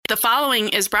The following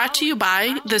is brought to you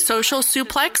by the Social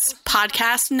Suplex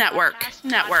Podcast Network.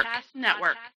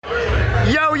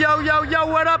 Yo,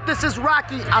 what up? This is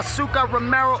Rocky Asuka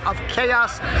Romero of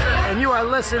Chaos, and you are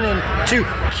listening to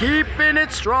Keeping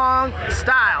It Strong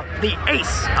Style, the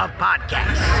ace of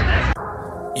podcasts.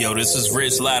 Yo, this is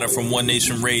Rich Latta from One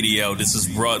Nation Radio. This is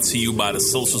brought to you by the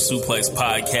Social Suplex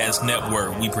Podcast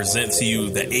Network. We present to you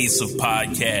the Ace of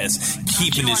Podcasts,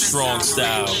 Keeping It Strong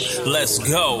Style. Let's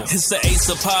go. It's the Ace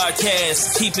of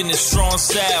Podcasts, Keeping It Strong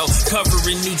Style.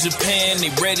 Covering New Japan, they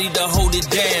ready to hold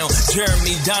it down.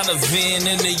 Jeremy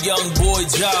Donovan and the young boy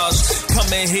Josh.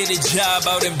 Come and hit a job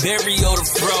out in Barrio the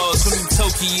Frogs. From the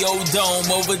Tokyo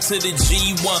Dome over to the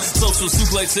G1. Social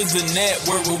Suplex is the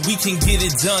network where we can get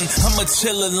it done. I'ma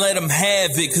chill and let them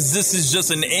have it, cause this is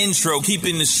just an intro.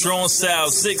 Keeping the strong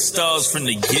style, 6 stars from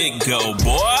the get-go,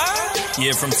 boy.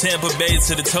 Yeah, from Tampa Bay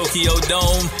to the Tokyo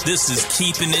Dome, this is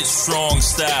Keeping It Strong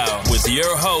Style with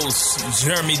your hosts,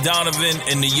 Jeremy Donovan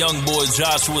and the young boy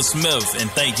Joshua Smith.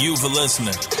 And thank you for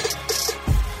listening.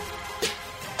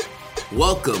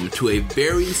 Welcome to a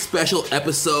very special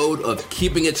episode of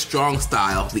Keeping It Strong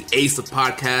Style, the Ace of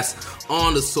Podcasts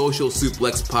on the Social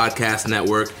Suplex Podcast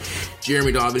Network.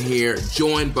 Jeremy Donovan here,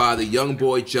 joined by the young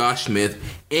boy Josh Smith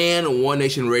and One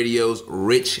Nation Radio's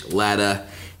Rich Latta.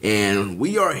 And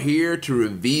we are here to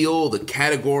reveal the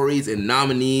categories and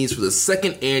nominees for the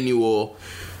second annual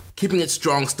Keeping It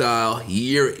Strong Style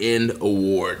Year-End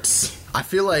Awards. I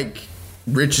feel like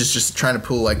Rich is just trying to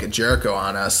pull like a Jericho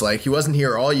on us. Like, he wasn't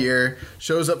here all year,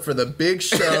 shows up for the big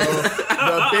show,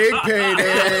 the big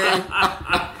payday.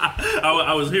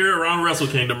 I was here around Wrestle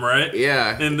Kingdom, right?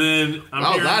 Yeah. And then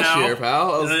I'm here last now. year,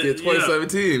 pal. That was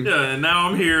 2017. Yeah, and now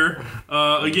I'm here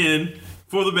again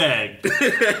for the bag.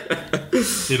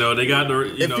 You know, they got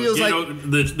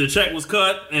the check was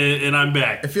cut, and I'm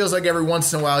back. It feels like every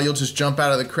once in a while you'll just jump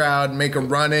out of the crowd, make a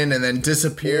run in, and then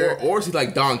disappear. Or is he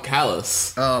like Don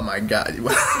Callis? Oh my God.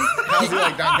 How's he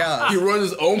like Don Callis? He runs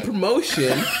his own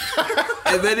promotion,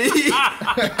 and then he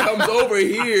comes over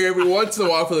here every once in a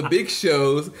while for the big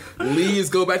shows, leaves,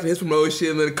 go back to his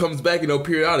promotion, and then comes back,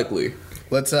 periodically.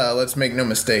 Let's make no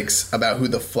mistakes about who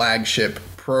the flagship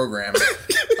program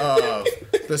of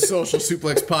the Social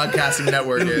Suplex Podcasting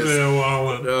Network is.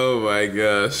 Oh my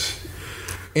gosh.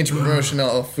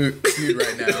 Interpromotional feud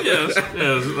right now. Yes.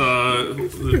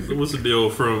 What's the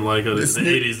deal from like the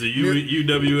 80s? The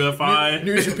UWFI?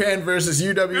 New Japan versus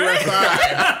UWFI.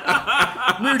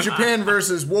 New Japan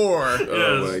versus War.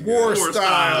 Oh my War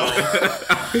style.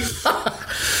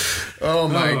 Oh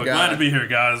my God. Glad to be here,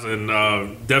 guys, and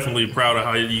definitely proud of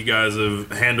how you guys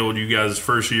have handled you guys'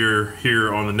 first year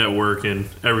here on the network and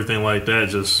everything like that.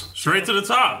 Just straight to the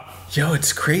top. Yo,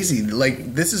 it's crazy.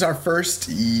 Like, this is our first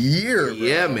year, bro.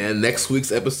 Yeah, man. Next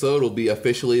week's episode will be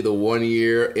officially the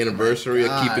 1-year anniversary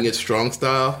of Keeping It Strong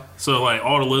Style. So, like,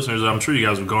 all the listeners, I'm sure you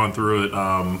guys have gone through it.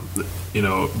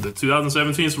 The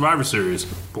 2017 Survivor Series.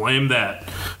 Blame that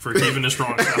for keeping it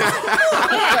strong style.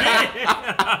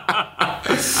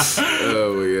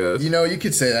 Oh my gosh. You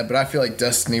could say that, but I feel like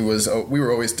we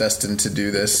were always destined to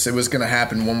do this. It was going to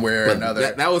happen one way or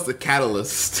another. That was the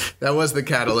catalyst. That was the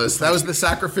catalyst. That was the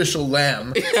sacrificial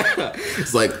lamb. Yeah.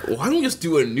 It's like, why don't we just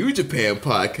do a New Japan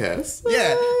podcast?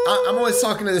 Yeah. I'm always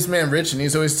talking to this man, Rich, and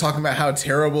he's always talking about how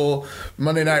terrible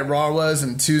Monday Night Raw was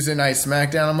and Tuesday Night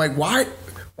SmackDown. I'm like, why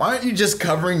aren't you just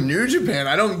covering New Japan?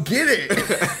 I don't get it.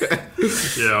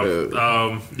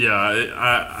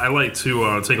 I like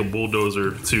to take a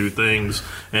bulldozer to things,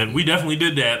 and we definitely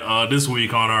did that this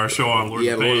week on our show on Lord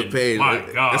of Pain. My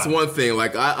God, that's one thing.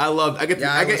 Like I get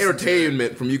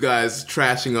entertainment from you guys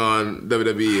trashing on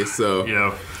WWE. So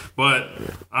yeah. But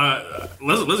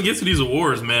let's get to these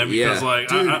awards, man, because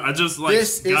Dude, I just like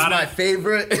this is my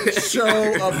favorite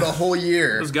show of the whole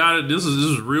year. This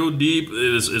is real deep.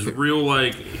 It's real,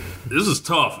 like, this is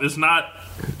tough. It's not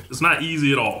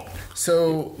easy at all.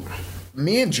 So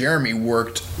me and Jeremy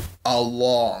worked a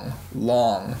long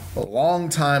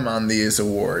time on these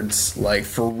awards, like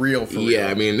for real. Yeah,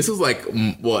 I mean, this was like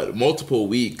multiple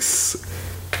weeks.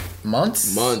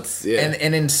 Months, yeah.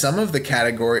 And in some of the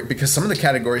category, because some of the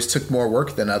categories took more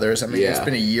work than others. I mean, It's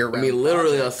been a year. I mean,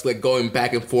 literally, us like going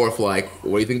back and forth. Like,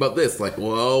 what do you think about this? Like,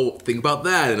 well, think about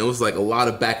that. And it was like a lot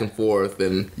of back and forth.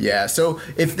 And yeah. So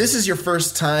if this is your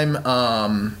first time,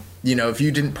 if you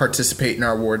didn't participate in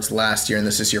our awards last year and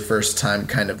this is your first time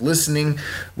kind of listening,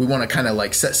 we want to kind of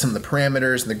like set some of the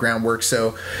parameters and the groundwork.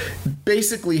 So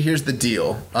basically, here's the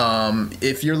deal.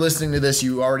 If you're listening to this,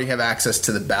 you already have access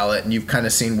to the ballot and you've kind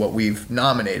of seen what we've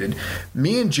nominated.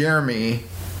 Me and Jeremy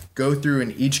go through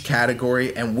in each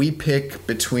category and we pick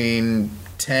between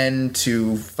 10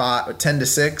 to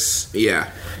 6. Yeah.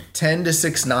 10 to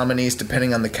 6 nominees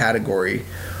depending on the category.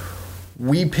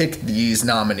 We pick these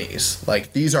nominees.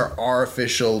 Like, these are our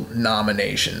official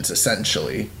nominations,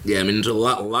 essentially. Yeah, I mean, there's a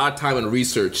lot of time and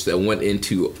research that went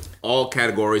into all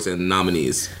categories and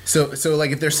nominees. So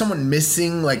like, if there's someone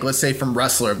missing, like, let's say from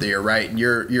Wrestler of the Year, right?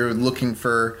 You're looking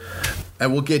for,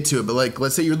 and we'll get to it, but like,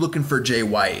 let's say you're looking for Jay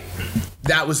White.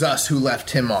 That was us who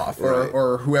left him off,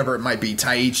 or whoever it might be,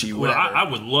 Taichi, whatever. Well, I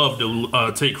would love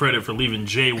to take credit for leaving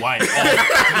Jay White off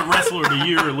the Wrestler of the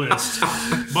Year list,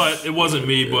 but it wasn't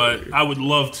me. But I would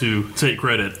love to take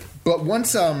credit. But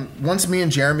once me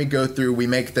and Jeremy go through, we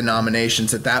make the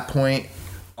nominations. At that point,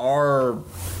 our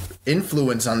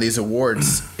influence on these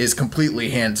awards is completely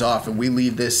hands off, and we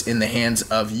leave this in the hands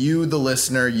of you, the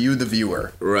listener, you, the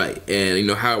viewer. Right. And you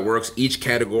know how it works. Each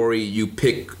category you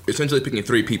pick, essentially picking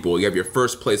 3 people. You have your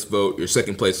first place vote, your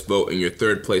second place vote, and your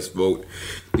third place vote.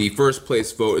 The first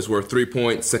place vote is worth 3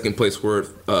 points, second place vote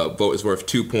is worth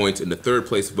 2 points, and the third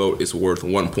place vote is worth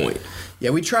 1 point.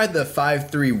 Yeah, we tried the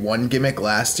 5-3-1 gimmick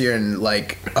last year, and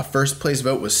like, a first place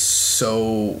vote was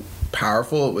so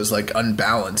powerful, it was like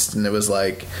unbalanced, and it was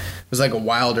like a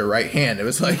Wilder right hand. It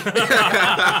was like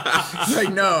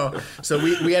no. So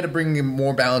we had to bring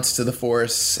more balance to the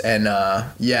force, and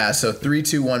so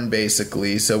 3-2-1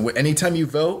 basically. So anytime you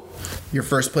vote, your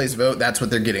first place vote, that's what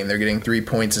they're getting. They're getting 3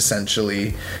 points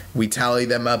essentially. We tally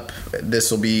them up. This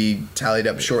will be tallied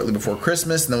up shortly before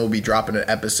Christmas, and then we'll be dropping an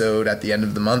episode at the end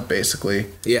of the month basically.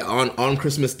 Yeah, on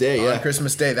Christmas Day. Yeah, on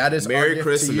Christmas Day. That is Merry our gift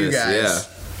Christmas. to you guys. Yeah.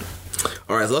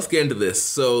 All right, so let's get into this.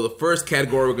 So the first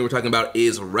category we're going to be talking about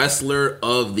is Wrestler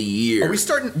of the Year. We're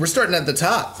starting at the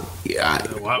top. Yeah.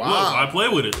 I play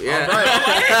with it. Yeah. All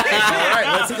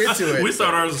right, let's get to it. We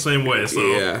start ours the same way. So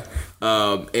Yeah.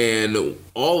 And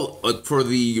all for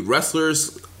the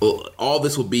wrestlers, all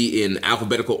this will be in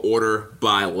alphabetical order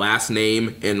by last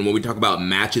name, and when we talk about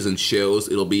matches and shows,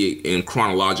 it'll be in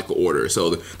chronological order.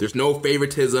 So there's no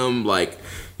favoritism, like,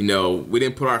 you know, we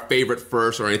didn't put our favorite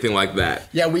first or anything like that.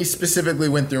 Yeah, we specifically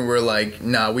went through and we're like,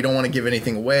 no, we don't want to give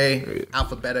anything away.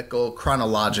 Alphabetical,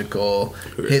 chronological,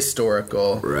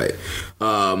 historical. Right.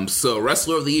 So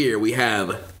Wrestler of the Year, we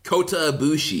have Kota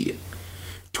Ibushi,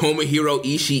 Tomohiro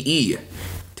Ishii,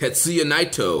 Tetsuya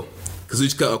Naito,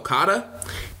 Kazuchika Okada,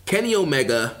 Kenny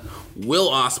Omega, Will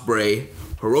Ospreay,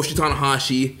 Hiroshi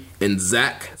Tanahashi, and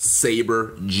Zack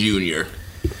Sabre Jr.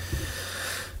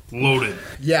 Loaded.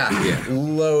 Yeah.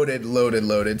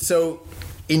 Loaded. So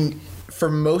for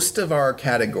most of our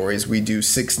categories, we do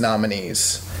 6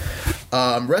 nominees.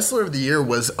 Wrestler of the Year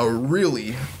was a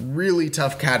really, really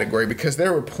tough category because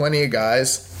there were plenty of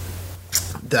guys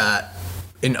that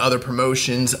in other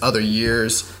promotions, other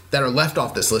years, that are left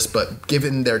off this list, but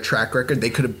given their track record, they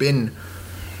could have been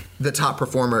the top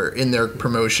performer in their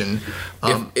promotion.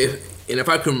 If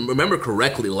I can remember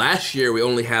correctly, last year we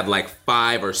only had like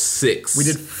 5 or 6. We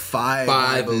did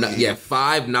 5.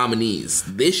 5 nominees.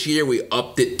 This year we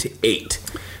upped it to 8.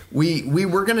 We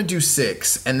were going to do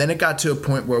 6, and then it got to a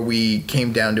point where we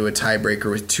came down to a tiebreaker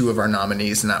with 2 of our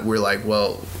nominees, and we're like,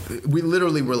 we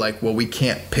literally were like, we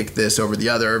can't pick this over the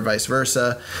other, or vice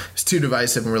versa. It's too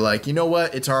divisive, and we're like, you know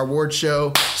what? It's our award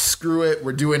show. Screw it.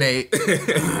 We're doing 8.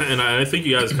 And I think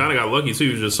you guys kind of got lucky,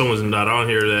 too. Just someone's not on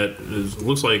here that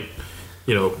looks like,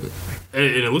 you know, and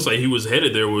it looks like he was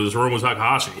headed there was Hiromu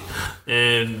Takahashi.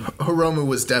 And Hiromu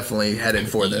was definitely headed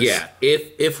for this. Yeah,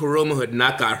 if Hiromu had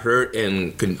not got hurt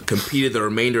and competed the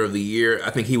remainder of the year,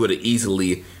 I think he would have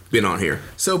easily been on here.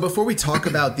 So before we talk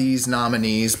about these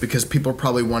nominees, because people are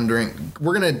probably wondering,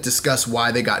 we're going to discuss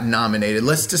why they got nominated.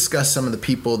 Let's discuss some of the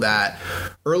people that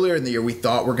earlier in the year we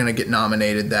thought were going to get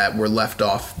nominated that were left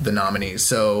off the nominees.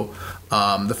 So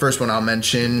the first one I'll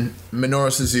mention,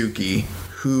 Minoru Suzuki,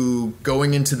 who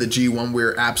going into the G1,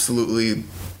 we're absolutely,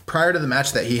 prior to the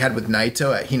match that he had with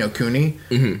Naito at Hinokuni,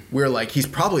 we were like, he's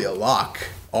probably a lock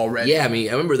already. Yeah, I mean,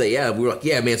 I remember that, yeah. We were like,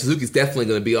 yeah, man, Suzuki's definitely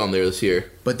going to be on there this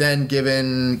year. But then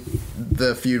given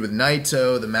the feud with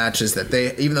Naito, the matches that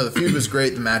even though the feud was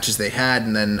great, the matches they had,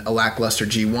 and then a lackluster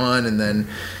G1, and then,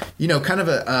 you know, kind of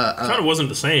wasn't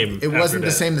the same. It wasn't the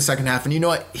same the second half. And you know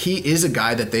what? He is a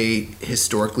guy that they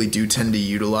historically do tend to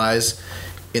utilize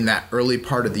in that early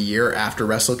part of the year after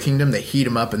Wrestle Kingdom. They heat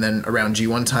him up, and then around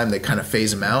G1 time, they kind of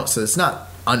phase him out. So it's not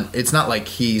like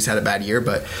he's had a bad year,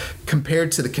 but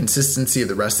compared to the consistency of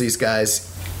the rest of these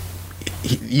guys,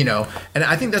 you know, and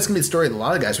I think that's going to be the story of a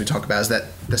lot of guys we talk about, is that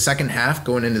the second half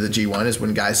going into the G1 is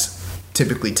when guys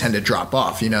typically tend to drop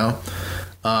off, you know.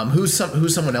 Who's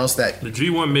someone else that... The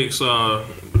G1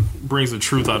 brings the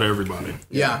truth out of everybody.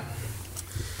 Yeah.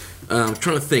 I'm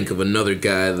trying to think of another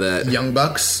guy that... Young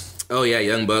Bucks. Oh, yeah,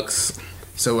 Young Bucks.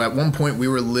 So at one point we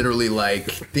were literally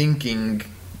like thinking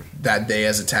that they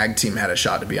as a tag team had a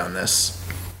shot to be on this.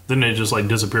 Then they just like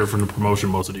disappeared from the promotion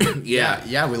most of the year.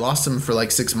 Yeah, we lost them for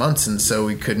like 6 months, and so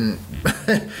we couldn't.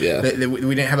 Yeah.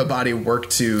 We didn't have a body of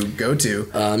work to go to.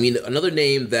 I mean, another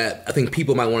name that I think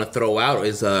people might want to throw out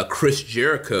is Chris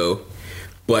Jericho,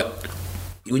 but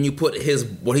when you put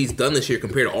what he's done this year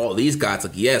compared to all of these guys,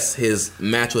 like yes, his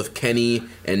match with Kenny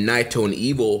and Naito and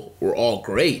Evil were all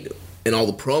great, and all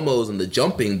the promos and the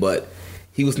jumping, but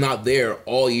he was not there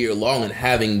all year long and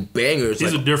having bangers.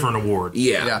 He's like, a different award.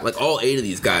 Yeah, like all 8 of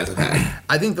these guys have had.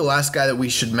 I think the last guy that we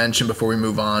should mention before we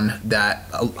move on that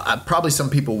probably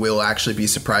some people will actually be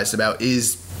surprised about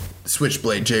is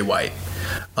Switchblade Jay White,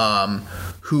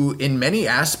 who in many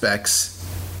aspects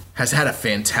has had a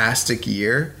fantastic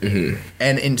year,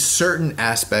 and in certain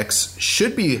aspects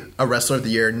should be a Wrestler of the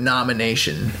Year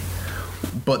nomination.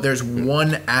 But there's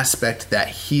one aspect that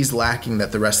he's lacking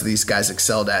that the rest of these guys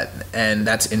excelled at, and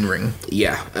that's in-ring.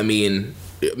 Yeah, I mean,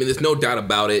 there's no doubt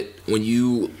about it. When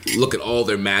you look at all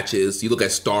their matches, you look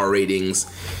at star ratings,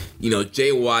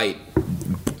 Jay White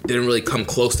didn't really come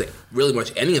close to really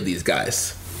much any of these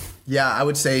guys. Yeah, I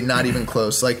would say not even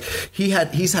close. Like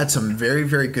he's had some very,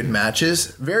 very good matches,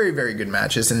 very, very good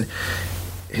matches, and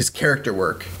his character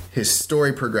work, his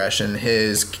story progression,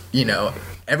 his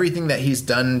everything that he's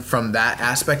done from that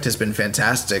aspect has been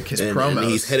fantastic. His promos. And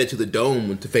he's headed to the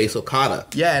Dome to face Okada.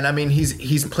 Yeah, and I mean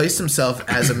he's placed himself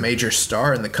as a major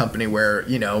star in the company where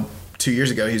 2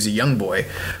 years ago he was a young boy.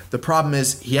 The problem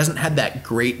is he hasn't had that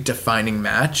great defining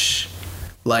match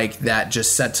like that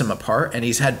just sets him apart, and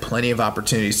he's had plenty of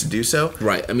opportunities to do so.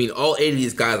 Right. I mean, all 8 of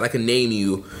these guys, I can name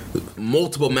you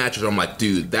multiple matches where I'm like,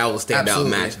 dude, that was a standout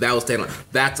match.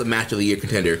 That's a match of the year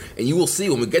contender. And you will see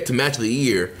when we get to match of the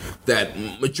year that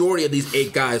majority of these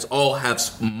 8 guys all have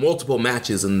multiple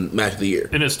matches in match of the year.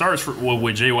 And it starts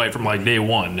with Jay White from like day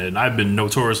one, and I've been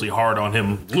notoriously hard on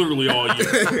him literally all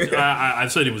year. I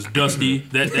said he was dusty.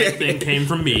 That thing came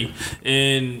from me.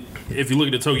 And if you look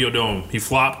at the Tokyo Dome, he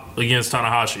flopped against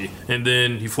Tanahashi, and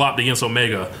then he flopped against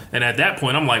Omega. And at that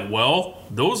point, I'm like, well,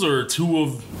 those are 2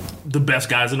 of the best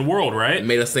guys in the world, right? It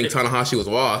made us think Tanahashi was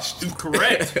washed.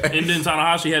 Correct. And then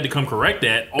Tanahashi had to come correct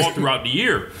that all throughout the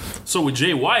year. So with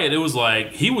Jay White, it was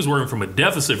like he was working from a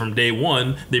deficit from day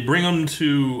one. They bring him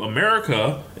to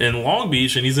America in Long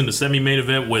Beach, and he's in the semi-main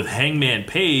event with Hangman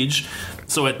Page.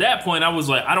 So at that point, I was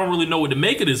like, I don't really know what to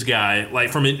make of this guy,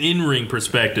 like from an in-ring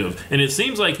perspective. And it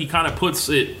seems like he kind of puts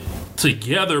it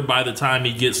together by the time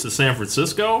he gets to San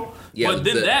Francisco. Yeah, but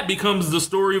then that becomes the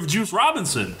story of Juice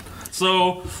Robinson.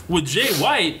 So with Jay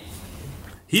White,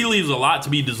 he leaves a lot to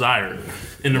be desired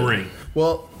in the ring.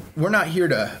 Well, we're not here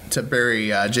to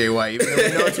bury Jay White, even though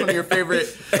we know it's one of your favorite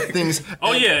things.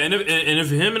 Oh, yeah, and if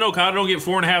him and Okada don't get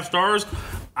 4.5 stars,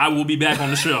 I will be back on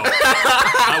the show.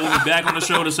 I will be back on the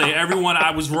show to say, everyone,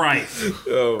 I was right.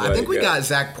 Oh, I think we got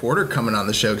Zach Porter coming on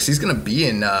the show because he's going to be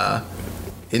in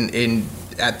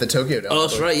at the Tokyo Dome. Oh,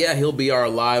 that's right. Yeah, he'll be our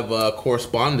live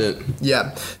correspondent.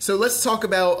 Yeah. So let's talk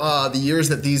about the years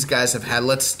that these guys have had.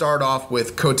 Let's start off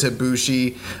with Kota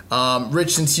Ibushi.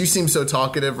 Rich, since you seem so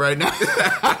talkative right now,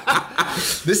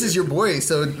 this is your boy,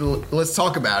 so let's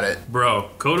talk about it.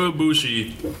 Bro, Kota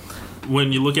Ibushi,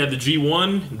 when you look at the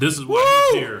G1, this is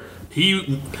why he's here.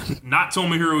 Not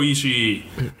Tomohiro Ishii,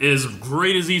 as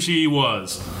great as Ishii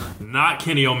was, not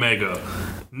Kenny Omega,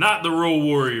 not the Road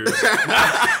Warriors,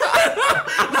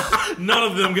 none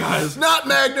of them guys. Not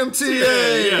Magnum TA.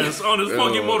 Yes, on his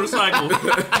funky motorcycle.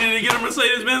 Did he get a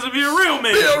Mercedes-Benz to be a real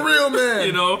man? Be a real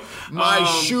man. My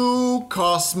shoe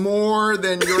costs more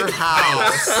than your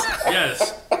house.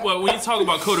 Yes. Well, when you talk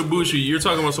about Kota Ibushi, you're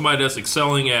talking about somebody that's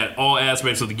excelling at all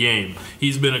aspects of the game.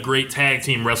 He's been a great tag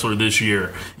team wrestler this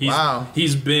year.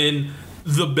 He's been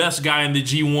the best guy in the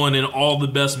G1 in all the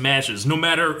best matches, no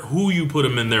matter who you put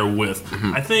him in there with.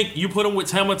 Mm-hmm. I think you put him with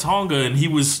Tama Tonga, and he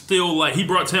was still like, he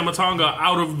brought Tama Tonga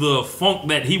out of the funk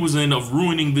that he was in of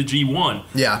ruining the G1.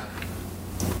 Yeah.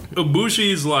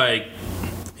 Ibushi's like,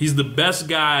 he's the best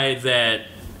guy that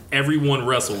everyone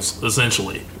wrestles,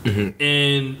 essentially. Mm-hmm.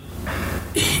 And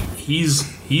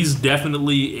he's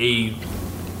definitely a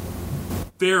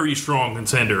very strong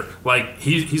contender. Like,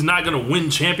 he's not going to win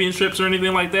championships or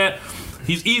anything like that.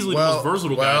 He's easily the most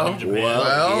versatile guy in Japan. We don't know.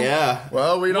 Well, yeah.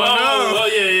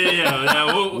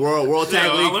 World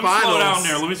Tag League Finals.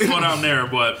 Let me slow down there.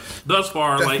 But thus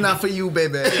far, that's not for you,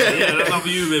 baby. Yeah, that's not for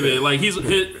you, baby. Like,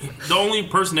 the only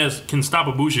person that can stop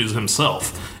Ibushi is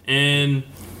himself. And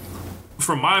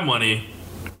for my money,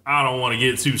 I don't want to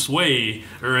get too sway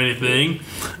or anything,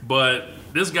 but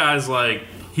this guy's like,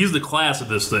 he's the class of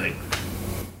this thing.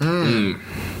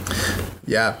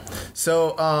 Yeah.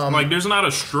 So, Like, there's not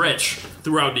a stretch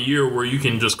throughout the year where you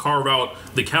can just carve out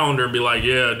the calendar and be like,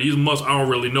 yeah, these must, I don't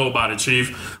really know about it,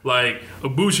 Chief. Like,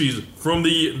 Ibushi's from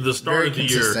the start Very of the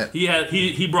consistent. year.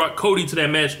 He brought Cody to that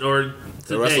match, or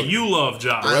to that You Love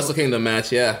job. The Wrestle Kingdom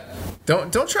match, yeah.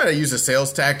 don't try to use a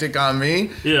sales tactic on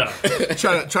me. Yeah.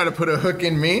 try to put a hook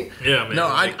in me. Yeah, man. No,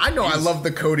 Like, I know I love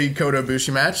the Cody Kota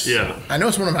Ibushi match. Yeah. I know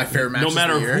it's one of my favorite matches no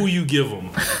matter of the year. who you give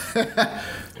them.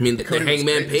 I mean, the Cody was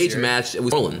Hangman great this Page year. match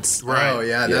was Rollins. Right. Oh,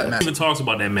 yeah, Yeah. that match. Even talks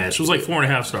about that match. It was like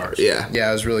 4.5 stars. Yeah. Yeah,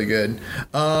 it was really good.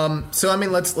 So I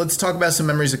mean, let's talk about some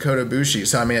memories of Kota Ibushi.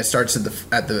 So I mean, it starts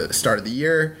at the start of the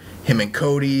year. Him and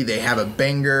Cody, they have a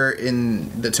banger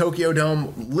in the Tokyo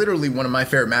Dome. Literally one of my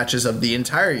favorite matches of the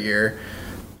entire year.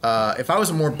 If I was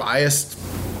a more biased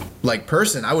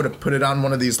person, I would have put it on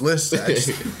one of these lists. It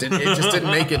just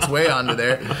didn't make its way onto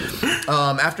there.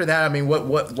 After that, I mean,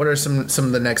 what are some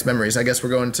of the next memories? I guess we're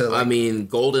going to. I mean,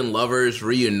 Golden Lovers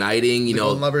reuniting. You know,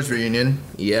 Golden Lovers reunion.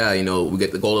 yeah. You know, we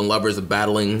get the Golden Lovers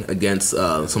battling against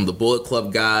some of the Bullet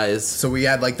Club guys. So we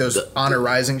had like those Honor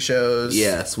Rising shows.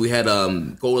 Yes, we had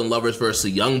Golden Lovers versus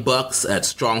the Young Bucks at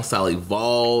Strong Style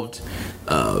Evolved.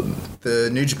 The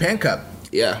New Japan Cup.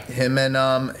 Yeah, Him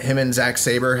and Zack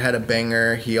Sabre had a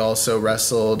banger. He also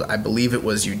wrestled, I believe it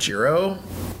was Yujiro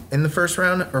in the first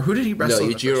round, or who did he no, wrestle? in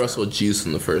the Yujiro first round? wrestled Juice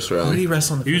in the first Who did round. he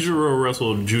wrestle in the first round? Yujiro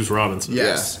wrestled Juice Robinson.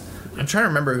 Yes. I'm trying to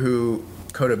remember who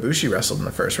Kota Ibushi wrestled in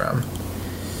the first round.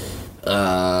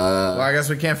 Well, I guess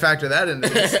we can't factor that into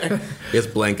this. It's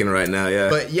blanking right now. Yeah,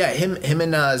 But yeah, him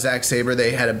and Zack Sabre,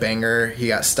 they had a banger. He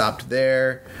got stopped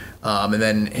there, and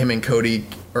then him and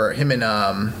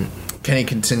Kenny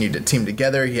continued to team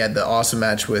together. He had the awesome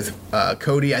match with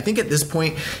Cody. I think at this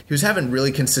point he was having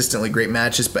really consistently great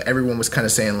matches, but everyone was kind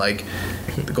of saying like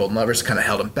the Golden Lovers kind of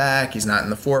held him back. He's not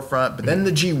in the forefront. But then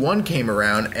the G1 came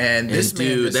around, and this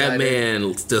dude, man that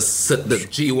man just set the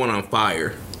G1 on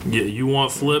fire. Yeah, you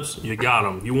want flips, you got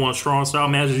them. You want strong style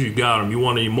matches, you got them. You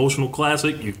want an emotional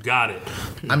classic, you got it.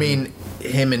 I mean,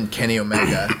 him and Kenny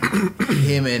Omega,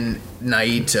 him and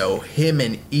Naito, him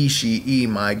and Ishii,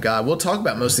 my God. We'll talk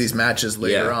about most of these matches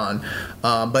later on.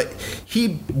 But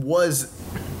he was,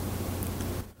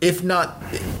 if not,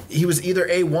 he was either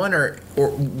A1 or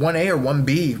 1A or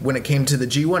 1B when it came to the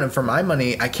G1. And for my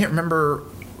money, I can't remember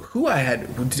who I had.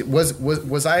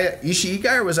 Was I a Ishii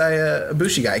guy or was I a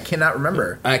Ibushi guy? I cannot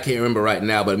remember. I can't remember right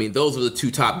now, but I mean, those were the two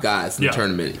top guys in the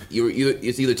tournament.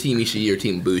 It's either Team Ishii or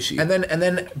Team Bushi. And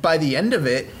then by the end of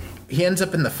it, he ends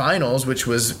up in the finals, which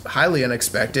was highly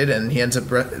unexpected, and he ends up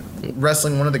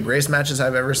wrestling one of the greatest matches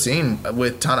I've ever seen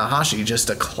with Tanahashi. Just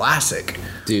a classic.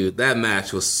 Dude, that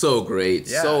match was so great,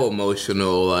 so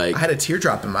emotional. Like, I had a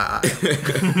teardrop in my eye.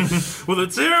 With a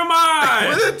tear in my eye!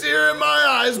 With a tear in my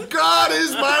eyes, God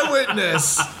is my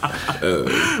witness.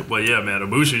 But yeah, man,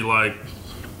 Ibushi, like,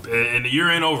 and the year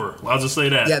ain't over. I'll just say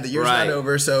that. Yeah, the year's Right. not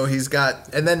over, so he's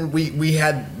got. And then we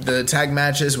had the tag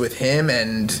matches with him,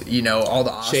 and all the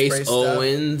Ospreay Chase stuff.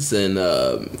 Owens and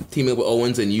teaming up with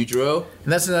Owens and Yujiro.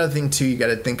 And that's another thing too you got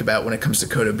to think about when it comes to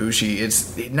Kota Ibushi.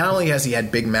 It's not only has he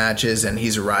had big matches and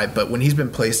he's arrived, but when he's been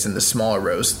placed in the smaller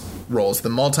roles, the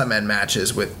multi-man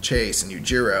matches with Chase and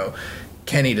Yujiro,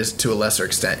 Kenny to a lesser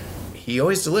extent, he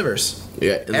always delivers.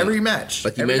 Yeah, and Every match,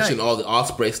 like you every mentioned, night. all the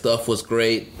Ospreay stuff was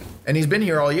great. And he's been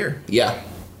here all year. Yeah,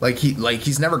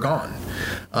 He's never gone.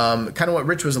 Kind of what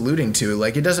Rich was alluding to.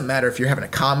 Like, it doesn't matter if you're having a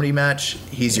comedy match,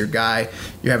 he's your guy.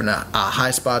 You're having a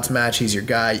high spots match, he's your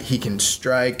guy. He can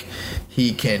strike,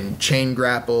 he can chain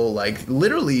grapple. Like,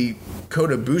 literally,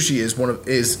 Kota Ibushi is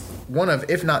one of,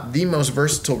 if not the most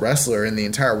versatile wrestler in the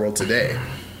entire world today.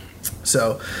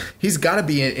 So he's got to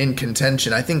be in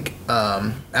contention. I think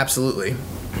absolutely.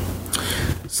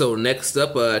 So next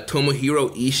up, Tomohiro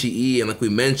Ishii, and like we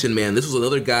mentioned, man, this was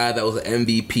another guy that was an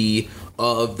MVP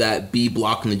of that B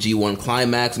block in the G1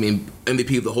 Climax. I mean,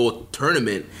 MVP of the whole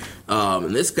tournament.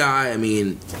 And this guy, I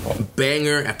mean,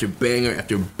 banger after banger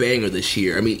after banger this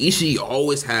year. I mean, Ishii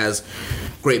always has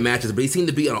great matches, but he seemed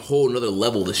to be on a whole another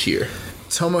level this year.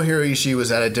 Tomohiro Ishii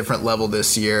was at a different level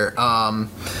this year.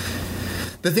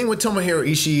 The thing with Tomohiro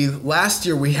Ishii, last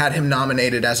year we had him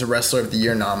nominated as a Wrestler of the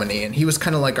Year nominee, and he was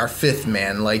kind of like our fifth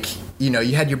man. Like, you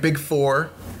had your big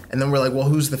four, and then we're like, well,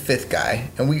 who's the fifth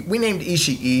guy? And we named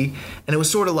Ishii, and it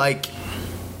was sort of like,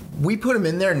 we put him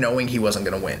in there knowing he wasn't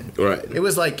going to win. Right. It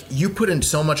was like, you put in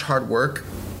so much hard work,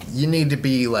 you need to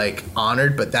be, like,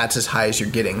 honored, but that's as high as you're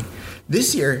getting.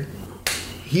 This year,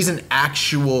 he's an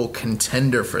actual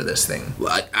contender for this thing.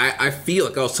 Like I feel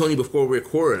like I was telling you before we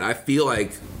recorded, I feel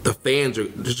like the fans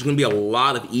there's going to be a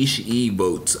lot of Ishii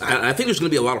votes. I think there's going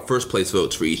to be a lot of first place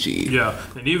votes for Ishii. Yeah,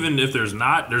 and even if there's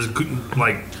not, there's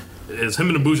like is him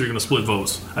and Ibushi are going to split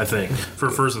votes, I think, for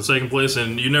first and second place.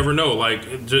 And you never know,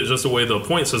 like, just the way the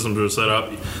point systems are set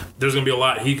up, there's going to be a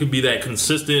lot. He could be that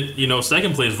consistent,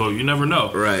 second place vote. You never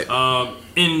know. Right.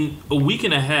 In a week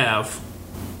and a half,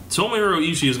 Tomohiro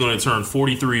Ishii is going to turn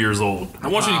 43 years old. I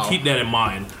want you to keep that in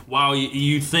mind while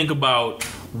you think about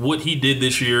what he did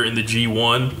this year in the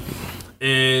G1,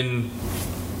 and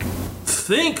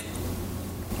think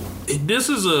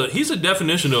he's a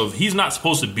definition of he's not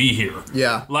supposed to be here.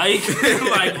 Yeah. Like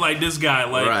this guy.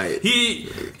 Like, right.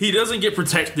 He doesn't get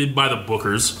protected by the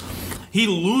bookers. He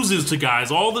loses to guys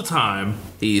all the time.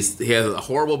 He has a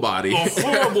horrible body. A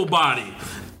horrible body.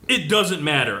 It doesn't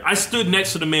matter. I stood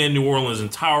next to the man in New Orleans and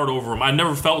towered over him. I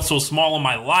never felt so small in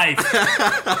my life.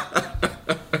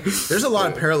 There's a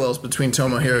lot of parallels between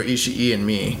Tomohiro Ishii and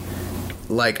me.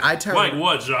 Like, I tower. Like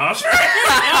what, Josh?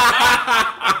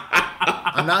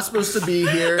 I'm not supposed to be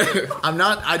here. I'm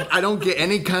not. I don't get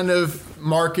any kind of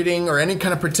marketing or any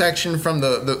kind of protection from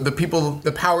the people,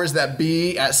 the powers that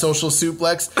be at Social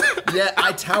Suplex. Yet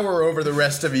I tower over the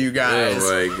rest of you guys.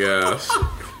 Oh my gosh.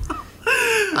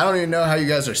 I don't even know how you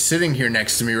guys are sitting here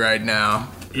next to me right now.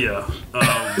 Yeah. Oh my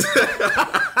god.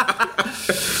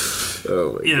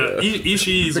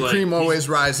 Ishii's The cream always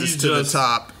rises to the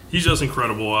top. He's just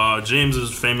incredible. James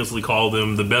has famously called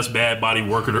him the best bad body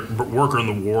worker in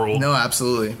the world. No,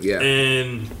 absolutely. Yeah.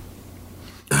 And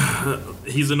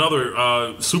he's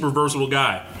another super versatile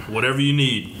guy. Whatever you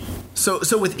need. So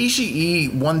with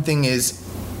Ishii, one thing is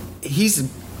he's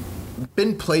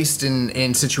been placed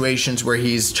in situations where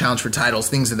he's challenged for titles,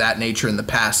 things of that nature in the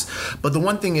past. But the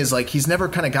one thing is, like, he's never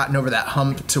kind of gotten over that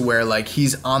hump to where, like,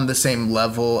 he's on the same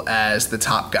level as the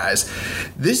top guys.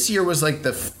 This year was, like,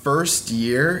 the first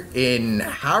year in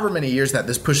however many years that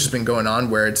this push has been going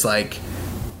on where it's like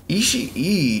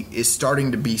Ishii is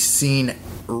starting to be seen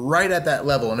right at that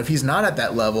level. And if he's not at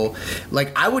that level,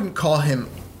 like, I wouldn't call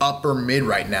him upper mid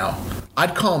right now.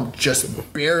 I'd call him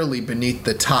just barely beneath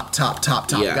the top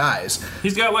Yeah. guys.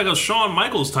 He's got like a Shawn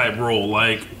Michaels type role,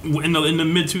 like in the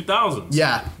mid 2000s.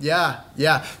 Yeah.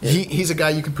 He's a guy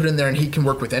you can put in there and he can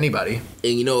work with anybody.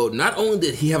 And not only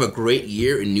did he have a great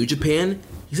year in New Japan,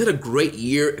 he's had a great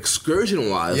year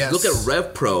excursion-wise. Yes. Look at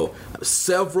Rev Pro.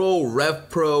 Several Rev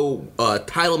Pro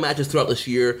title matches throughout this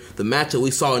year. The match that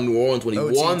we saw in New Orleans when he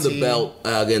won the belt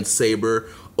against Sabre.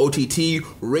 OTT,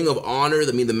 Ring of Honor.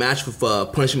 I mean, the match with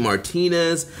Punishing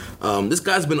Martinez. This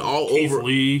guy's been all Keith over.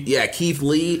 Lee. Yeah, Keith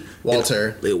Lee.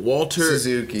 Walter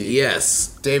Suzuki.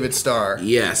 Yes. David Starr.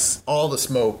 Yes. All the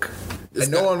smoke.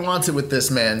 And no one wants it with this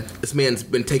man. This man's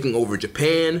been taking over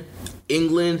Japan,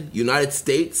 England, United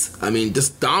States. I mean,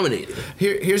 just dominating.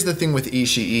 Here's the thing with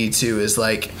Ishii, too, is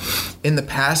like, in the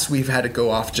past, we've had to go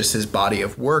off just his body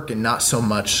of work and not so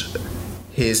much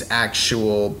his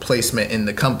actual placement in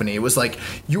the company. It was like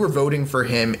you were voting for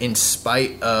him in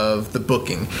spite of the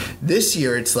booking. This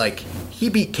year, it's like he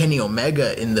beat Kenny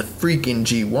Omega in the freaking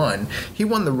G1. He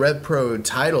won the Rev Pro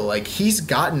title. Like, he's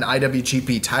gotten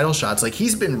IWGP title shots. Like,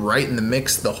 he's been right in the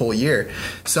mix the whole year.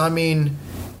 So, I mean,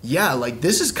 yeah, like,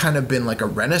 this has kind of been like a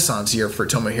renaissance year for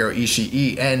Tomohiro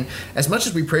Ishii. And as much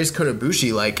as we praise Kota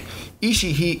Ibushi, like,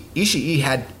 Ishii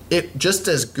had it just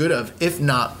as good of, if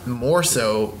not more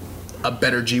so, a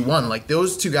better G1. Like,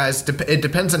 those two guys, it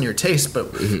depends on your taste,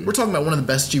 but we're talking about one of the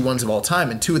best G1s of all time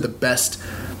and two of the best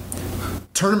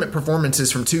tournament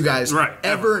performances from two guys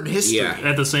ever in history. Yeah.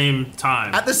 At the same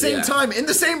time. At the same time, in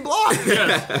the same block.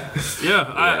 Yes. Yeah.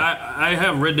 I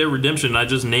have Red Dead Redemption. I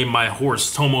just named my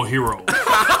horse Tomohiro today.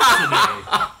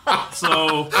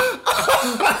 So,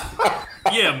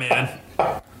 yeah, man.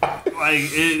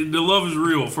 Like, the love is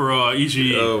real for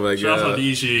Ishii. Oh, my Shouts God. out to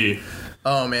Ishii.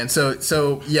 Oh, man.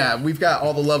 So yeah, we've got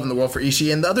all the love in the world for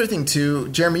Ishii. And the other thing, too,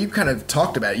 Jeremy, you kind of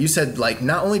talked about it. You said, like,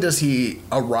 not only does he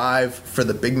arrive for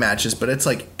the big matches, but it's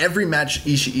like every match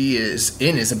Ishii is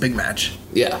in is a big match.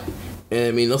 Yeah. And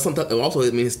I mean, also,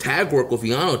 his tag work with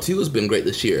Yano, too, has been great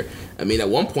this year. I mean, at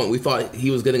one point, we thought he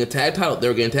was getting a tag title. They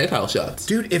were getting tag title shots.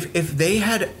 Dude, if they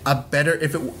had a better,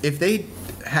 if they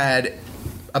had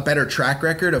a better track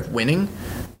record of winning,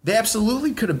 they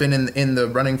absolutely could have been in the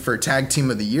running for tag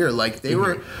team of the year. Like, they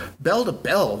were bell to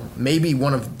bell, maybe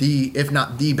one of the, if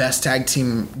not the best tag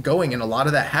team going, and a lot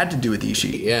of that had to do with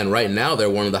Ishii. Yeah, and right now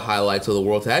they're one of the highlights of the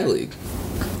World Tag League.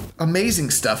 Amazing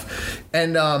stuff.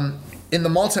 And in the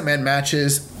multi-man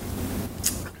matches,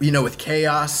 with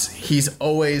Chaos, he's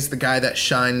always the guy that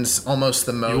shines almost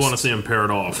the most. You want to see him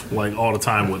paired off, like, all the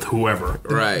time with whoever.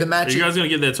 Right. The match. Are you guys going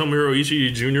to get that Tomohiro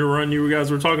Ishii Jr. run you guys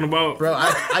were talking about? Bro,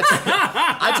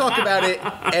 I talk about it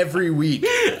every week.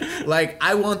 Like,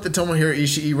 I want the Tomohiro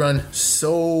Ishii run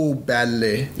so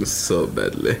badly. So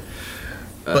badly.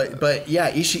 But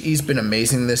yeah, Ishii's been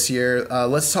amazing this year.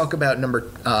 Let's talk about number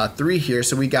 3 here.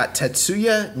 So we got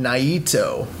Tetsuya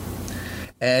Naito.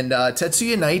 And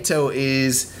Tetsuya Naito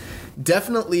is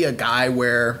definitely a guy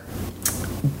where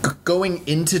going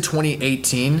into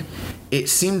 2018, it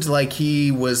seemed like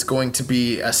he was going to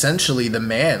be essentially the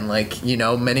man. Like, you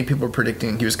know, many people were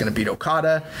predicting he was going to beat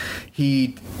Okada.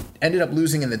 He ended up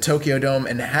losing in the Tokyo Dome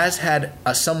and has had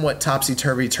a somewhat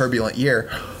topsy-turvy, turbulent year.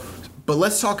 But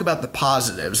let's talk about the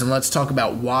positives, and let's talk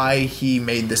about why he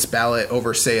made this ballot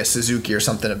over, say, a Suzuki or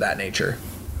something of that nature.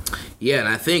 Yeah, and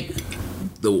I think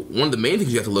one of the main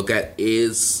things you have to look at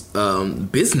is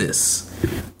business.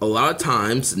 A lot of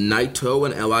times, Naito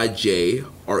and LIJ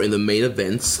are in the main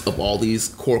events of all these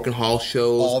Cork and Hall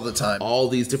shows. All the time. All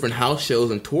these different house shows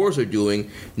and tours are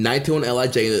doing. Naito and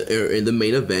LIJ are in the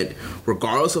main event.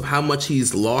 Regardless of how much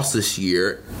he's lost this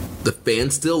year, the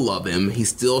fans still love him. He's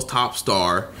still a top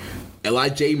star.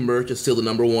 LIJ merch is still the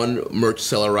number 1 merch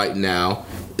seller right now.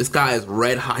 This guy is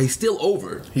red hot. He's still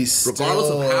over.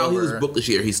 Regardless of how he was booked this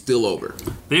year, he's still over.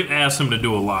 They've asked him to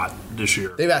do a lot this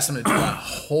year. They've asked him to do a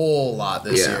whole lot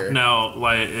this year. Now,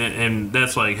 like, and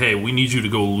that's like, hey, we need you to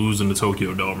go lose in the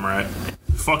Tokyo Dome, right?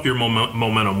 Fuck your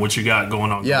momentum, what you got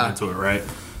going on going into it, right?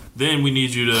 Then we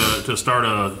need you to start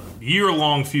a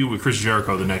year-long feud with Chris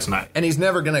Jericho the next night. And he's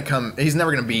never gonna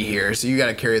be here, so you got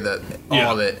to carry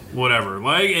all of it. Whatever.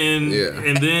 Like, and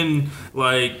then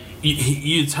like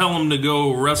you tell him to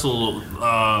go wrestle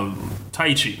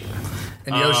Taichi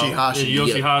and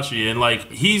Yoshihashi. And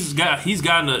like he's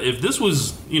gotten if this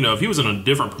was, you know, if he was in a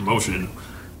different promotion,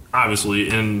 obviously,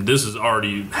 and this is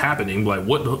already happening, like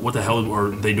what the hell are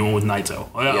they doing with Naito?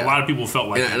 A lot of people felt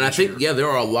like and I think there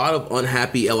are a lot of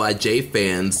unhappy LIJ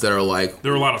fans that are like,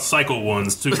 there are a lot of psycho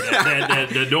ones too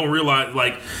that don't realize,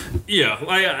 like,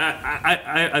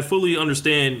 I fully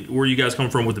understand where you guys come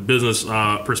from with the business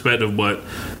perspective, but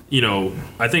you know,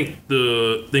 I think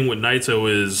the thing with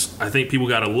Naito is I think people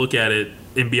got to look at it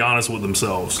and be honest with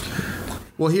themselves.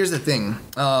 Well, here's the thing,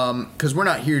 because we're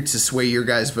not here to sway your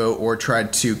guys' vote or try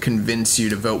to convince you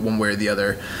to vote one way or the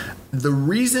other. The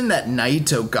reason that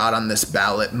Naito got on this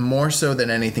ballot, more so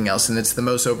than anything else, and it's the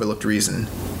most overlooked reason,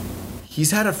 he's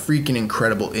had a freaking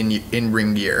incredible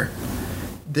in-ring year.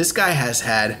 This guy has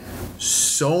had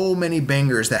so many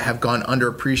bangers that have gone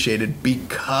underappreciated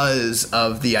because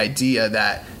of the idea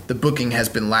that the booking has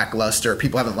been lackluster.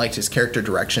 People haven't liked his character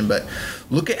direction, but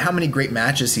look at how many great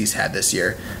matches he's had this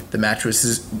year. The match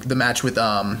with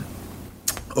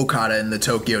Okada in the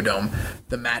Tokyo Dome.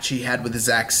 The match he had with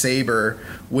Zack Sabre,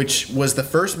 which was the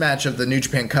first match of the New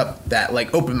Japan Cup that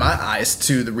like opened my eyes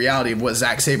to the reality of what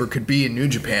Zack Sabre could be in New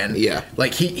Japan. Yeah.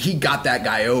 Like he got that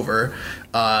guy over.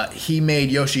 He made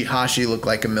Yoshihashi look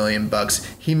like $1 million.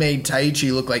 He made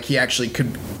Taichi look like he actually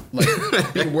could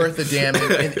like be worth a damn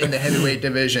in the heavyweight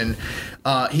division.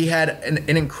 He had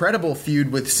an incredible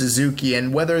feud with Suzuki,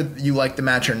 and whether you like the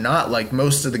match or not, like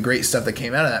most of the great stuff that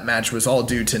came out of that match was all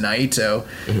due to Naito.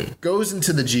 Mm-hmm. Goes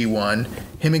into the G1.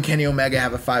 Him and Kenny Omega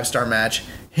have a 5-star match.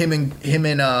 Him and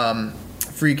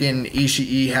freaking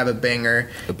Ishii have a banger.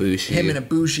 Him and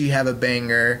Ibushi have a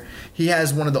banger. He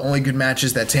has one of the only good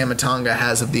matches that Tama Tonga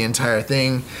has of the entire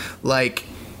thing. Like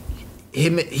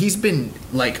he's been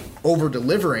like over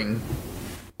delivering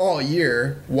all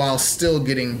year while still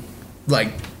getting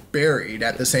like buried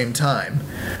at the same time.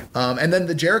 And then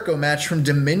the Jericho match from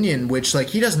Dominion, which like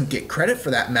he doesn't get credit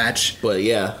for that match.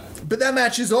 But that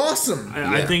match is awesome.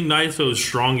 I think Naito's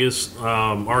strongest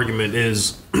argument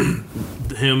is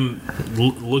him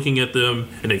looking at them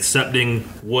and accepting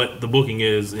what the booking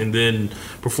is and then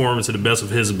performing to the best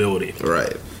of his ability.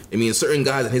 Right. I mean, certain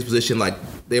guys in his position, like,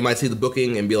 they might see the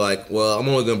booking and be like, well, I'm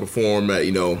only going to perform at,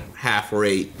 half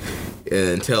rate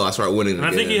until I start winning. And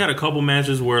I think he had a couple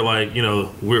matches where, like, I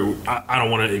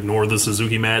don't want to ignore the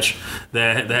Suzuki match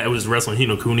that was wrestling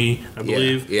Hinokuni, I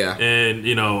believe. Yeah. And,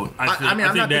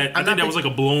 I think that was like a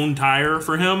blown tire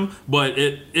for him. But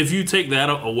if you take that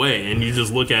away and you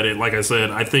just look at it, like I said,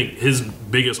 I think his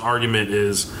biggest argument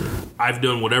is I've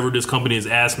done whatever this company has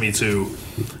asked me to,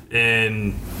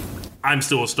 and I'm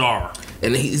still a star.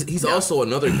 And he's also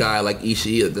another guy like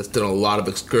Ishii that's done a lot of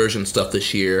excursion stuff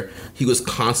this year. He was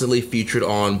constantly featured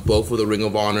on both of the Ring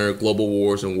of Honor, Global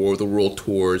Wars, and War of the World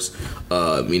tours.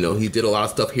 He did a lot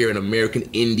of stuff here in American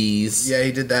Indies. Yeah,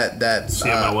 he did that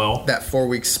CMLL. That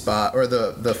 4-week spot, or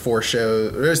the 4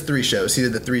 shows. There's 3 shows. He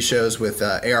did the 3 shows with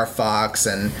AR Fox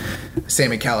and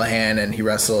Sami Callihan, and he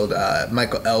wrestled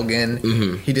Michael Elgin.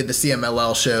 Mm-hmm. He did the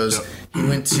CMLL shows. Yep. He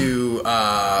went to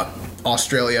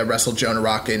Australia, wrestled Jonah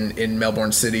Rock in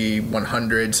Melbourne City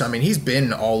 100. So, I mean, he's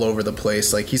been all over the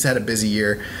place. Like, he's had a busy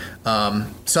year.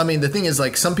 So, I mean, the thing is,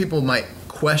 like, some people might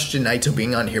question Naito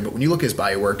being on here, but when you look at his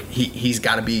body work, he's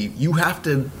got to be. You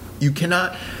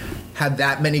cannot have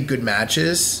that many good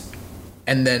matches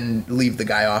and then leave the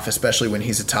guy off, especially when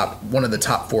he's one of the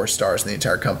top 4 stars in the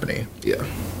entire company. Yeah.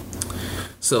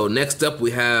 So next up we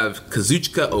have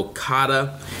Kazuchika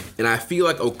Okada, and I feel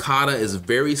like Okada is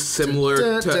very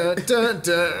similar to...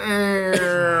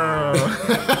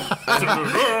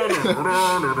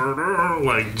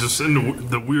 Like, just in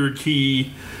the weird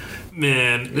key.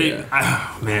 Man,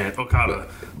 Okada.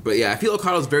 But yeah, I feel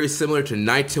Okada is very similar to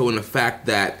Naito in the fact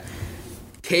that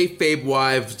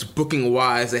kayfabe-wise,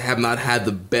 booking-wise, they have not had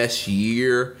the best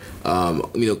year.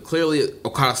 Clearly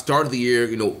Okada started the year,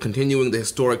 continuing the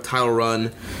historic title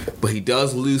run, but he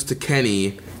does lose to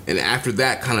Kenny, and after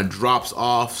that kind of drops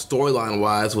off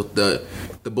storyline-wise with the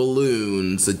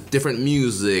balloons, the different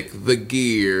music, the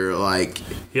gear, like...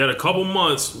 He had a couple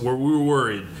months where we were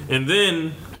worried, and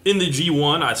then in the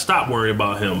G1, I stopped worrying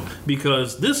about him,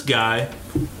 because this guy,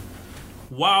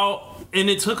 and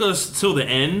it took us till the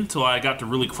end, till I got to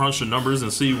really crunch the numbers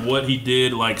and see what he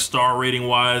did, like star rating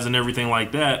wise and everything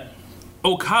like that.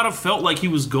 Okada felt like he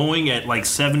was going at like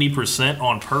 70%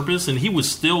 on purpose, and he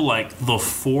was still like the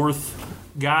 4th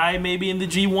guy maybe in the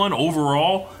G1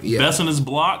 overall, best in his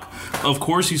block. Of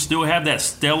course, he still had that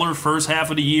stellar first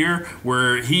half of the year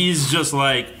where he's just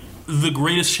like the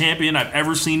greatest champion I've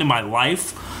ever seen in my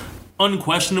life.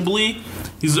 Unquestionably,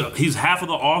 he's half of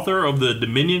the author of the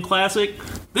Dominion Classic.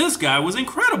 This guy was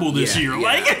incredible this year.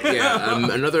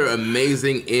 Another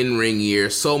amazing in-ring year.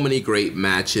 So many great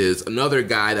matches. Another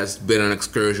guy that's been on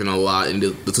excursion a lot in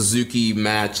the Suzuki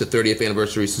match, the 30th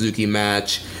anniversary Suzuki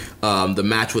match, the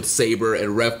match with Sabre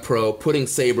and Rev Pro, putting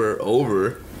Sabre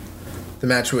over. The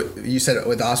match you said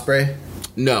with Ospreay?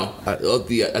 No, at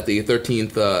the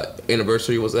 13th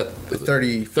anniversary, was that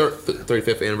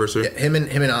 35th anniversary? Yeah, him and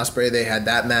Ospreay, they had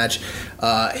that match.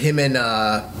 Him and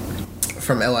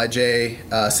from LIJ,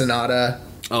 Sonata.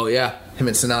 Oh yeah, him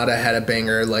and Sonata had a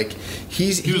banger. Like he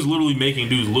was literally making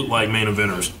dudes look like main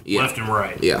eventers left and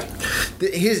right. Yeah,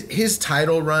 his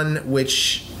title run,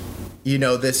 which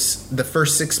the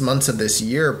first 6 months of this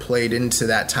year played into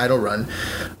that title run.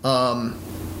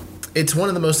 It's one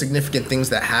of the most significant things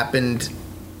that happened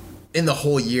in the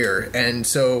whole year. And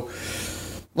so,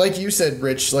 like you said,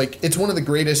 Rich, like it's one of the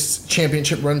greatest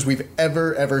championship runs we've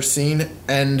ever seen.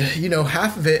 And,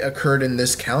 half of it occurred in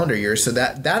this calendar year. So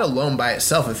that alone by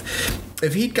itself,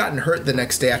 if he'd gotten hurt the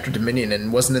next day after Dominion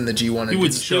and wasn't in the G1, he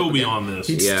would still be on this.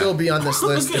 He'd still be on this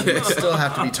list, and we'd still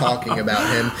have to be talking about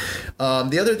him.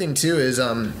 The other thing too is,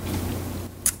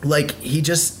 like he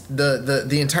just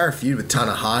the entire feud with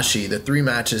Tanahashi, the 3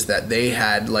 matches that they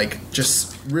had, like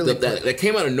just really that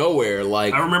came out of nowhere.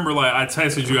 Like I remember, like I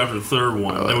texted you after the 3rd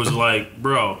one. It was like,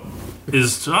 bro,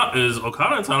 is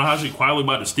Okada and Tanahashi quietly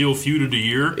about to steal feud of the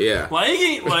year? Yeah, like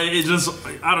it just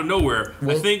out of nowhere.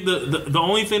 I think the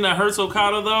only thing that hurts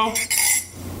Okada though.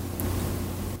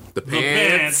 The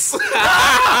pants. Those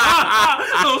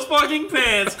fucking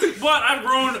pants. But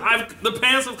the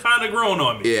pants have kind of grown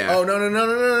on me. Yeah. Oh,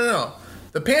 no.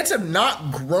 The pants have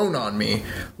not grown on me.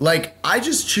 Like, I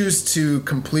just choose to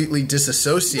completely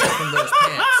disassociate from those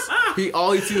pants.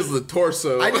 All he sees is the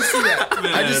torso. I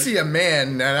just see a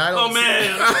man, and I don't. Oh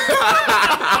man!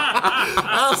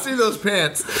 I don't see those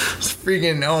pants. It's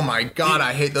freaking! Oh my god,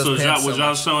 I hate those pants. What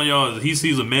John's telling y'all is he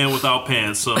sees a man without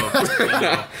pants. So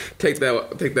take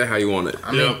that how you want it.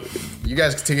 I mean, you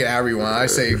guys can take it however you want. I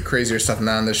say crazier stuff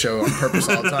now on the show on purpose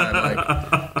all the time. Like,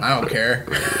 I don't care.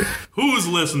 Who's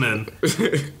listening?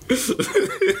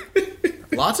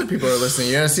 Lots of people are listening.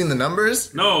 You haven't seen the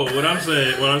numbers? No, what I'm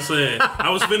saying. I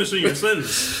was finishing your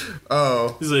sentence.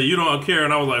 Oh. He said, you don't care,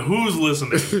 and I was like, who's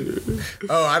listening?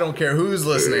 Oh, I don't care who's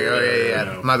listening. Oh,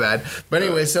 yeah. My bad. But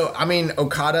anyway, so, I mean,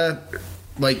 Okada,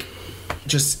 like,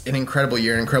 just an incredible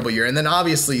year. And then,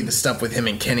 obviously, the stuff with him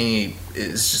and Kenny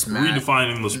is just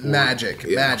redefining the sport. Magic.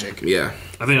 Yeah.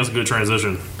 I think that's a good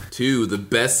transition. To the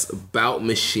best bout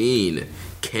machine,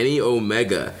 Kenny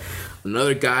Omega.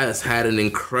 Another guy that's had an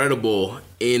incredible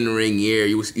in-ring year.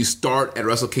 You start at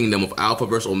Wrestle Kingdom with Alpha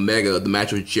vs. Omega, the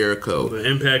match with Jericho. The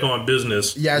impact on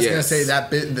business. Yeah, I was going to say that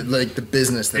bit, like the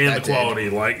business and the quality.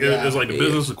 Did. Like it's like the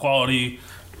business, the quality,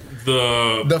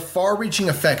 the far-reaching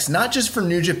effects, not just for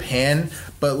New Japan,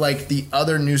 but like the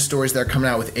other news stories that are coming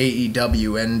out with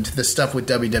AEW and the stuff with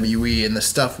WWE and the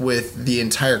stuff with the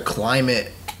entire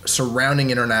climate surrounding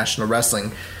international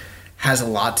wrestling. Has a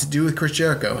lot to do with Chris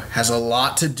Jericho. Has a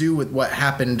lot to do with what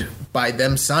happened by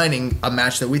them signing a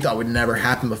match that we thought would never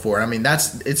happen before. I mean,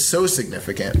 it's so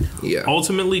significant. Yeah.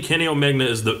 Ultimately, Kenny Omega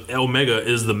is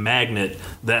the magnet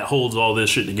that holds all this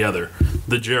shit together.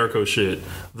 the Jericho shit,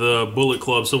 the Bullet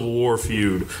Club Civil War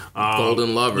feud,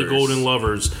 Golden Lovers. the Golden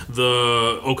Lovers,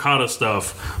 the Okada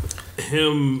stuff,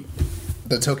 him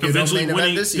The Tokyo Dome eventually main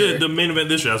winning event this year. the main event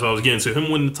this year. That's what I was getting to.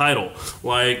 Him winning the title.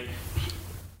 Like,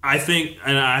 I think,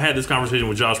 and I had this conversation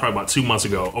with Josh probably about 2 months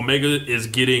ago, Omega is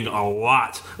getting a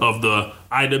lot of the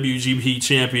IWGP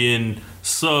champion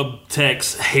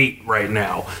subtext hate right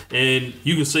now. And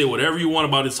you can say whatever you want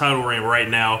about his title reign right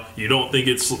now. You don't think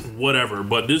it's whatever.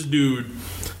 But this dude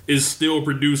is still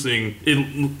producing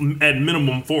at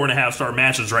minimum 4.5-star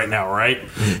matches right now, right?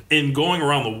 And going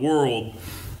around the world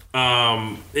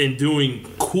and doing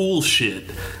cool shit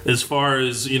as far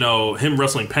as, you know, him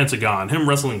wrestling Pentagon, him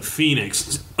wrestling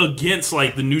Phoenix against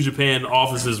like the New Japan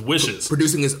office's wishes.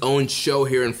 Producing his own show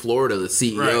here in Florida, the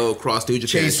CEO Cross New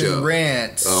Japan Chasing show.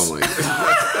 Rants. Oh my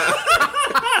god.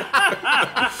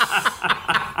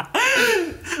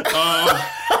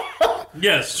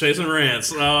 Yes, Chasing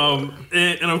Rants.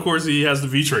 And of course he has the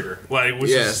V-trigger, like, which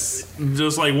is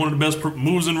just like one of the best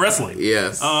moves in wrestling.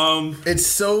 Yes. It's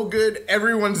so good.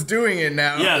 Everyone's doing it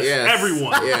now. Yes,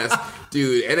 everyone. Yes.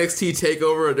 Dude, NXT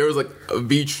TakeOver, there was like a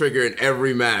V-trigger in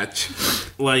every match.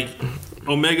 Like,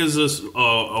 Omega's just, as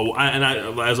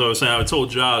I was saying, I told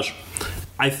Josh,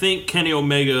 I think Kenny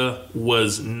Omega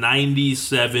was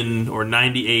 97 or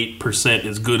 98%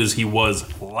 as good as he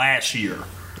was last year.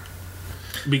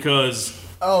 Because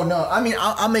Oh no! I mean,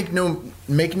 I'll make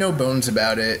no bones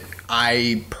about it.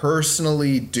 I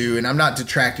personally do, and I'm not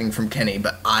detracting from Kenny,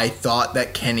 but I thought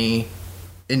that Kenny,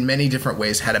 in many different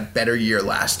ways, had a better year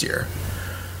last year.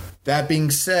 That being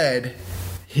said,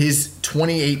 his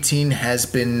 2018 has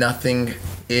been nothing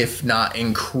if not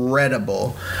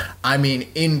incredible. I mean,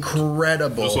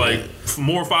 incredible. it's like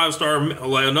more 5-star,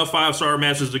 like enough 5-star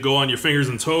matches to go on your fingers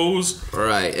and toes. All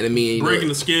right, and I mean, you Breaking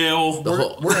know, the scale.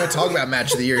 We're going to talk about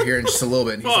match of the year here in just a little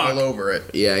bit. He's all over it.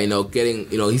 yeah, you know,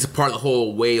 getting, you know, he's a part of the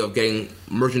whole way of getting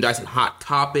merchandise and Hot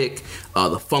Topic,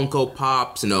 the Funko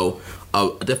Pops, you know,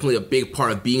 definitely a big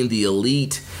part of being the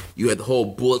elite. You had the whole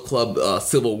Bullet Club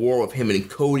Civil War with him and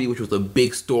Cody, which was a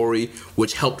big story,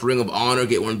 which helped Ring of Honor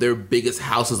get one of their biggest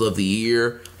houses of the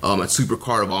year at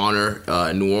Supercard of Honor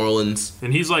in New Orleans.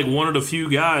 And he's like one of the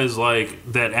few guys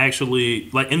like that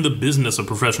actually, like, in the business of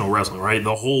professional wrestling, right?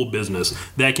 The whole business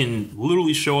that can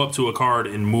literally show up to a card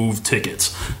and move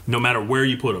tickets, no matter where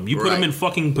you put them. You put them in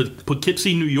fucking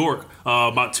Poughkeepsie, New York,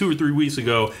 about 2 or 3 weeks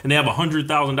ago, and they have a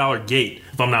 $100,000 gate,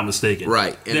 if I'm not mistaken.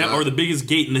 Right. And, That are the biggest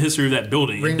gate in the history of that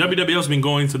building. WWF's been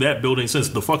going to that building since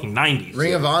the fucking 90s.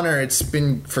 Ring of Honor, it's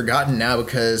been forgotten now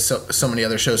because so many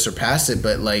other shows surpassed it,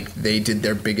 but like they did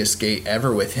their biggest gate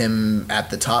ever with him at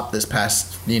the top this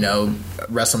past, you know,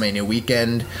 WrestleMania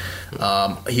weekend.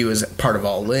 He was part of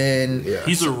All In. Yeah.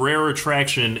 He's a rare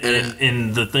attraction,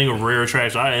 and the thing of rare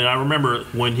attraction. I remember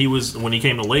when he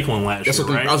came to Lakeland last year.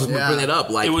 Right? I was going to bring it up.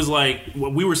 Like, it was like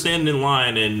we were standing in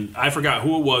line, and I forgot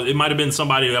who it was. It might have been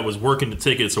somebody that was working the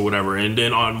tickets or whatever. And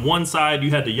then on one side you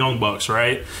had the Young Bucks,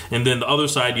 right? And then the other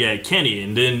side you had Kenny.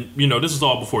 And then, you know, this is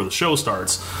all before the show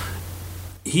starts.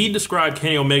 He described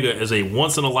Kenny Omega as a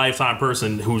once-in-a-lifetime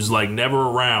person who's, like, never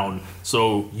around,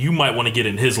 so you might want to get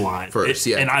in his line. First,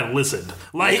 yeah. And I listened.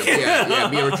 Like, me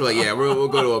and Rich were like, we'll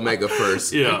go to Omega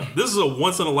first. yeah, this is a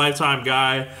once-in-a-lifetime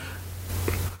guy.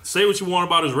 Say what you want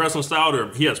about his wrestling style.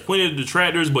 He has plenty of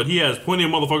detractors, but he has plenty of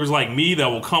motherfuckers like me that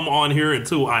will come on here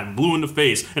until I'm blue in the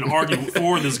face and argue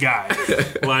for this guy.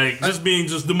 Like, just being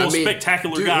just the most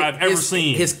spectacular guy I've ever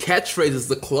seen. His catchphrase is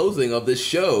the closing of this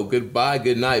show. Goodbye,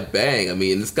 good night, bang. I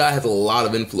mean, this guy has a lot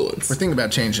of influence. We're thinking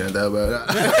about changing it though, but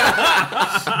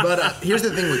here's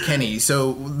the thing with Kenny.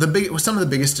 So some of the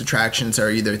biggest attractions are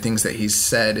either things that he's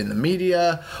said in the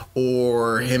media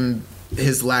or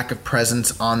his lack of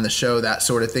presence on the show, that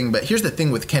sort of thing. But here's the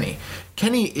thing with Kenny.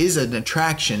 Kenny is an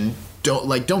attraction. Don't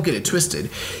get it twisted.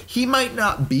 He might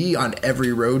not be on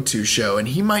every Road to show, and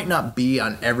he might not be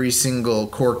on every single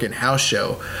Cork and House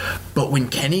show. But when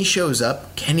Kenny shows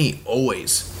up, Kenny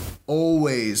always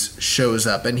shows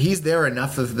up. And he's there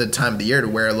enough of the time of the year to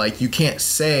where, like, you can't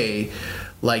say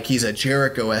like he's a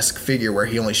Jericho-esque figure where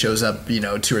he only shows up, you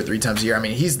know, 2 or 3 times a year. I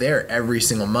mean, he's there every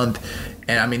single month.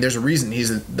 And I mean, there's a reason he's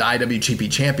the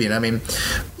IWGP champion. I mean,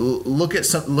 look at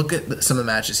some of the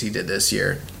matches he did this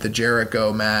year. The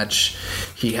Jericho match,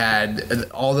 he had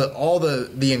all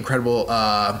the incredible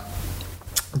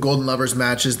Golden Lovers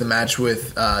matches. The match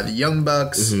with the Young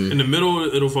Bucks. In the middle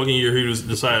of the fucking year, he just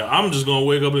decided, I'm just gonna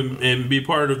wake up and be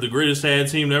part of the greatest tag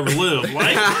team to ever live.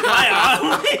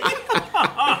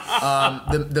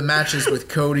 The matches with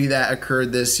Cody that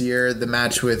occurred this year, the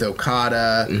match with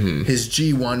Okada, his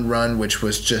G1 run, which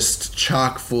was just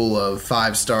chock full of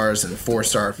 5 stars and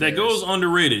 4-star. That goes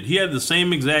underrated. He had the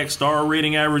same exact star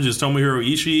rating average as Tomohiro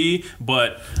Ishii,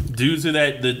 but due to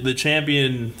that the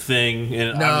champion thing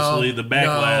and obviously the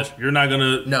backlash, you're not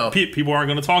gonna. People aren't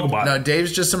gonna talk about it. No,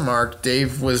 Dave's just a mark.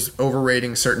 Dave was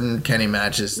overrating certain Kenny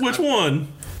matches. Which one?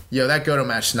 Yo, that Goto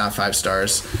match is not 5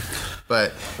 stars.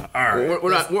 But all right,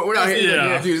 we're not hitting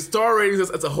that. Dude, star ratings,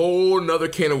 that's a whole nother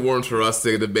can of worms for us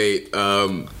to debate.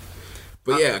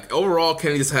 But yeah, overall,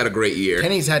 Kenny just had a great year.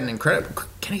 Kenny's had an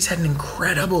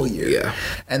incredible year. Yeah.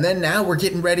 And then now we're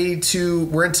getting ready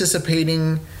we're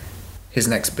anticipating his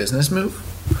next business move.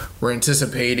 We're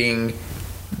anticipating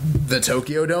the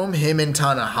Tokyo Dome, him and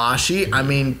Tanahashi. I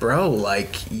mean, bro,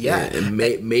 like, yeah. And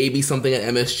maybe something at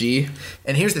MSG.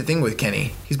 And here's the thing with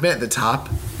Kenny. He's been at the top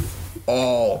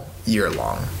all year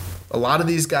long. A lot of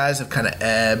these guys have kind of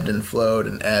ebbed and flowed.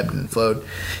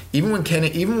 Even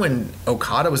when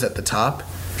Okada was at the top,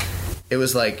 it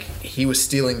was like he was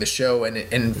stealing the show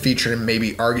and featured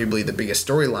maybe arguably the biggest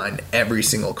storyline every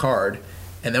single card.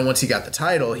 And then once he got the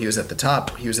title, he was at the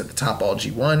top. He was at the top all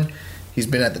G1. He's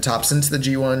been at the top since the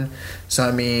G1. So,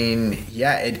 I mean,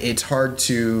 yeah, it's hard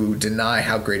to deny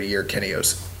how great a year Kenny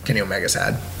Omega's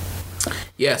had.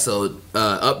 Yeah, so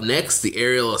up next, the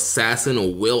aerial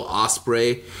assassin, Will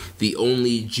Ospreay, the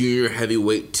only junior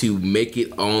heavyweight to make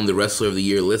it on the Wrestler of the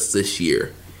Year list this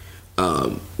year.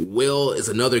 Will is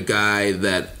another guy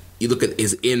that you look at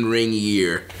his in-ring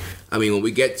year. I mean, when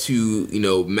we get to,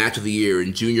 match of the year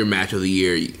and junior match of the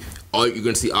year, you're going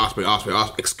to see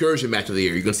Ospreay, excursion match of the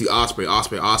year. You're going to see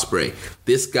Ospreay.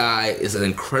 This guy is an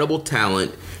incredible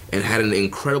talent and had an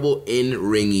incredible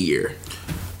in-ring year.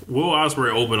 Will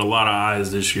Ospreay opened a lot of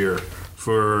eyes this year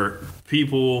for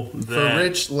people that... For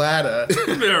Rich Latta.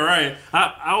 Yeah, right.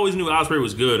 I always knew Ospreay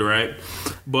was good, right?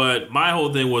 But my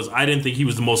whole thing was I didn't think he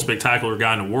was the most spectacular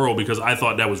guy in the world because I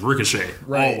thought that was Ricochet,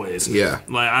 right. Always. Yeah.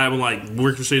 I'm like,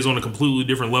 Ricochet's on a completely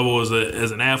different level as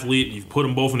an athlete. You put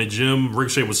them both in the gym,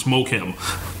 Ricochet would smoke him.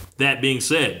 That being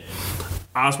said,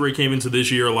 Ospreay came into this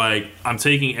year like, I'm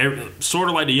taking sort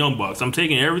of like the Young Bucks. I'm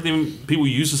taking everything people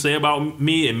used to say about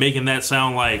me and making that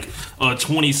sound like a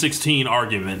 2016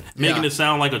 argument, making it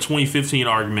sound like a 2015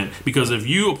 argument. Because if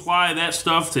you apply that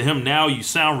stuff to him now, you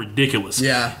sound ridiculous.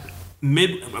 Yeah.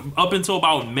 Up until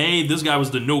about May, this guy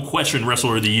was the no question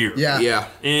Wrestler of the Year. Yeah.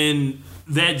 And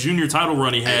that junior title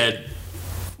run he had,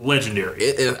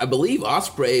 legendary. And I believe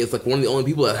Ospreay is like one of the only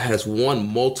people that has won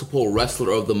multiple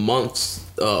Wrestler of the Months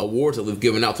awards that we've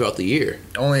given out throughout the year.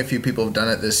 Only a few people have done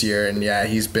it this year, and yeah,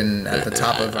 he's been at the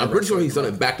top of. I'm pretty sure he's done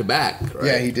it back to back.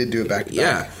 Yeah, he did do it back to back.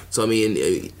 Yeah, so I mean,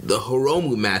 the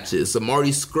Hiromu matches, the Marty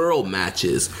Scurll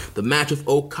matches, the match with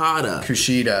Okada,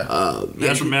 Kushida,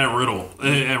 match with Matt Riddle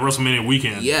at WrestleMania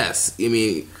weekend. Yes, I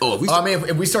mean,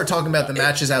 if we start talking about the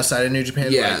matches outside of New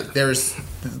Japan, like, there's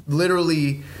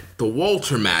literally. The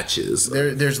Walter matches.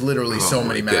 There's literally so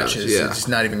many matches. Gosh, yeah. It's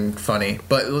not even funny.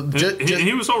 But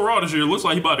he was so raw this year. It looks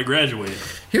like he about to graduate.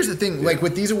 Here's the thing. Like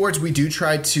with these awards, we do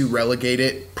try to relegate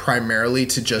it primarily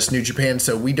to just New Japan.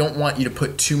 So we don't want you to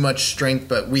put too much strength,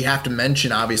 but we have to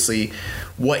mention, obviously,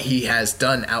 what he has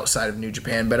done outside of New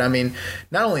Japan. But I mean,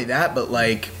 not only that, but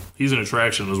like... He's an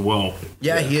attraction as well.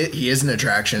 Yeah, he is an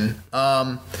attraction.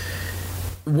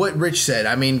 What Rich said,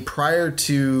 I mean, prior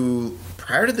to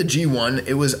the G1,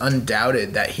 it was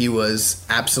undoubted that he was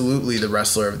absolutely the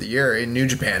Wrestler of the Year in New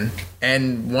Japan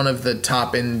and one of the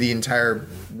top in the entire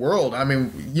world. I mean,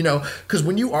 because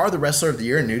when you are the Wrestler of the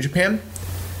Year in New Japan,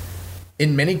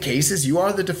 in many cases, you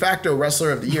are the de facto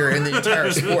Wrestler of the Year in the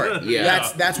entire sport.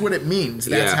 Yeah. That's what it means.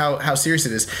 That's how serious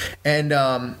it is. And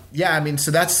I mean,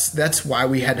 so that's why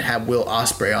we had to have Will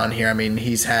Ospreay on here. I mean,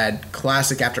 he's had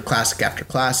classic after classic after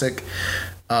classic.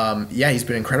 He's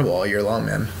been incredible all year long,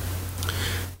 man.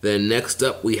 Then next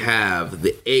up we have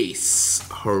the ace,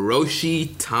 Hiroshi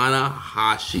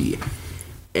Tanahashi.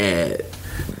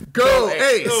 Go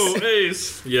Ace! Go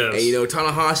Ace! Yes. And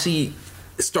Tanahashi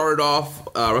started off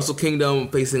Wrestle Kingdom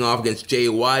facing off against Jay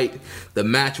White. The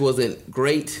match wasn't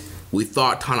great. We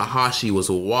thought Tanahashi was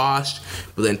washed,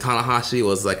 but then Tanahashi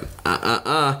was like,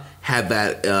 had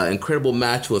that incredible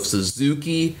match with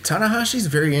Suzuki. Tanahashi's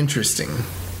very interesting.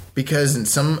 Because in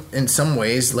some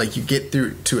ways, like, you get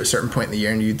through to a certain point in the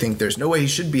year and you think there's no way he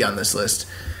should be on this list.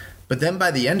 But then by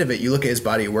the end of it, you look at his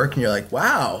body of work and you're like,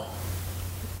 wow.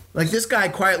 Like, this guy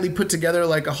quietly put together,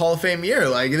 like, a Hall of Fame year.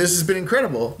 Like, this has been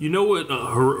incredible. You know what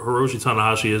Hiroshi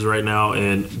Tanahashi is right now?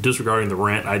 And disregarding the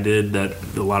rant I did that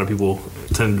a lot of people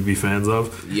tend to be fans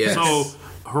of. Yes. So,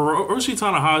 Hiroshi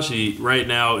Tanahashi right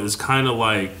now is kind of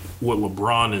like what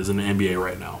LeBron is in the NBA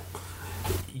right now.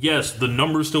 Yes, the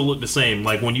numbers still look the same.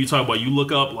 Like when you talk about, you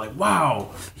look up like, wow,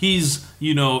 he's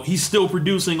still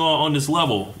producing on this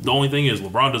level. The only thing is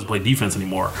LeBron doesn't play defense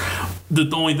anymore. The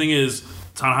only thing is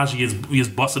Tanahashi gets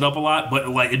busted up a lot, but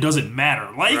like it doesn't matter.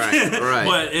 Like, right.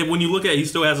 But when you look at it, he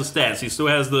still has the stats. He still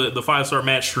has the 5-star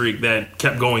match streak that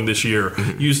kept going this year.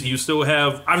 You still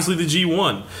have obviously the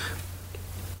G1.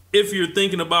 If you're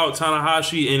thinking about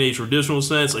Tanahashi in a traditional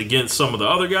sense against some of the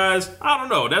other guys, I don't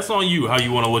know. That's on you how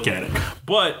you want to look at it.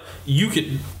 But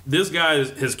this guy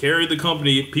has carried the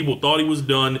company. People thought he was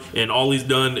done, and all he's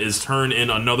done is turn in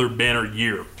another banner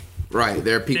year. Right.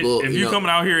 There are people. If you're coming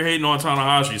out here hating on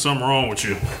Tanahashi, something wrong with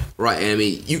you. Right. I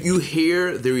mean, you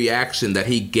hear the reaction that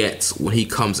he gets when he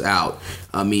comes out.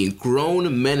 I mean,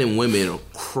 grown men and women are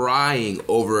crying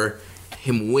over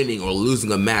him winning or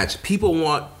losing a match. People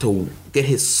want to get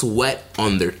his sweat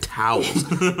on their towels.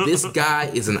 This guy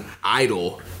is an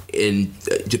idol in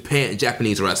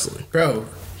Japanese wrestling. Bro,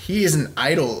 he is an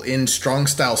idol in Strong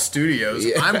Style Studios.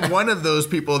 Yeah. I'm one of those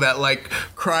people that like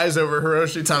cries over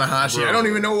Hiroshi Tanahashi. Bro, I don't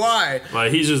even know why.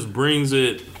 Like he just brings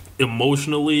it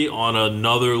emotionally on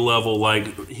another level.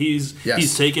 Like he's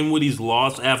taken what he's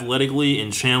lost athletically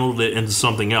and channeled it into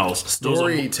something else.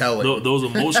 Storytelling. Those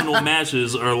emotional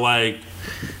matches are like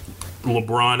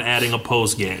LeBron adding a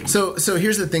post game. So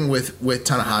here's the thing with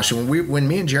Tanahashi. When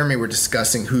me and Jeremy were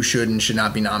discussing who should and should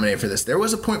not be nominated for this, there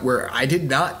was a point where I did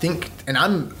not think, and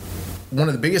I'm one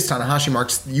of the biggest Tanahashi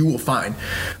marks you will find,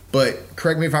 but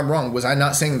correct me if I'm wrong, was I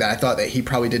not saying that I thought that he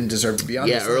probably didn't deserve to be on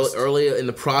this list? Yeah, earlier in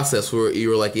the process where you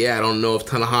were like, I don't know if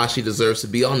Tanahashi deserves to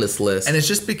be on this list. And it's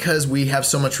just because we have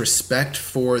so much respect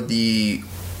for the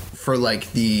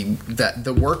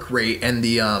work rate and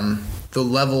the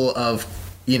level of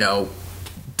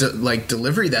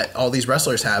delivery that all these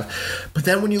wrestlers have. But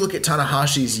then when you look at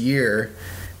Tanahashi's year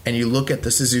and you look at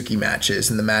the Suzuki matches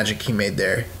and the magic he made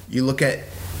there, you look at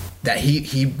that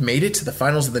he made it to the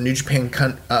finals of the New Japan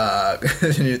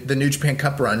the New Japan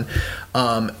Cup run,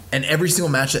 and every single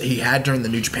match that he had during the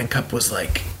New Japan Cup was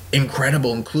like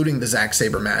incredible, including the Zack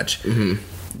Sabre match. Mm-hmm.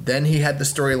 Then he had the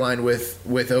storyline with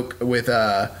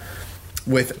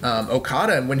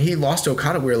Okada, and when he lost to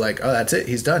Okada, we were like, oh, that's it,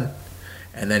 he's done.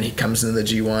 And then he comes into the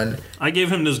G1. I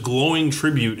gave him this glowing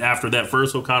tribute after that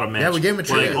first Okada match. Yeah, we gave him a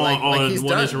tribute. On he's One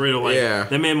done. Nation Radio.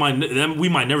 That man we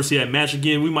might never see that match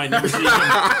again. We might never see him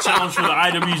challenge for the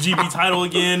IWGP title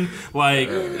again. Like,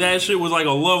 that shit was like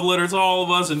a love letter to all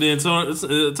of us. And then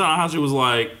Tanahashi was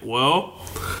like, well,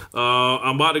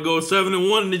 I'm about to go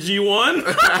 7-1 in the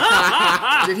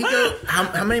G1. Did he go?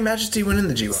 How many matches did he win in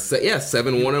the G1?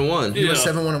 7-1-1. He was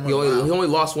 7-1-1. He only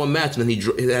lost one match, and then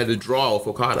he had to draw with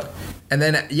Okada. And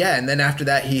then after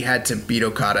that, he had to beat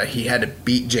Okada. He had to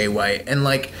beat Jay White, and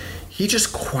like he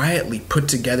just quietly put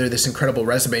together this incredible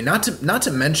resume. Not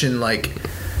to mention like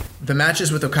the matches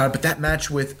with Okada, but that match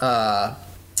with Kota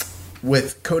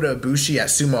Ibushi at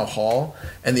Sumo Hall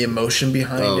and the emotion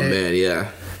behind it. Oh man,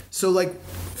 yeah. So like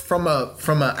from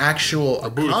a actual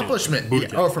accomplishment,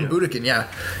 Budokan,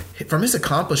 from his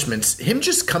accomplishments, him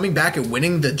just coming back and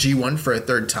winning the G1 for a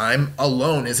third time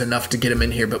alone is enough to get him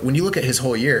in here. But when you look at his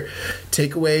whole year,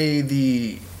 take away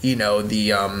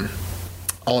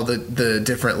all the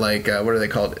different what are they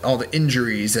called? All the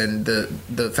injuries and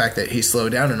the fact that he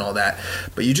slowed down and all that.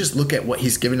 But you just look at what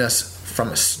he's given us from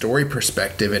a story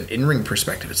perspective and in-ring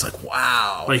perspective. It's like,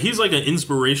 wow. Like, he's like an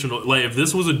inspirational, like, if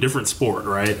this was a different sport,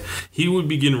 right, he would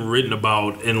be getting written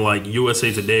about in like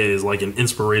USA Today as like an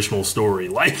inspirational story.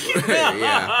 Like,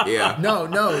 yeah.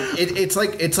 No,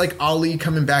 it's like Ali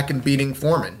coming back and beating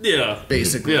Foreman. Yeah,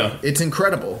 basically. Yeah, it's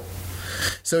incredible.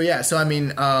 So I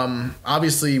mean,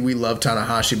 obviously we love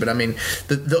Tanahashi, but I mean,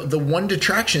 the one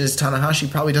detraction is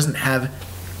Tanahashi probably doesn't have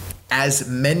as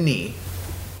many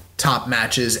top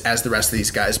matches as the rest of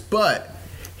these guys, but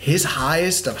his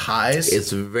highest of highs,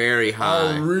 it's very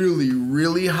high, are really,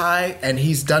 really high, and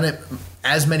he's done it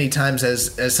as many times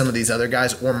as some of these other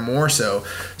guys, or more so.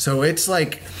 So it's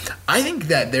like, I think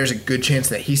that there's a good chance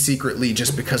that he secretly,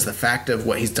 just because the fact of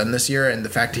what he's done this year and the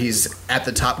fact he's at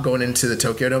the top going into the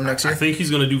Tokyo Dome next year, I think he's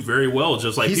going to do very well.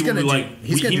 Just like people be like,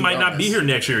 he might not be here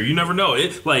next year. You never know.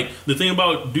 It like the thing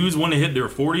about dudes want to hit their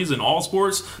 40s in all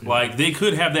sports, like they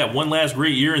could have that one last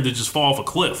great year and then just fall off a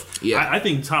cliff. Yeah, I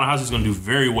think Tanahashi's going to do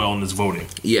very well in this voting.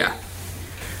 Yeah,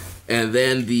 and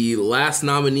then the last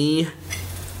nominee,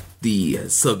 the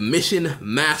submission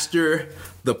master,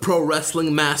 the pro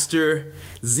wrestling master,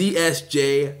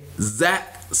 ZSJ,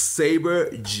 Zack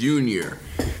Sabre Jr.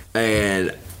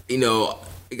 And,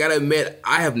 I gotta admit,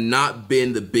 I have not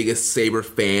been the biggest Sabre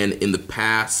fan in the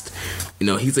past. You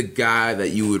know, he's a guy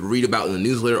that you would read about in the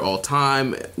newsletter all the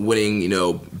time, winning, you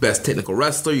know, best technical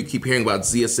wrestler. You keep hearing about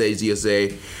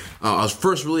ZSA. I was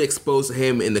first really exposed to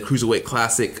him in the Cruiserweight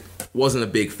Classic. Wasn't a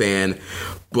big fan,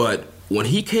 but when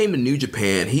he came to New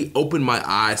Japan, he opened my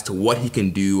eyes to what he can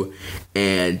do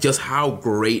and just how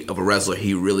great of a wrestler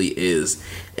he really is.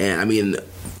 And I mean,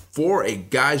 for a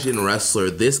Gaijin wrestler,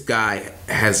 this guy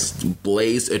has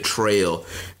blazed a trail.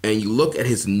 And you look at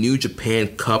his New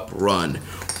Japan Cup run,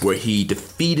 where he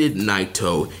defeated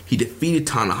Naito, he defeated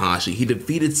Tanahashi, he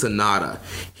defeated Sonata.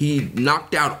 He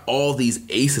knocked out all these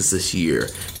aces this year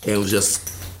and was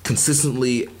just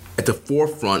consistently at the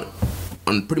forefront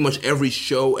on pretty much every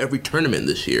show, every tournament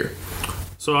this year.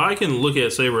 So I can look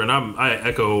at Sabre, and I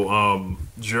echo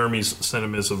Jeremy's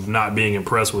sentiments of not being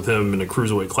impressed with him in the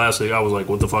Cruiserweight Classic. I was like,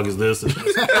 what the fuck is this? This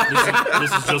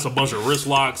is just a bunch of wrist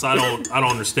locks. I don't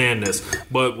understand this.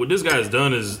 But what this guy has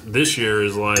done is this year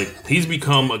is like he's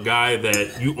become a guy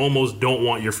that you almost don't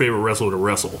want your favorite wrestler to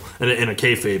wrestle in a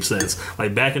kayfabe sense.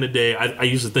 Like back in the day, I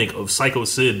used to think of Psycho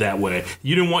Sid that way.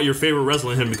 You didn't want your favorite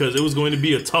wrestler in him because it was going to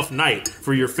be a tough night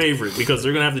for your favorite because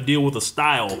they're going to have to deal with a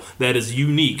style that is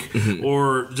unique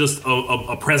or just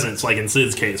a presence like in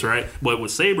Sid's case, right? But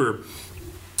with Sabre,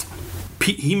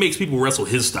 he makes people wrestle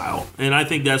his style, and I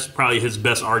think that's probably his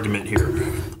best argument here.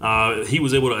 He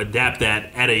was able to adapt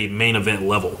that at a main event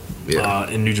level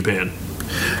in New Japan.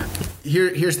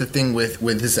 Here's the thing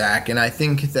with Zach, and I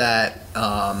think that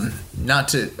not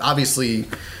to obviously,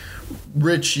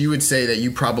 Rich, you would say that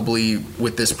you probably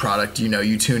with this product, you know,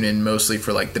 you tune in mostly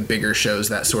for like the bigger shows,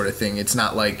 that sort of thing. It's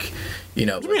not like, you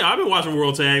know. What do you mean? I've been watching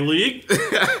World Tag League.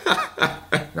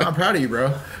 No, I'm proud of you,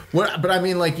 bro. But I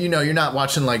mean, like, you know, you're not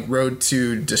watching like Road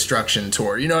to Destruction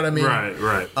tour. You know what I mean?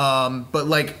 Right. But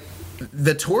like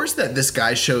the tours that this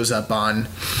guy shows up on,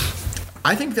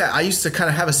 I think that I used to kind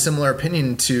of have a similar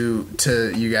opinion to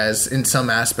you guys in some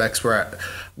aspects where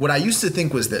what I used to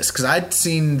think was this, because I'd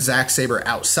seen Zack Sabre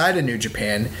outside of New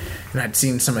Japan and I'd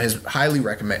seen some of his highly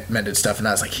recommended stuff and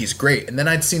I was like, he's great. And then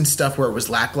I'd seen stuff where it was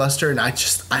lackluster and I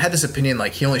had this opinion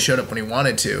like he only showed up when he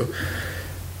wanted to.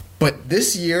 But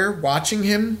this year, watching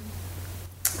him,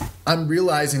 I'm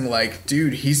realizing, like,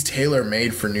 dude, he's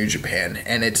tailor-made for New Japan.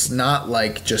 And it's not,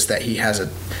 like, just that he has a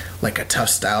tough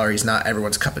style or he's not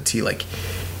everyone's cup of tea. Like,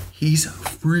 he's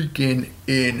freaking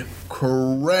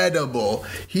incredible.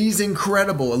 He's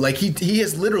incredible. Like, he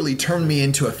has literally turned me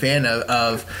into a fan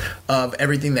of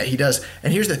everything that he does.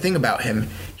 And here's the thing about him.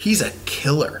 He's a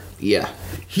killer. Yeah.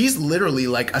 He's literally,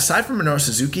 like, aside from Minoru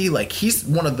Suzuki, like, he's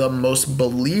one of the most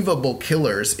believable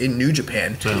killers in New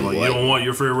Japan. So, like, you don't want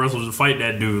your favorite wrestler to fight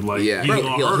that dude. Like, yeah.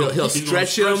 He'll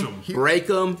stretch him, break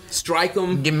him, strike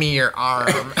him. Give me your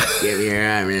arm. Give me your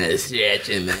arm and stretch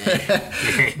him,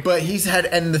 man. But he's had,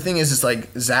 and the thing is like,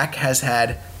 Zach has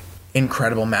had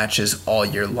incredible matches all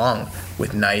year long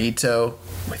with Naito,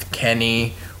 with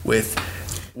Kenny, with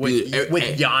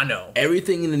Yano.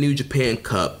 Everything in the New Japan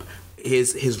Cup.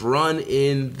 His run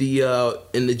in the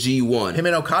G1. Him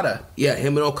and Okada. Yeah,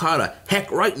 him and Okada.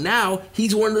 Heck, right now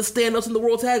he's one of the stand-ups in the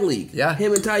World Tag League. Yeah,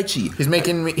 him and Taichi. He's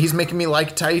making me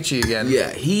like Taichi again.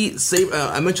 Yeah,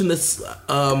 I mentioned this.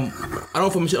 I don't know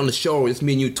if I mentioned it on the show or it's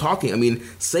me and you talking. I mean,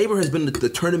 Sabre has been the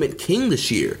tournament king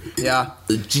this year. Yeah,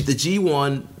 the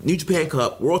G1, New Japan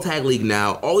Cup, World Tag League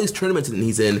now, all these tournaments that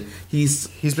he's in, he's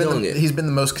killing it. He's been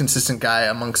the most consistent guy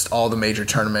amongst all the major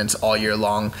tournaments all year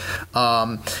long.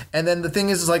 And then the thing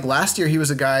is like last year he was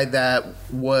a guy that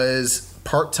was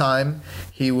part-time.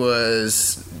 He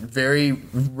was very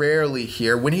rarely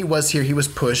here. When he was here, he was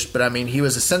pushed, but I mean, he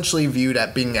was essentially viewed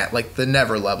at being at like the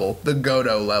Never level, the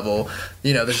Goto level,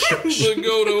 you know, the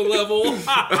Goto level.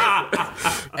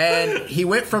 And he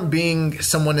went from being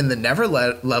someone in the Never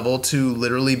level to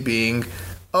literally being,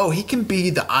 oh, he can be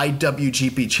the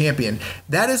IWGP champion.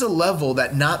 That is a level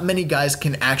that not many guys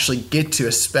can actually get to,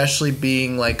 especially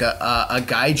being like a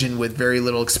gaijin with very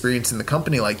little experience in the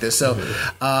company like this. So,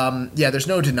 there's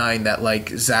no denying that like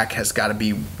Zach has got to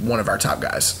be one of our top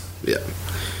guys. Yeah.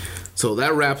 So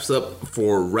that wraps up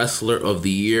for Wrestler of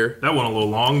the Year. That went a little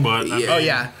long, but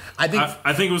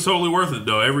I think it was totally worth it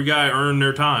though. Every guy earned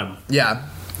their time. Yeah.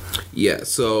 Yeah,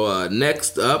 so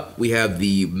next up, we have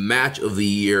the Match of the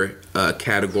Year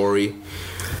category.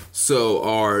 So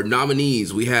our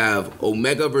nominees, we have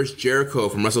Omega vs. Jericho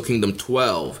from Wrestle Kingdom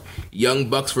 12, Young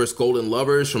Bucks vs. Golden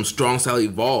Lovers from Strong Style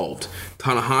Evolved,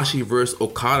 Tanahashi vs.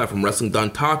 Okada from Wrestling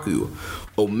Dontaku,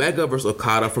 Omega vs.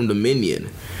 Okada from Dominion,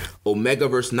 Omega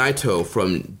vs. Naito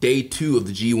from Day 2 of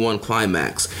the G1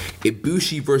 Climax.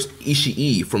 Ibushi vs.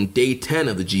 Ishii from Day 10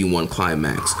 of the G1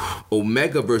 Climax.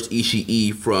 Omega vs.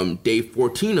 Ishii from Day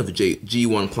 14 of the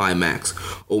G1 Climax.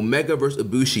 Omega vs.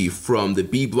 Ibushi from the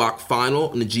B Block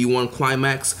Final in the G1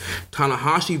 Climax.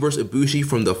 Tanahashi vs. Ibushi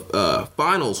from the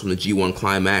finals from the G1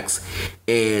 Climax.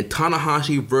 And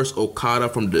Tanahashi vs. Okada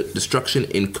from the Destruction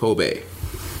in Kobe.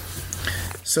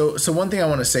 So one thing I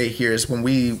want to say here is when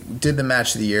we did the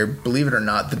match of the year, believe it or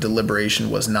not, the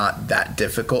deliberation was not that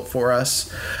difficult for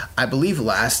us. I believe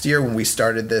last year when we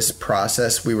started this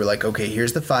process, we were like, okay,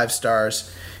 here's the 5 stars,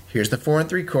 here's the 4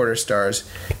 3/4 stars,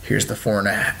 here's the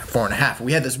 4.5.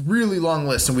 We had this really long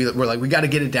list, and we were like, we got to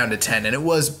get it down to 10, and it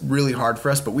was really hard for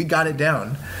us, but we got it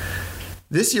down.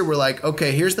 This year we're like,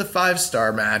 okay, here's the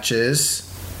 5-star matches.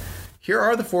 Here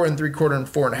are the 4 3/4 and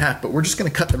 4.5, but we're just going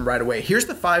to cut them right away. Here's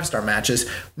the 5-star matches.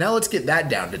 Now let's get that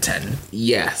down to 10.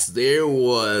 Yes, there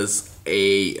was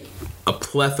a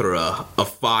plethora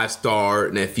of 5-star,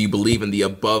 and if you believe in the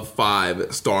above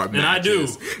 5-star matches. And I do.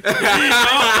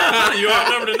 You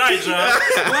outnumbered tonight, John.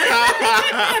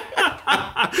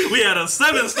 We had a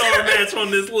 7-star match on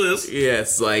this list.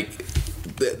 Yes, like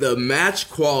the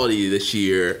match quality this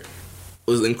year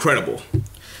was incredible.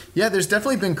 Yeah, there's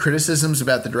definitely been criticisms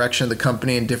about the direction of the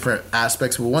company in different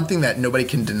aspects. But one thing that nobody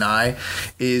can deny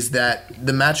is that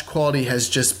the match quality has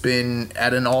just been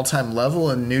at an all-time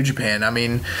level in New Japan. I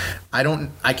mean,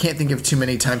 I can't think of too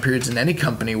many time periods in any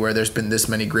company where there's been this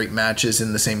many great matches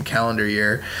in the same calendar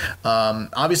year.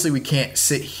 Obviously, we can't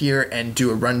sit here and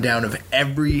do a rundown of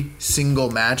every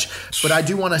single match, but I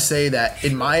do want to say that,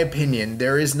 in my opinion,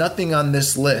 there is nothing on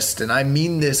this list, and I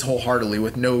mean this wholeheartedly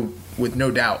with no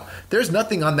doubt. There's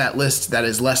nothing on that list that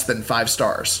is less than 5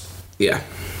 stars. Yeah.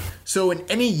 So in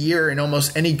any year, in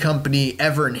almost any company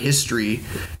ever in history,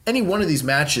 any one of these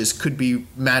matches could be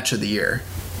match of the year.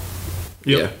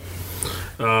 Yep.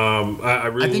 Yeah. I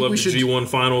really loved the G1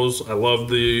 finals. I loved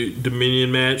the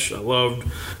Dominion match. I loved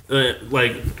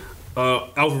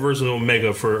Alpha versus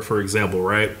Omega for example,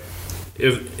 right?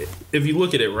 If you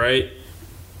look at it, right,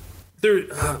 there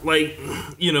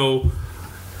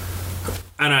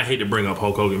and I hate to bring up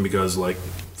Hulk Hogan because,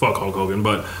 fuck Hulk Hogan,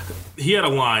 but he had a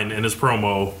line in his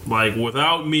promo,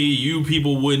 without me, you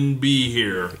people wouldn't be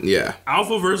here. Yeah.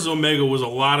 Alpha versus Omega was a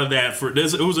lot of that.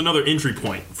 It was another entry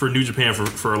point for New Japan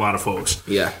for a lot of folks.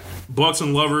 Yeah. Bucks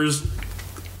and Lovers,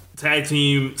 tag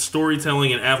team,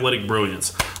 storytelling, and athletic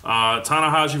brilliance.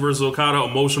 Tanahashi versus Okada,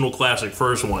 emotional classic,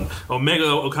 first one. Omega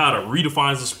Okada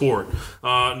redefines the sport.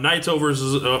 Naito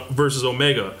versus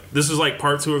Omega. This is like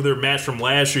part 2 of their match from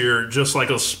last year, just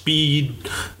like a speed,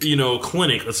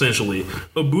 clinic essentially.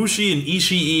 Ibushi and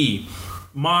Ishii.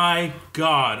 My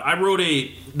God,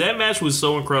 that match was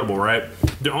so incredible, right?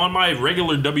 On my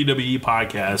regular WWE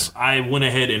podcast, I went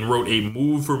ahead and wrote a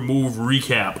move for move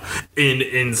recap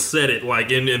and said it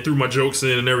and threw my jokes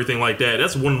in and everything like that.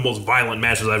 That's one of the most violent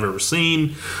matches I've ever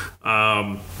seen.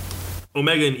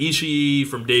 Omega and Ishii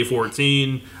from Day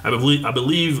 14. I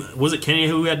believe was it Kenny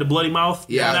who had the bloody mouth?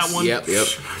 Yeah, that one. Yep.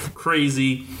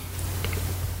 Crazy.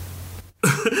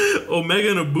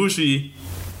 Omega and Ibushi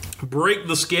break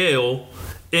the scale.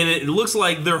 And it looks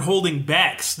like they're holding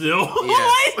back still.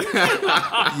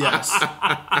 Yes.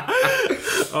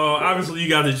 Obviously, you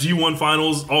got the G1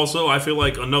 finals. Also, I feel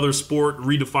like another sport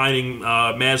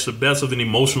redefining match, the best of an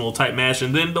emotional type match.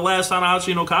 And then the last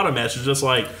Tanahashi and Okada match is just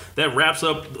that wraps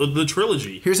up the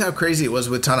trilogy. Here's how crazy it was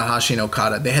with Tanahashi and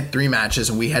Okada. They had 3 matches,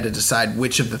 and we had to decide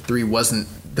which of the 3 wasn't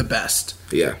the best.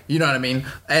 Yeah. You know what I mean?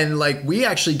 And we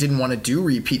actually didn't want to do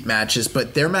repeat matches,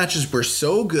 but their matches were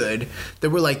so good that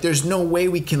we're like, there's no way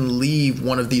we can leave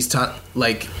one of these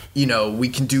we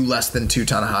can do less than 2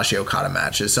 Tanahashi Okada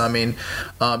matches. So I mean,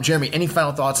 Jeremy, any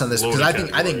final thoughts on this? Because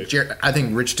I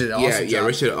think Rich did an awesome job. Yeah,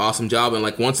 Rich did an awesome job, and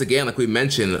once again, like we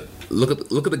mentioned, look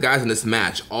at the guys in this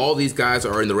match. All these guys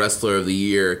are in the Wrestler of the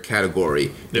Year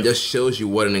category. It just shows you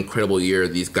what an incredible year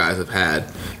these guys have had.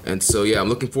 And so yeah, I'm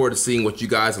looking forward to seeing what you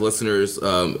guys, listeners,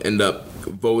 end up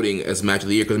voting as match of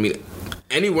the year, because I mean,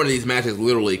 any one of these matches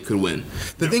literally could win.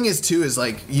 The thing is too is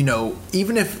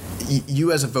even if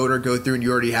you as a voter go through and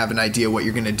you already have an idea what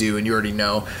you're going to do and you already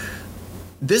know,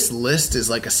 this list is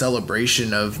like a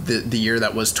celebration of the year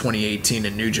that was 2018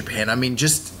 in New Japan. I mean,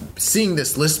 just seeing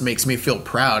this list makes me feel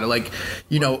proud.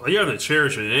 You have to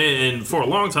cherish it. And for a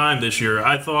long time this year,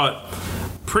 I thought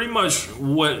pretty much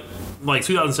what like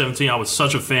 2017, I was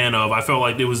such a fan of. I felt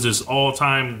like it was this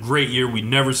all-time great year we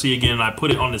never see again, and I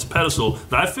put it on this pedestal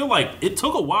that I feel like it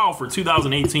took a while for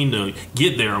 2018 to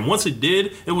get there, and once it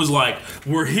did, it was like,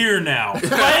 we're here now.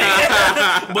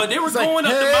 But they were going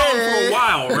up the mountain for a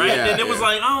while, right? Yeah, and it was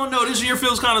like, I don't know, this year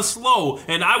feels kind of slow,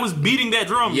 and I was beating that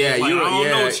drum. Yeah, like, I don't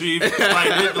know, Chief.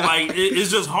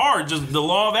 It's just hard. Just the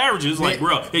law of averages. Like,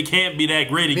 bro, it can't be that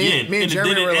great again. Me and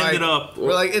Jeremy then were it like, ended up.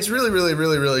 we're like, it's really, really,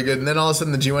 really, really good. And then all of a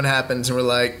sudden the G1 happens, and we're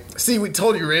like, see, we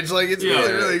told you, Rich. Like, it's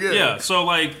really, really good. Yeah. So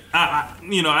like,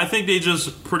 I think they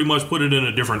just pretty much put it in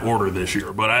a different order this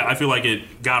year, but I feel like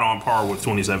it got on par with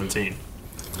 2017.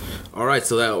 All right,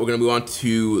 so that we're going to move on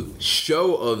to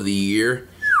show of the year.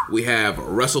 We have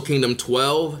Wrestle Kingdom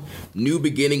 12, New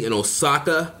Beginning in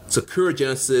Osaka, Sakura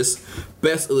Genesis,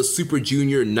 Best of the Super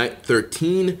Junior Night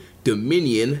 13,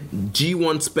 Dominion,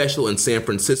 G1 Special in San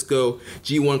Francisco,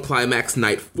 G1 Climax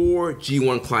Night 4,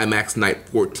 G1 Climax Night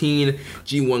 14,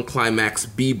 G1 Climax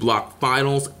B Block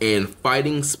Finals, and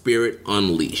Fighting Spirit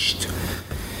Unleashed.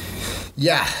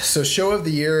 Yeah, so show of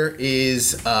the year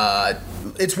is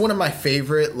it's one of my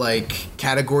favorite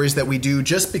categories that we do,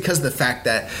 just because of the fact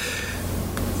that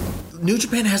New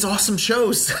Japan has awesome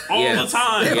shows all the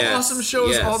time. They have awesome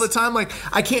shows all the time. Like,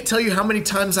 I can't tell you how many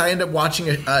times I end up watching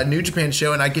a New Japan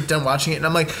show and I get done watching it and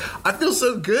I'm like, I feel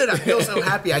so good. I feel so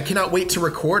happy. I cannot wait to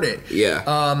record it.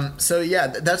 Yeah. So yeah,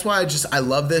 that's why I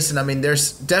love this. And I mean,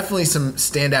 there's definitely some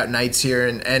standout nights here.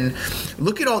 And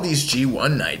look at all these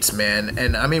G1 nights, man.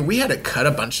 And I mean, we had to cut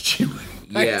a bunch of G1.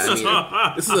 Yeah, I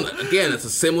mean, this is it's a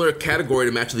similar category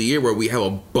to Match of the Year where we have a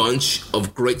bunch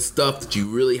of great stuff that you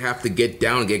really have to get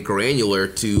down and get granular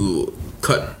to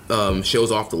cut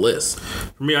shows off the list.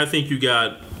 For me, I think you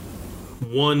got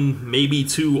one, maybe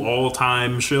two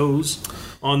all-time shows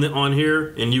on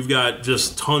here, and you've got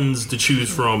just tons to choose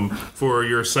from for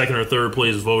your second or third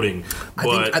place voting.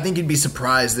 But I think you'd be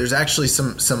surprised. There's actually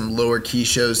some lower key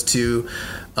shows too.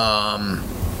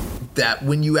 That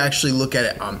when you actually look at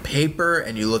it on paper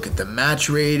and you look at the match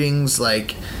ratings,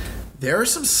 like, there are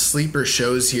some sleeper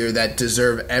shows here that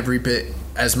deserve every bit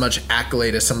as much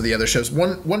accolade as some of the other shows.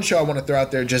 One show I want to throw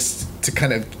out there just to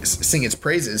kind of sing its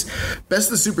praises, Best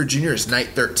of the Super Juniors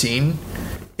Night 13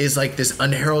 is like this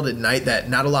unheralded night that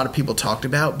not a lot of people talked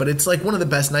about, but it's like one of the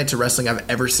best nights of wrestling I've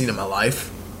ever seen in my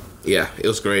life. Yeah, it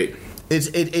was great.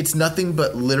 It's nothing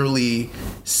but literally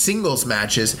singles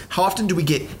matches. How often do we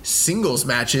get singles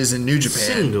matches in New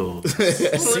Japan?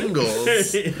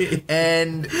 Singles.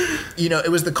 And, it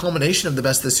was the culmination of the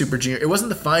Best of the Super Junior. It wasn't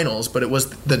the finals, but it was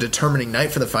the determining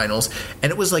night for the finals.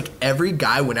 And it was like every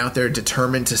guy went out there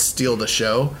determined to steal the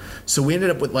show. So we ended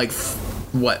up with I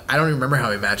don't even remember how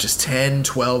many matches, 10,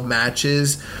 12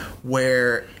 matches,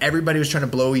 where everybody was trying to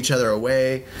blow each other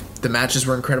away. The matches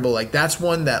were incredible. Like, that's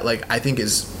one that I think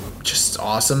is just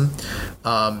awesome.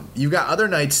 You got other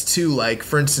nights too, like,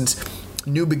 for instance,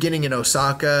 New Beginning in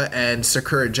Osaka and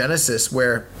Sakura Genesis,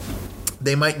 where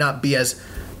they might not be as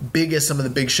big as some of the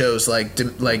big shows like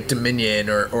Dominion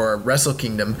or Wrestle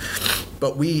Kingdom,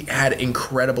 but we had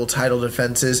incredible title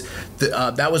defenses.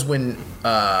 That was when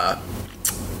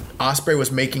Ospreay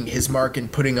was making his mark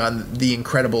and putting on the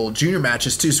incredible junior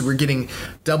matches too. So we're getting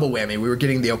double whammy. We were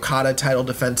getting the Okada title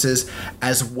defenses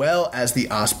as well as the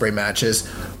Ospreay matches,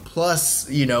 plus,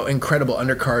 incredible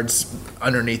undercards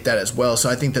underneath that as well. So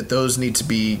I think that those need to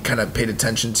be kind of paid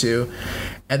attention to.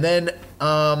 And then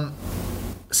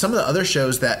some of the other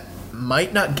shows that might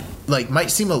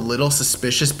seem a little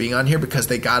suspicious being on here because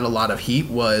they got a lot of heat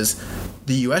was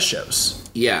the US shows.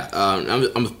 Yeah,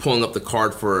 I'm pulling up the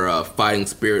card for Fighting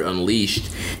Spirit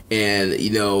Unleashed, and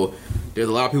there's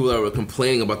a lot of people that were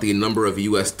complaining about the number of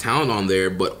U.S. talent on there,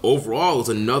 but overall it was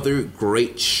another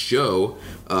great show.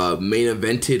 Main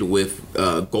evented with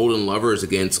Golden Lovers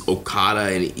against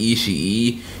Okada and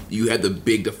Ishii. You had the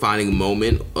big defining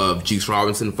moment of Juice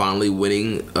Robinson finally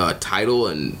winning a title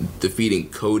and defeating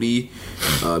Cody.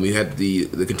 You had the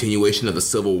continuation of the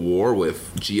Civil War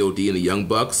with G.O.D. and the Young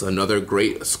Bucks. Another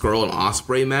great Skrull and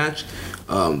Ospreay match.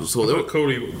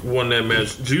 Cody won that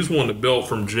match. Juice won the belt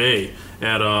from Jay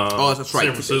at that's right.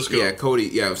 San Francisco. Yeah, Cody.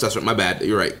 Yeah, that's right. My bad.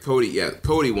 You're right.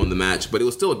 Cody won the match, but it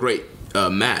was still a great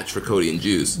match for Cody and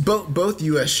Juice. Both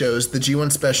U.S. shows, the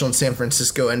G1 Special in San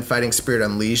Francisco and Fighting Spirit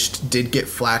Unleashed, did get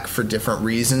flack for different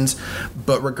reasons.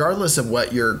 But regardless of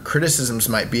what your criticisms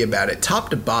might be about it, top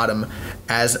to bottom,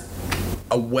 as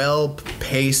a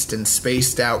well-paced and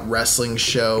spaced-out wrestling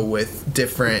show with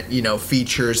different,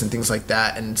 features and things like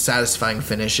that, and satisfying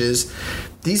finishes,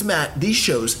 these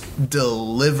shows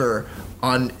deliver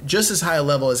on just as high a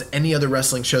level as any other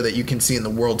wrestling show that you can see in the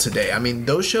world today. I mean,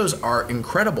 those shows are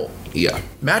incredible. Yeah.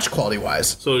 Match quality wise.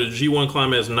 So the G1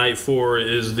 Climax Night 4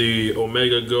 is the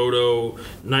Omega Goto,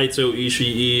 Naito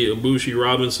Ishii, Ibushi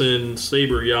Robinson,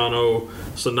 Saber Yano,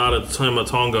 Sonata Tama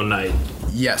Tonga night.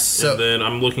 Yes. So and then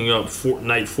I'm looking up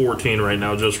night 14 right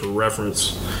now just for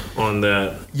reference on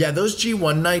that. yeah, those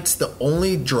G1 nights, the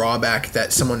only drawback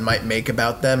that someone might make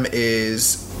about them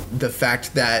is the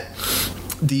fact that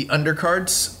the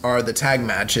undercards are the tag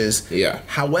matches. Yeah.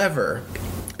 However,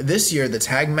 this year the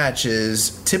tag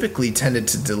matches typically tended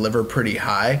to deliver pretty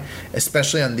high,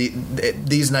 especially on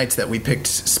these nights that we picked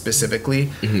specifically.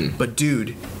 Mm-hmm. But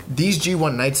dude, these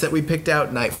G1 nights that we picked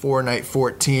out, night 4, night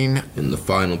 14, In the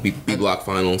final B block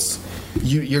finals.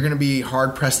 you're going to be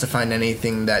hard pressed to find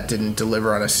anything that didn't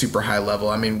deliver on a super high level.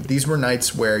 I mean, these were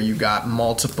nights where you got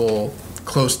multiple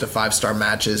close to 5-star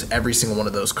matches every single one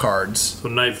of those cards. So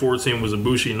night 14 was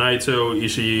Ibushi Naito,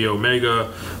 Ishii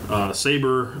Omega,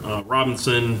 Saber,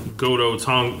 Robinson, Goto,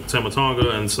 Tama Tonga,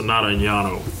 and Sonata and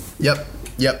Yano.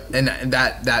 Yep, and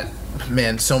that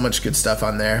man, so much good stuff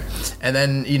on there. And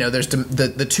then there's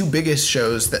the two biggest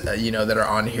shows that that are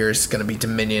on here is going to be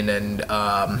Dominion and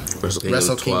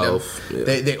Wrestle Kingdom.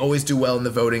 Yeah. They always do well in the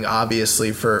voting,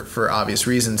 obviously for obvious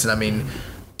reasons. And I mean,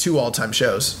 2 all-time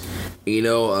shows.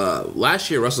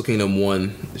 Last year Wrestle Kingdom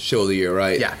won the show of the year,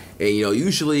 right? Yeah. And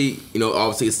usually,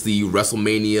 obviously it's the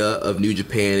WrestleMania of New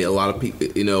Japan. A lot of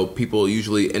people, people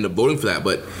usually end up voting for that.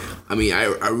 But I mean,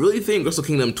 I really think Wrestle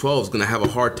Kingdom 12 is going to have a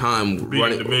hard time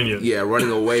running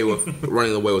away with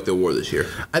the award this year.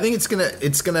 I think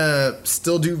it's gonna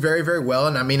still do very, very well,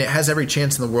 and I mean it has every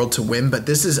chance in the world to win. But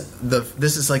this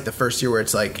is like the first year where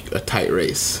it's like A tight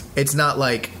race. it's not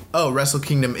like, oh, Wrestle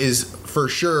Kingdom is for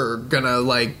sure gonna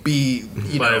like be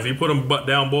But if you put them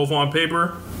down both on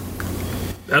paper,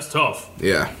 that's tough.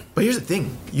 Yeah. But here's the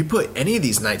thing: you put any of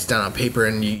these nights down on paper,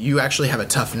 and you actually have a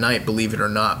tough night, believe it or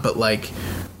not. But like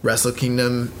Wrestle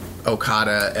Kingdom,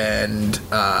 Okada and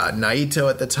Naito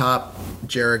at the top,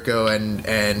 Jericho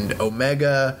and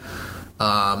Omega,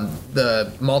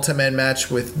 the multi-man match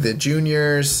with the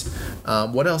juniors.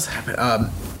 What else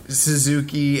happened?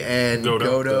 Suzuki and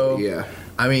Goto. Yeah.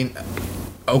 I mean,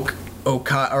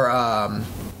 Okada or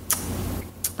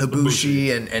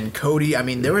Ibushi and Cody. I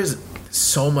mean, there was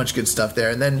so much good stuff there.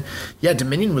 And then, yeah,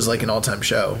 Dominion was like an all-time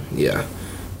show. Yeah.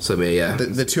 So, I mean, yeah.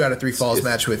 The 2 out of 3 falls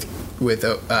match with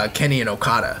Kenny and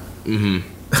Okada. Mm-hmm.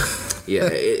 Yeah,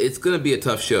 it's going to be a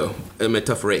tough show. I mean, a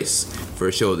tough race for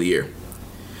a show of the year.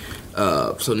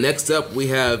 So next up, we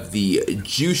have the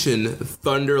Jushin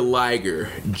Thunder Liger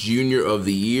Junior of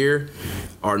the Year.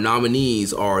 Our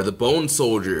nominees are the Bone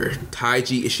Soldier,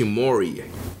 Taiji Ishimori,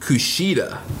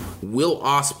 Kushida, Will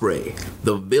Ospreay,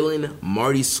 the Villain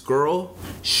Marty Scurll,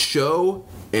 Sho,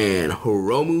 and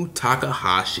Hiromu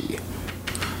Takahashi.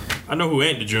 I know who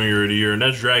ain't the Junior of the Year, and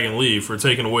that's Dragon Lee for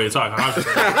taking away Takahashi.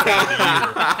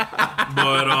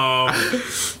 But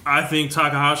I think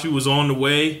Takahashi was on the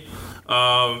way.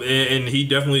 And he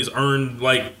definitely has earned,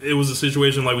 like, it was a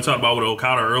situation like we talked about with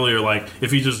Okada earlier, like,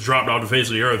 if he just dropped off the face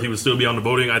of the earth, he would still be on the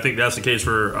voting. I think that's the case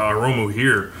for Hiromu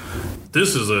here.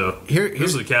 This is a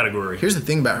category. Here's the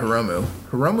thing about Hiromu.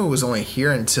 Hiromu was only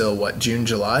here until, June,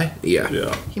 July?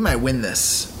 Yeah. He might win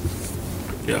this.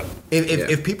 Yeah.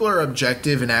 If people are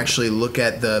objective and actually look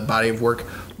at the body of work,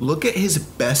 look at his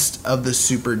Best of the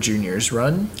Super Juniors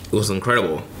run. It was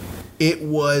incredible. It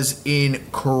was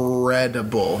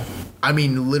incredible. I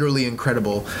mean, literally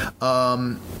incredible.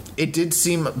 It did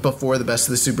seem before the Best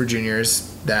of the Super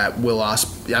Juniors that Will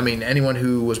Ospreay, I mean, anyone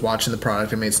who was watching the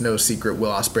product, I mean, it's no secret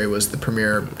Will Ospreay was the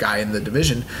premier guy in the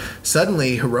division.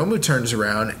 Suddenly, Hiromu turns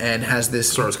around and has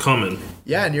this... Starts coming.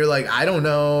 Yeah, and you're like, I don't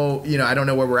know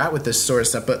where we're at with this sort of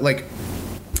stuff, but like...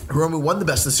 Hiromu won the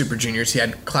Best of the Super Juniors. He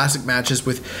had classic matches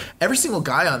with every single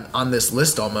guy on this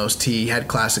list almost. He had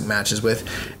classic matches with.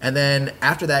 And then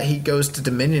after that, he goes to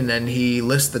Dominion and he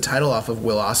lifts the title off of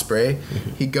Will Ospreay.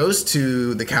 Mm-hmm. He goes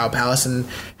to the Cow Palace and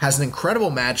has an incredible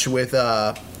match with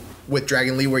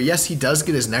Dragon Lee where, yes, he does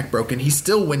get his neck broken. He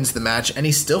still wins the match and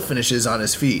he still finishes on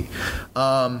his feet.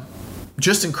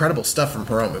 Just incredible stuff from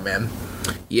Hiromu, man.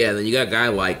 Yeah, then you got a guy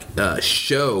like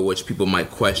Sho, which people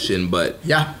might question, but...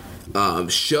 Yeah.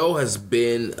 Sho has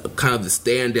been kind of the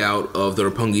standout of the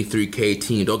Roppongi 3K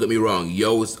team. Don't get me wrong,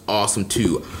 Yo is awesome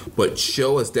too, but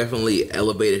Sho has definitely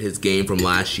elevated his game from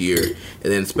last year,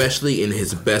 and then especially in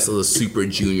his Best of the Super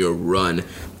Junior run,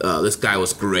 this guy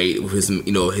was great. His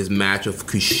match with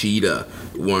Kushida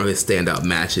one of his standout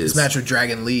matches. His match with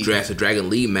Dragon Lee. The Dragon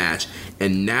Lee match.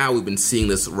 And now we've been seeing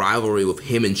this rivalry with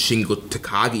him and Shingo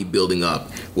Takagi building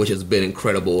up, which has been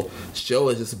incredible. Show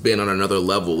has just been on another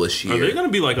level this year. Are they going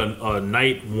to be like a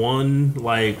night one,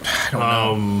 like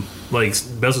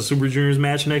Best of Super Juniors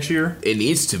match next year? It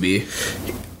needs to be.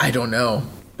 I don't know.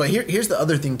 But here's the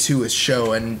other thing, too, is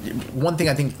Show. And one thing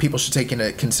I think people should take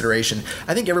into consideration,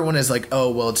 I think everyone is like, oh,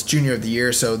 well, it's Junior of the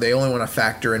Year, so they only want to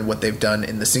factor in what they've done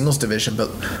in the singles division. But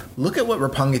look at what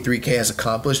Roppongi 3K has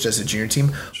accomplished as a junior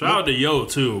team. Shout out to Yo,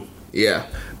 too. Yeah.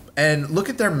 And look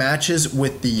at their matches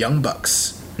with the Young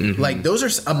Bucks. Mm-hmm. Like, those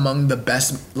are among the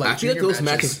best. I feel like those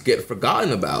matches get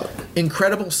forgotten about.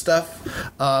 Incredible stuff.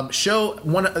 Show,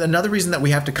 another reason that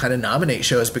we have to kind of nominate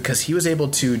Show is because he was able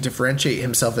to differentiate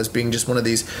himself as being just one of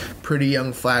these pretty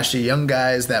young, flashy young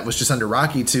guys that was just under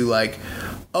Rocky to like,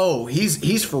 oh,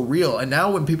 he's for real. And now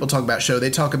when people talk about Show,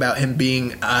 they talk about him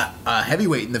being a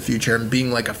heavyweight in the future and being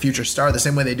like a future star the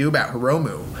same way they do about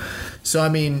Hiromu. So, I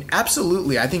mean,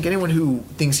 absolutely. I think anyone who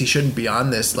thinks he shouldn't be on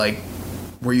this, like,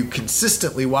 were you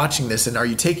consistently watching this, and are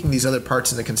you taking these other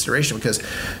parts into consideration? Because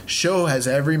Show has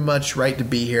every much right to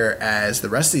be here as the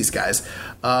rest of these guys.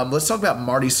 Let's talk about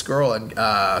Marty Scurll and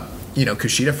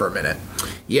Kushida for a minute.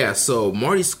 Yeah, so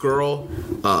Marty Scurll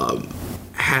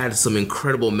had some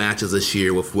incredible matches this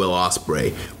year with Will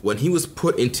Ospreay. When he was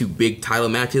put into big title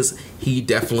matches, he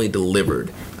definitely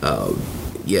delivered.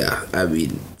 Yeah, I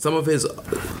mean, some of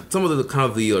the kind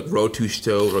of the Road to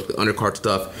Show, like the undercard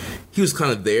stuff, he was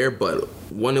kind of there, but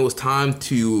when it was time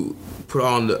to put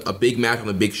on a big match on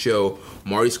a big show,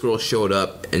 Marty Scurll showed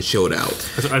up and showed out.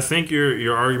 I think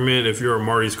your argument, if you're a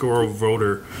Marty Scurll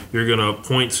voter, you're gonna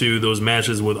point to those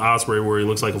matches with Ospreay where he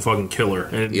looks like a fucking killer.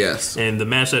 And, yes. And the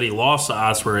match that he lost to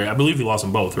Ospreay, I believe he lost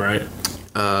them both, right?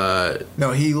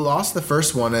 No, he lost the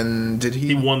first one, and did he?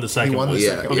 He won the second one.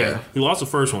 Okay, yeah. He lost the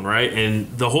first one, right?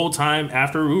 And the whole time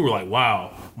after, we were like,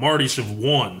 wow, Marty should have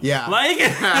won. Yeah. Like,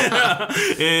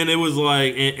 and it was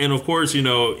like, and of course,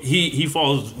 he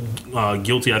falls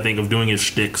guilty, I think, of doing his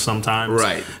shtick sometimes.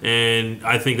 Right. And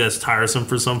I think that's tiresome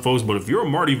for some folks. But if you're a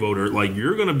Marty voter, like,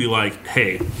 you're going to be like,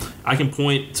 hey, I can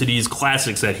point to these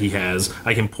classics that he has.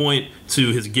 I can point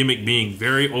to his gimmick being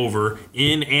very over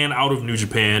in and out of New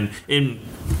Japan, and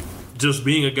just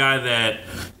being a guy that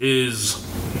is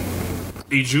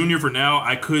a junior for now.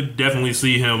 I could definitely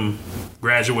see him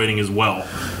graduating as well.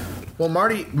 Well,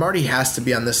 Marty has to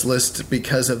be on this list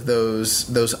because of those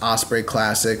Ospreay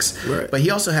classics. Right. But he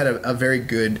also had a very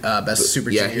good Best of Super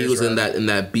Juniors. Yeah, he was in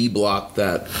that B block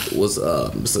that was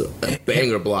a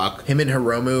banger block. Him and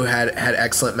Hiromu had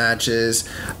excellent matches.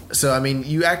 So I mean,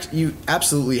 you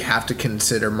absolutely have to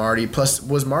consider Marty. Plus,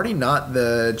 was Marty not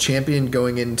the champion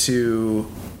going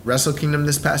into Wrestle Kingdom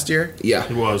this past year? Yeah,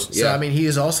 he was. So I mean, he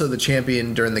is also the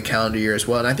champion during the calendar year as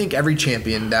well. And I think every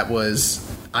champion that was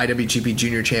IWGP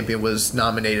Junior Champion was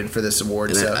nominated for this award.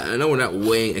 And so I know we're not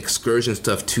weighing excursion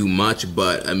stuff too much,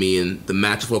 but I mean, the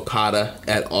match with Okada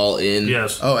at All In.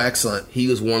 Yes. Oh, excellent. He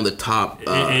was one of the top.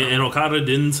 And Okada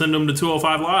didn't send him to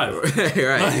 205 Live.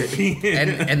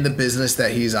 Right. and the business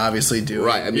that he's obviously doing.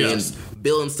 Right. I mean, Yes.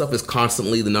 Bill and stuff is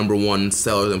constantly the number one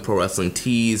seller in pro wrestling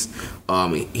tees.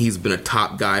 He's been a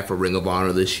top guy for Ring of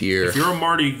Honor this year. If you're a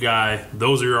Marty guy,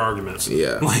 those are your arguments.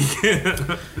 Yeah.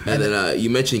 And then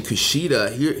you mentioned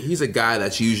Kushida. He's a guy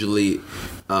that's usually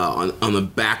on the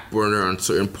back burner on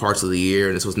certain parts of the year,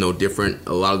 and this was no different.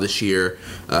 A lot of this year,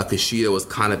 Kushida was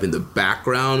kind of in the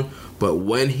background, but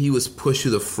when he was pushed to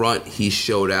the front, he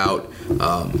showed out.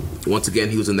 Once again,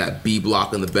 he was in that B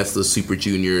block in the Best of the Super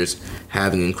Juniors,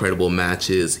 having incredible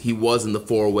matches. He was in the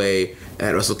 4-way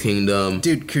at Wrestle Kingdom.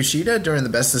 Dude, Kushida during the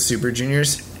Best of Super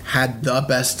Juniors had the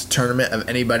best tournament of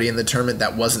anybody in the tournament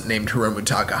that wasn't named Hiromu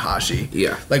Takahashi.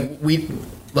 Yeah.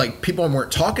 People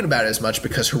weren't talking about it as much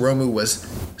because Hiromu was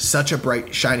such a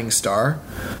bright, shining star.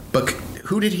 But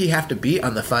who did he have to beat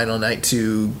on the final night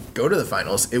to go to the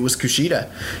finals? It was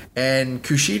Kushida. And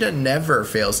Kushida never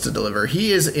fails to deliver.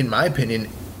 He is, in my opinion,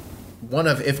 one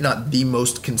of, if not the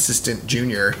most consistent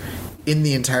junior in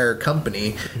the entire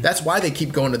company. That's why they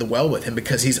keep going to the well with him,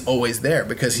 because he's always there,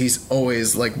 because he's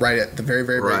always like right at the very,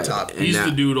 very, very top. He's the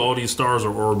dude all these stars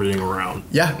are orbiting around.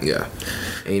 Yeah. Yeah.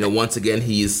 And once again,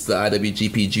 he's the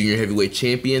IWGP Junior Heavyweight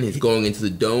Champion. He's going into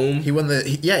the Dome. He won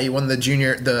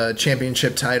the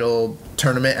championship title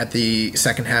tournament at the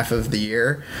second half of the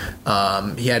year.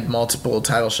 He had multiple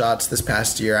title shots this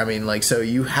past year. I mean, so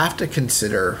you have to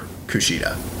consider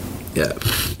Kushida. Yeah,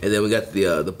 and then we got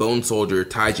the Bone Soldier,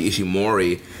 Taiji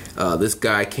Ishimori. This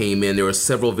guy came in. There were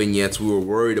several vignettes. We were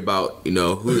worried about,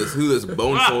 who this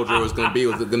Bone Soldier was going to be.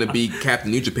 Was it going to be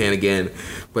Captain New Japan again?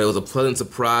 But it was a pleasant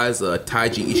surprise.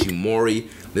 Taiji Ishimori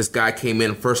This guy came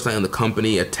in first night in the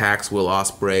company, attacks Will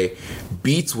Ospreay,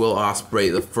 beats Will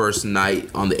Ospreay the first night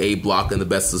on the A block in the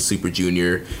Best of the Super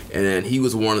Junior, and then he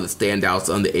was one of the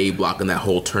standouts on the A block in that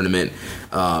whole tournament.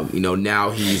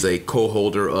 Now he's a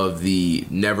co-holder of the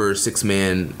Never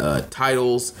Six-Man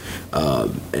titles,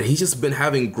 and he's just been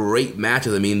having great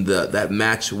matches. I mean, that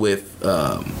match with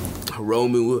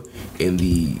Hiromu in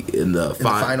the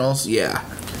finals, yeah.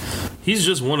 He's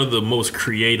just one of the most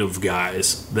creative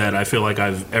guys that I feel like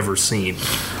I've ever seen.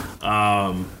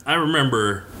 I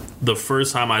remember the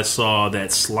first time I saw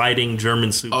that sliding German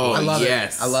suplex. Oh, I love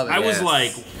yes. it. I love it. I was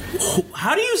like,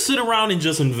 how do you sit around and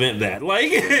just invent that?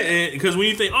 Like, because when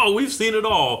you think, we've seen it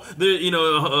all.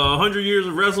 100 years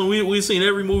of wrestling, we've seen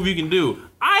every move you can do.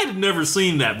 I had never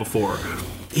seen that before.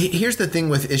 Here's the thing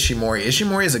with Ishimori.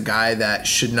 Ishimori is a guy that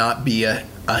should not be a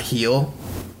heel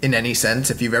in any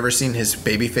sense. If you've ever seen his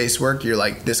babyface work, you're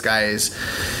like, this guy is,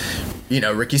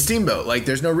 Ricky Steamboat. Like,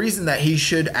 there's no reason that he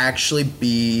should actually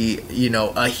be,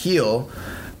 a heel,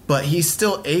 but he's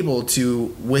still able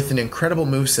to, with an incredible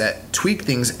moveset, tweak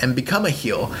things and become a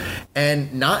heel.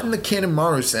 And not in the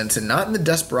Kanemaru sense and not in the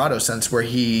Desperado sense where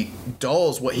he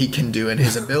dulls what he can do in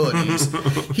his abilities.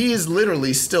 He is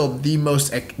literally still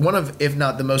one of, if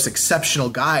not the most exceptional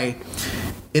guy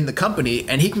in the company,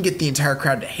 and he can get the entire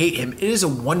crowd to hate him. It is a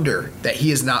wonder that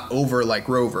he is not over like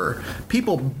Rover.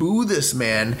 People boo this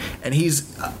man, and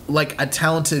he's like a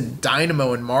talented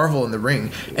dynamo and marvel in the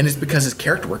ring, and it's because his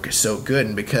character work is so good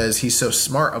and because he's so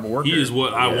smart of a worker. He is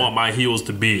what I want my heels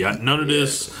to be. None of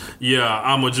this,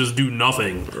 I'm going to just do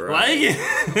nothing. Right.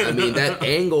 Like, I mean, that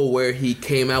angle where he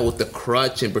came out with the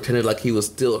crutch and pretended like he was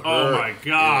still hurt. Oh my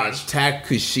gosh. And attacked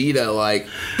Kushida, like,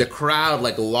 the crowd,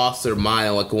 like, lost their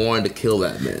mind, like, wanted to kill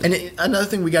that man. And another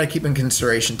thing we got to keep in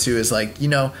consideration too is like,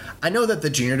 I know that the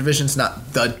junior division is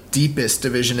not the deepest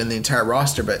division in the entire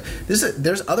roster, but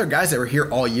there's other guys that were here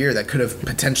all year that could have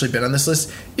potentially been on this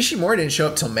list. Ishimori didn't show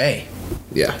up till May.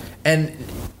 Yeah. And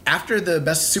after the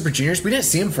Best of Super Juniors, we didn't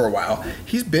see him for a while.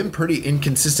 He's been pretty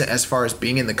inconsistent as far as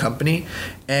being in the company.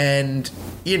 And,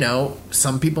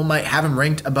 some people might have him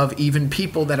ranked above even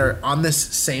people that are on this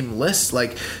same list.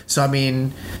 Like, so, I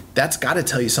mean, that's got to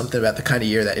tell you something about the kind of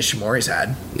year that Ishimori's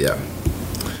had. Yeah.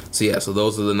 So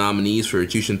those are the nominees for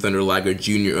Jushin Thunder Liger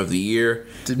Jr. of the Year.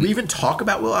 Did we even talk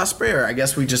about Will Ospreay, or I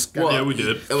guess we just got... yeah, we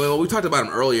did. Well, we talked about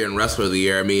him earlier in Wrestler of the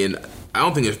Year. I mean, I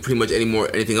don't think there's pretty much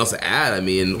anything else to add. I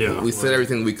mean, we said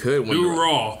everything we could. Do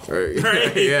Raw.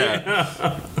 Right.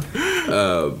 Yeah.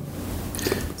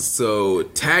 So,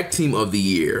 Tag Team of the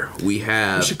Year, we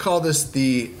have... We should call this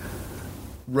the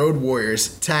Road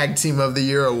Warriors Tag Team of the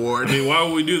Year Award. I mean, why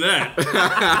would we do that?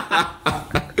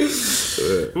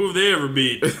 Who have they ever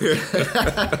beat?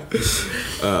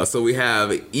 So we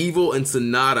have Evil and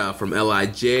Sonata from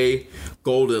LIJ,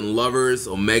 Golden Lovers,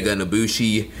 Omega and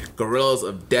Ibushi, Gorillas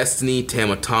of Destiny,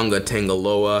 Tamatonga,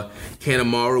 Tangaloa,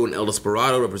 Kanemaru and El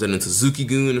Desperado representing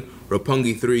Suzuki-gun,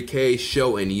 Roppongi 3K,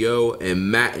 Sho and Yo,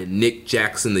 and Matt and Nick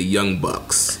Jackson, the Young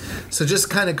Bucks. So just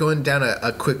kind of going down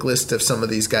a quick list of some of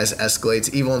these guys'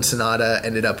 escalates. Evil and Sonata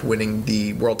ended up winning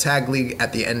the World Tag League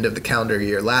at the end of the calendar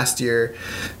year last year.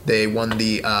 They won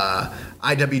the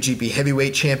IWGP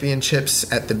Heavyweight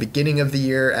Championships at the beginning of the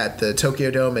year at the Tokyo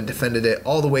Dome and defended it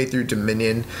all the way through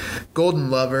Dominion.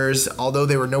 Golden Lovers, although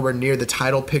they were nowhere near the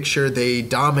title picture, they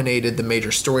dominated the major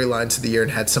storylines of the year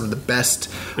and had some of the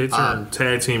best. They turned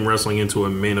tag team wrestling into a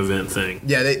main event thing.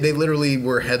 Yeah, they literally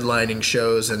were headlining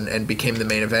shows and became the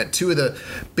main event. Two of the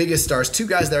biggest stars, two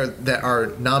guys that are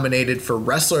nominated for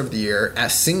Wrestler of the Year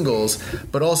as singles,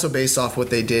 but also based off what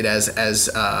they did as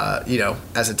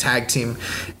a tag team.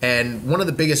 And one of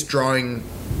the biggest drawing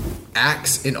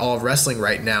acts in all of wrestling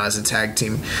right now as a tag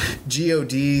team.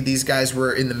 G.O.D., these guys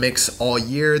were in the mix all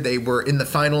year. They were in the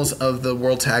finals of the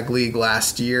World Tag League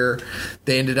last year.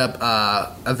 They ended up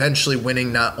eventually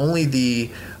winning not only the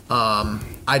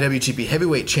IWGP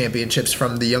Heavyweight Championships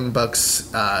from the Young Bucks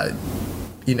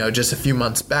just a few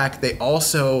months back. They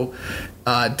also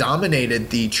dominated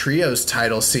the trios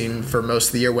title scene for most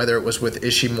of the year, whether it was with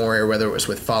Ishimori or whether it was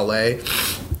with Fale.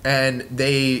 And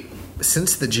they,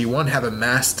 since the G1, have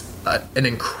amassed an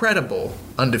incredible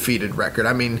undefeated record.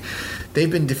 I mean,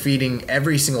 they've been defeating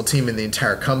every single team in the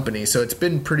entire company, so it's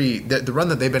been pretty... The run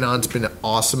that they've been on has been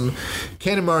awesome.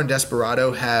 Kanemaru and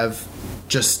Desperado have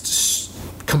just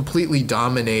completely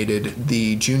dominated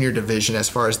the junior division as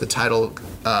far as the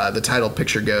title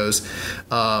picture goes.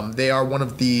 They are one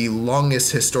of the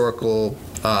longest historical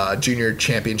junior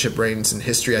championship reigns in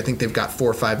history. I think they've got 4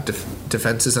 or 5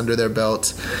 defenses under their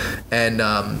belt. And,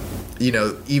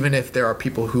 even if there are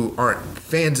people who aren't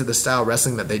fans of the style of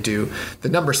wrestling that they do, the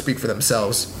numbers speak for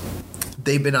themselves.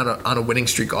 they've been on a winning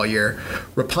streak all year.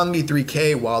 Roppongi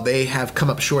 3K, while they have come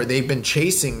up short, they've been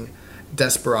chasing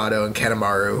Desperado and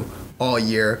Kanemaru all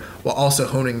year while also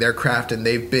honing their craft, and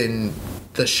they've been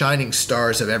the shining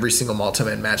stars of every single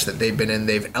multi-man match that they've been in.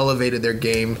 They've elevated their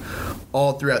game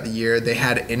all throughout the year. They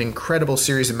had an incredible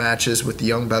series of matches with the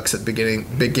Young Bucks at the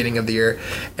beginning of the year,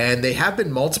 and they have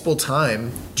been multiple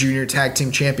time junior tag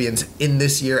team champions in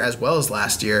this year as well as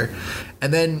last year.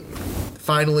 And then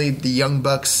finally the Young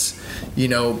Bucks, you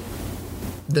know,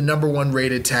 the number one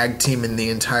rated tag team in the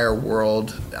entire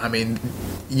world. I mean,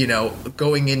 you know,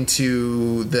 going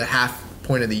into the half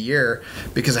point of the year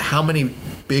because of how many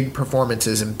big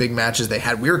performances and big matches they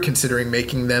had. We were considering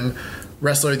making them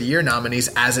Wrestler of the Year nominees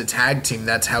as a tag team.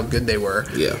 That's how good they were.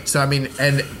 Yeah. So, I mean,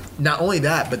 and not only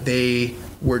that, but they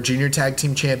were junior tag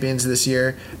team champions this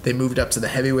year. They moved up to the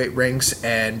heavyweight ranks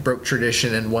and broke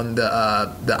tradition and won the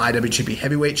IWGP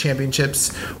Heavyweight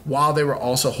Championships while they were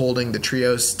also holding the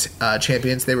Trios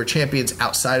champions. They were champions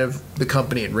outside of the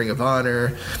company in Ring of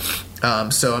Honor.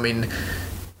 So, I mean,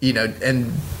 you know,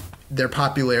 and their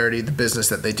popularity, the business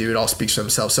that they do, it all speaks for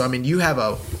themselves. So, I mean, you have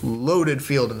a loaded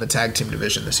field in the tag team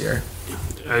division this year.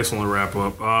 Excellent wrap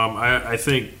up. I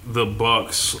think the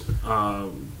Bucks, I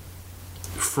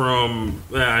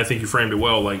think you framed it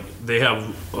well. Like, they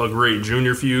have a great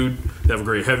junior feud, they have a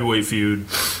great heavyweight feud,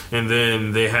 and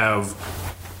then they have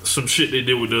some shit they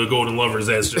did with the Golden Lovers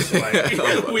that's just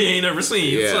like we ain't ever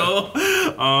seen. Yeah.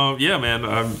 So, yeah, man.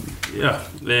 Yeah.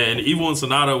 And Evil and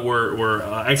Sonata were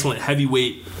excellent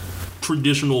heavyweight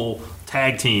traditional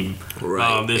tag team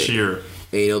this year.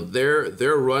 And, you know,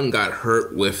 their run got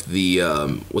hurt with the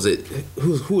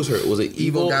who was hurt? Was it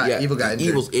Evil? Evil got injured.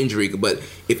 Evil's injury. But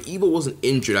if Evil wasn't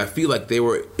injured, I feel like they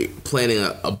were planning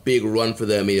a big run for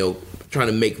them. You know, trying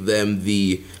to make them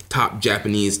the top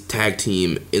Japanese tag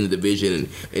team in the division.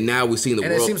 And now we see in the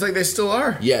world. And it seems like they still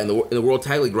are. Yeah, in the World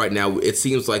Tag League right now, it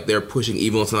seems like they're pushing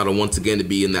Evil and Sonata once again to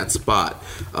be in that spot.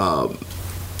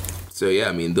 So yeah,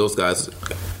 I mean, those guys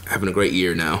having a great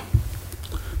year now.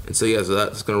 And so yeah, so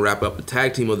that's going to wrap up the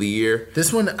tag team of the year.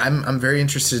 This one, I'm very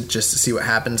interested just to see what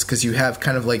happens because you have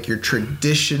kind of like your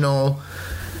traditional,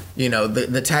 you know,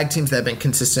 the tag teams that have been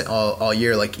consistent all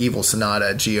year, like Evil,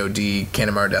 Sonata, God,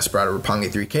 Kanemaru, Desperado, Roppongi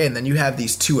 3K, and then you have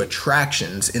these two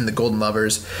attractions in the Golden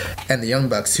Lovers and the Young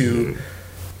Bucks who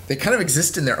they kind of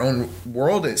exist in their own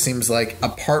world, it seems like,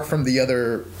 apart from the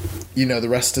other, you know, the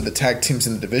rest of the tag teams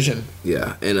in the division.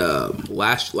 Yeah, and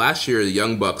last year the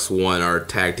Young Bucks won our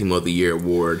Tag Team of the Year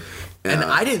award. And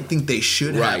I didn't think they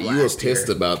should have. Right, you were pissed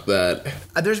about that.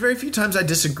 There's very few times I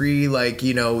disagree. Like,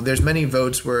 you know, there's many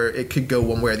votes where it could go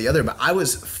one way or the other. But I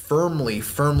was firmly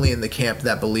in the camp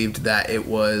that believed that it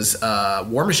was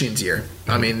War Machine's year.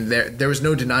 I mean, there was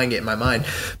no denying it in my mind.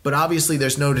 But obviously,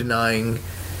 there's no denying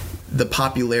the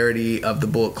popularity of the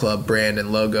Bullet Club brand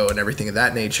and logo and everything of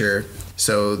that nature.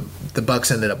 So the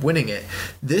Bucks ended up winning it.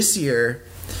 This year,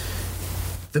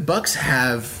 the Bucks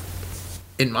have,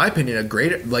 in my opinion, a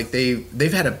greater, like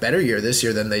they've had a better year this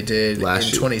year than they did in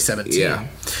 2017. Yeah.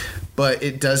 But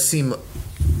it does seem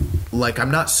like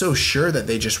I'm not so sure that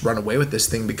they just run away with this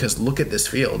thing because look at this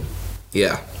field.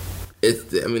 Yeah. It's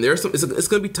going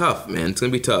to be tough, man. It's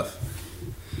going to be tough.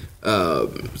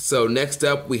 So next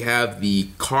up we have the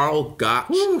Karl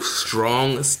Gotch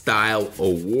Strong Style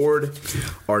Award.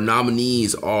 Our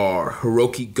nominees are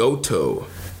Hiroki Goto,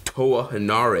 Toa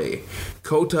Henare,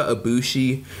 Kota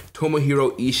Ibushi,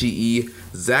 Tomohiro Ishii,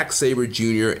 Zack Sabre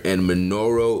Jr., and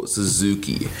Minoru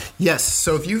Suzuki. Yes,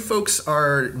 so if you folks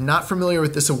are not familiar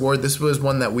with this award, this was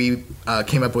one that we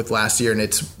came up with last year, and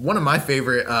it's one of my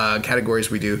favorite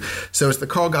categories we do. So it's the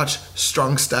Karl Gotch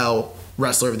Strong Style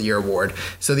Wrestler of the Year award.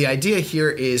 So the idea here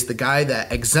is the guy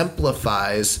that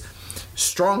exemplifies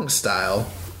strong style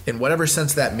in whatever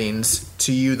sense that means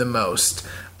to you the most.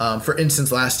 For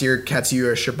instance, last year,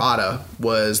 Katsuya Shibata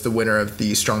was the winner of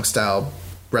the Strong Style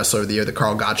Wrestler of the Year, the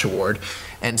Karl Gotch Award.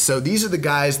 And so these are the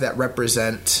guys that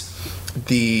represent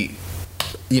the,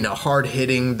 you know,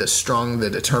 hard-hitting, the strong, the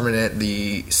determinate,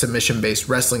 the submission-based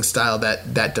wrestling style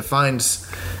that defines,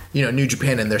 you know, New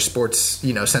Japan and their sports,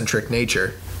 you know, centric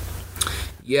nature.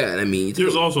 Yeah, and I mean,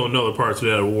 there's also another part to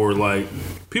that award, like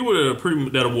people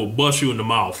that will bust you in the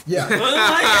mouth. Yeah,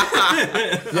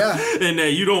 yeah, and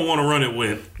that you don't want to run it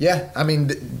with. Yeah, I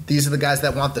mean, these are the guys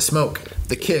that want the smoke,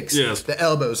 the kicks, yes, the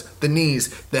elbows, the knees,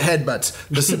 the headbutts,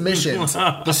 the submissions,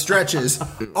 the stretches,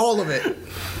 all of it.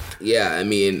 Yeah, I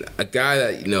mean, a guy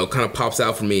that, you know, kind of pops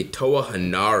out for me, Toa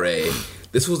Henare.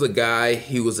 This was a guy.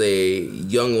 He was a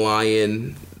young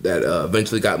lion that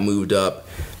eventually got moved up.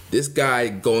 This guy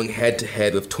going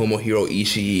head-to-head with Tomohiro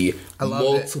Ishii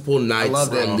multiple nights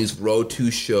on these Road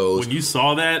 2 shows. When you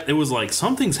saw that, it was like,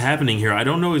 something's happening here. I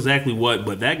don't know exactly what,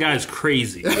 but that guy's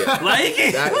crazy. Yeah. Like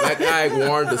that guy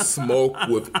wanted to smoke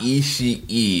with Ishii.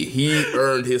 He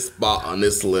earned his spot on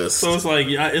this list. So it's like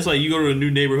you go to a new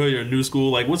neighborhood or a new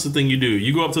school. Like, what's the thing you do?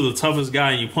 You go up to the toughest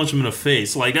guy and you punch him in the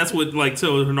face. Like, that's what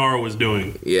Toa Henare was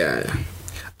doing. Yeah.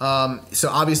 So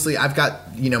obviously I've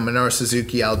got, Minoru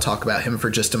Suzuki. I'll talk about him for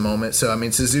just a moment. So,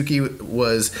 Suzuki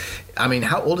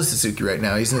how old is Suzuki right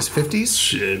now? He's in his 50s?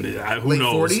 Shit. Who Late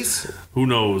knows? 40s? Who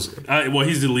knows? Well,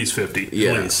 he's at least 50.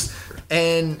 Yeah. At least.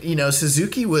 And,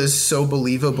 Suzuki was so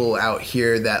believable out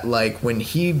here that, like, when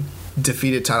he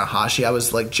defeated Tanahashi, I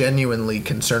was, like, genuinely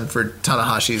concerned for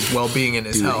Tanahashi's well-being and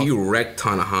his health. He wrecked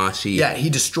Tanahashi. Yeah, he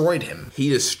destroyed him. He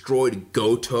destroyed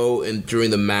Goto during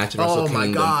the match at Wrestle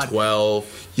Kingdom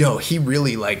 12. Yo, he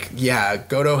really,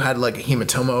 Goto had, like, a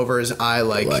hematoma over his eye.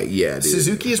 Dude.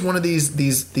 Suzuki is one of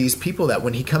these people that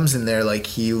when he comes in there, like,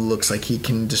 he looks like he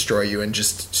can destroy you and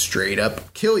just straight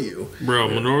up kill you. Bro,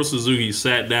 Minoru Suzuki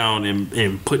sat down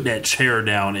and put that chair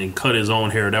down and cut his own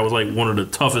hair. That was, like, one of the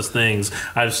toughest things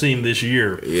I've seen this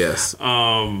year. Yes.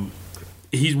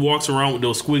 He walks around with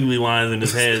those squiggly lines in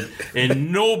his head,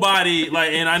 and nobody,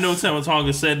 and I know Tama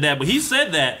Tonga said that, but he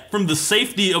said that from the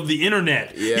safety of the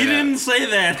internet. Yeah. He didn't say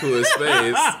that to his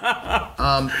face.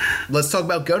 Let's talk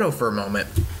about Goto for a moment.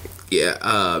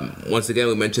 Yeah, once again,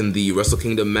 we mentioned the Wrestle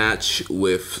Kingdom match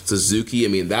with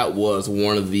Suzuki. That was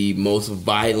one of the most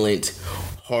violent,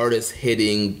 hardest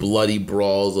hitting, bloody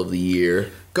brawls of the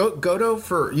year.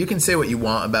 Goto, you can say what you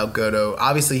want about Goto.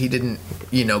 Obviously, he didn't,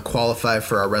 qualify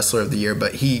for our Wrestler of the Year,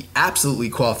 but he absolutely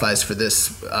qualifies for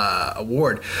this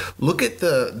award. Look at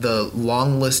the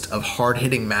long list of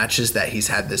hard-hitting matches that he's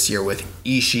had this year with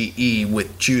Ishii,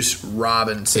 with Juice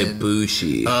Robinson.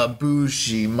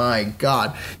 Ibushi, my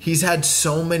God. He's had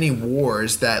so many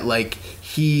wars that,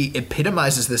 he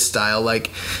epitomizes this style.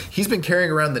 He's been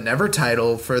carrying around the Never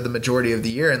title for the majority of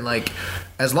the year, and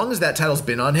as long as that title's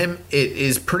been on him, it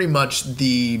is pretty much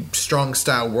the Strong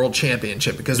Style World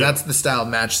Championship, because that's the style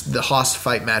match, the Haas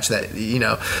fight match that,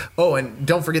 Oh, and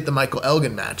don't forget the Michael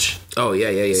Elgin match. Oh,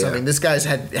 yeah. So, this guy's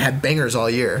had bangers all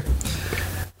year.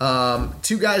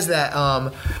 Two guys that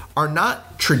are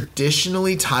not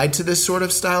traditionally tied to this sort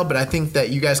of style, but I think that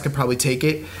you guys could probably take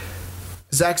it.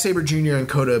 Zack Sabre Jr. and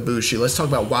Kota Ibushi. Let's talk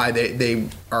about why they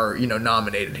are,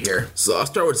 nominated here. So I'll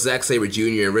start with Zack Sabre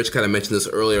Jr. And Rich kind of mentioned this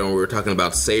earlier when we were talking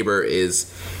about Sabre.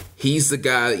 He's the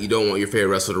guy that you don't want your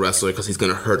favorite wrestler to wrestle because he's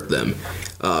going to hurt them.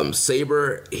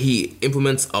 Sabre, he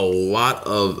implements a lot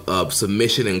of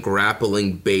submission and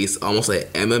grappling based, almost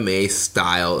like MMA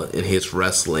style in his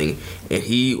wrestling, and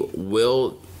he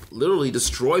will literally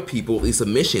destroy people with these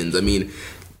submissions.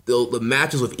 The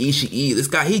matches with Ishii, this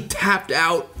guy, he passed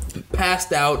out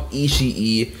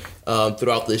Ishii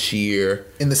throughout this year.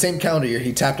 In the same calendar year,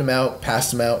 he tapped him out,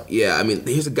 passed him out. Yeah,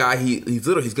 here's a guy, he's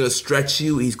going to stretch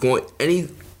you. He's going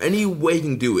any way he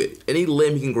can do it, any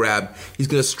limb he can grab, he's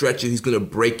going to stretch you, he's going to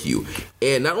break you.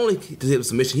 And not only does he have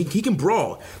submission, he can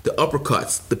brawl. The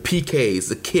uppercuts, the PKs,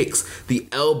 the kicks, the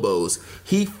elbows.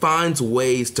 He finds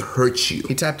ways to hurt you.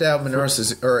 He tapped out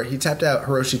Hiroshi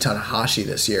Tanahashi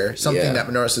this year, something that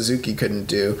Minoru Suzuki couldn't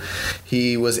do.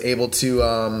 He was able to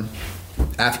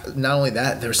not only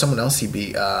that, there was someone else he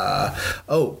beat.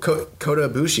 Kota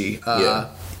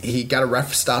Ibushi. He got a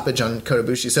ref stoppage on Kota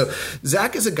Ibushi. So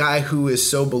Zach is a guy who is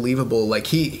so believable.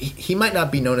 He might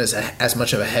not be known as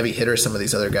much of a heavy hitter as some of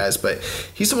these other guys, but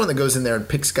he's someone that goes in there and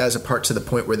picks guys apart to the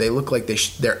point where they look like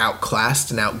they're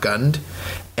outclassed and outgunned,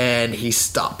 and he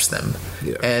stops them.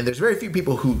 Yeah. And there's very few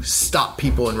people who stop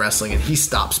people in wrestling, and he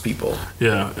stops people.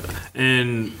 Yeah,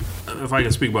 and if I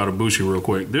can speak about Ibushi real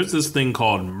quick, there's this thing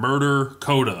called Murder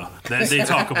Kota that they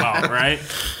talk about, right?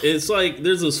 It's like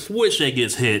there's a switch that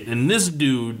gets hit, and this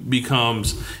dude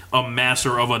becomes a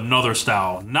master of another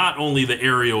style. Not only the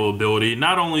aerial ability,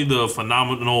 not only the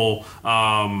phenomenal,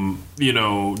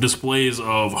 displays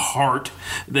of heart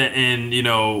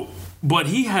but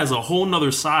he has a whole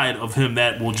nother side of him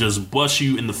that will just bust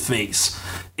you in the face.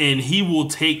 And he will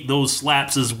take those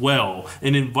slaps as well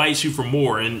and invites you for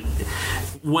more. And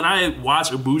when I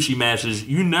watch Ibushi matches,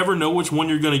 you never know which one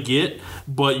you're going to get,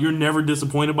 but you're never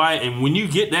disappointed by it. And when you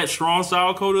get that strong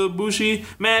style Kota Ibushi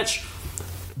match,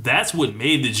 that's what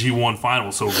made the G1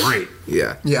 final so great.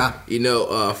 Yeah.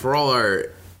 For all our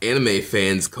anime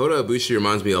fans, Kota Ibushi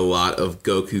reminds me a lot of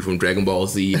Goku from Dragon Ball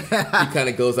Z. He kind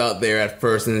of goes out there at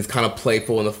first and is kind of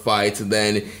playful in the fights, and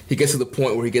then he gets to the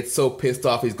point where he gets so pissed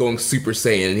off he's going Super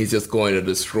Saiyan and he's just going to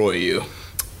destroy you.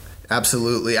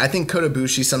 Absolutely. I think Kota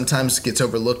Ibushi sometimes gets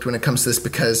overlooked when it comes to this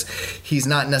because he's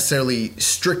not necessarily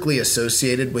strictly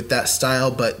associated with that style,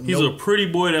 but he's a pretty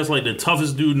boy that's like the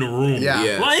toughest dude in the room.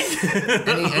 Yeah.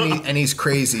 Like and he's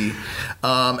crazy.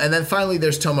 And then finally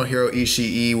there's Tomohiro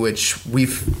Ishii, which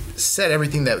we've said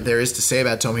everything that there is to say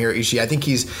about Tomohiro Ishii. I think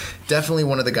he's definitely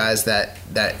one of the guys that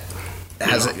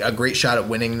has a great shot at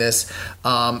winning this.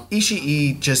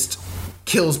 Ishii just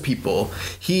kills people.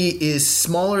 He is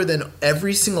smaller than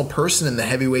every single person in the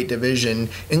heavyweight division,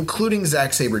 including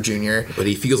Zack Sabre Jr. But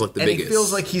he feels like the biggest. He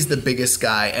feels like he's the biggest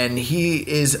guy, and he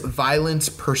is violence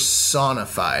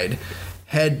personified.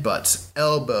 Headbutts,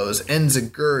 elbows,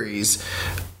 enziguris,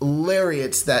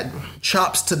 lariats that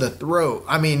chops to the throat.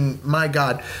 I mean, my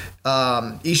God,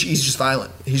 Ishii's just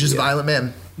violent. He's just a violent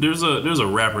man. There's a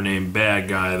rapper named Bad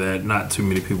Guy that not too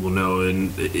many people know,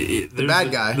 and the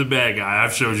Bad Guy.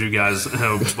 I've showed you guys,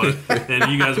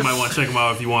 and you guys might want to check him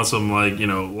out if you want some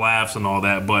laughs and all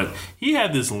that. But he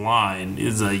had this line: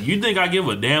 "Is you think I give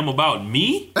a damn about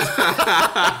me?"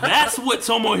 That's what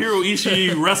Tomohiro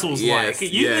Ishii wrestles like.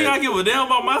 You think I give a damn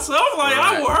about myself? Like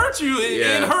I will hurt you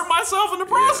and hurt myself in the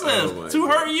process to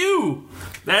hurt you.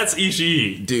 That's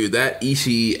Ishii, dude. That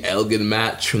Ishii Elgin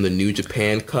match from the New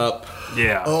Japan Cup.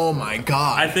 Yeah. Oh my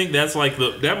God. I think that's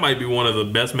that might be one of the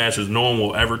best matches no one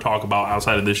will ever talk about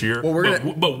outside of this year. Well,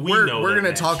 we're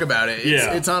gonna talk about it.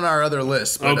 It's on our other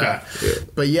list. But, okay.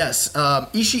 But yes,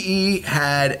 Ishii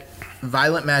had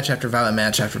violent match after violent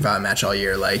match after violent match all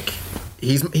year. Like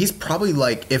he's probably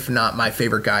if not my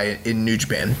favorite guy in New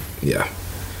Japan. Yeah.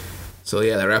 So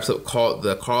that wraps up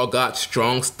the Carl Gott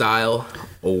Strong Style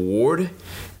Award.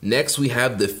 Next we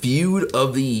have the Feud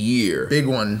of the Year. Big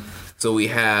one. So we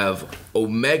have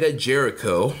Omega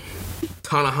Jericho,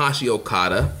 Tanahashi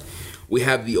Okada. We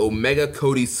have the Omega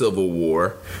Cody Civil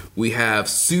War. We have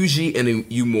Tsuji and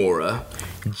Uemura,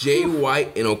 Jay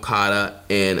White and Okada,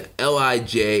 and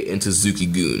LIJ and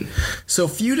Suzuki-gun. So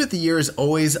Feud of the Year is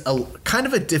always a kind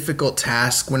of a difficult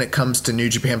task when it comes to New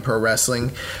Japan Pro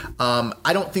Wrestling.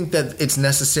 I don't think that it's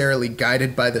necessarily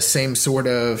guided by the same sort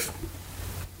of,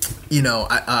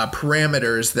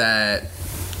 parameters that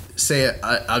say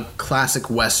a classic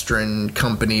Western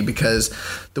company, because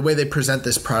the way they present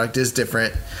this product is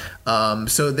different.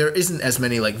 So there isn't as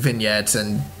many vignettes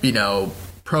and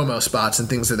promo spots and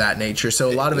things of that nature.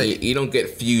 So a lot of it, you don't get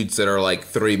feuds that are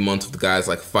 3 months with the guys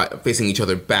facing each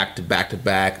other back to back to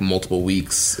back multiple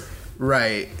weeks.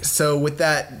 Right. So with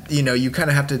that, you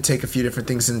kind of have to take a few different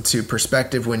things into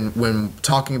perspective when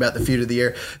talking about the Feud of the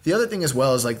Year. The other thing as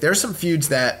well is there's some feuds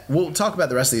that we'll talk about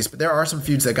the rest of these, but there are some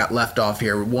feuds that got left off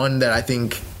here. One that I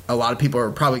think a lot of people are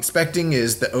probably expecting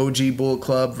is the OG Bullet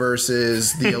Club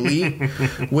versus the Elite,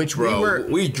 which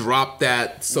we dropped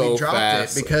that so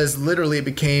fast. It because literally it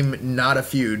became not a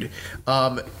feud.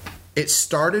 It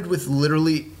started with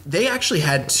they actually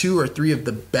had 2 or 3 of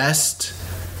the best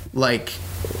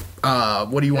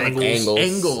what do you want to call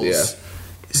angles? Yeah.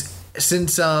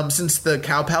 Since the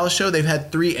Cow Palace show, they've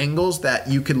had 3 angles that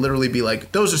you could literally be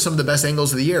those are some of the best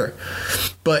angles of the year.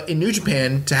 But in New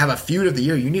Japan, to have a Feud of the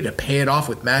Year, you need to pay it off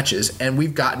with matches, and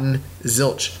we've gotten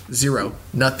zilch, 0,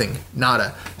 nothing,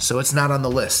 nada. So it's not on the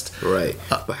list. Right.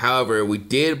 But however, we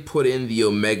did put in the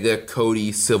Omega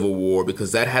Cody Civil War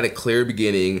because that had a clear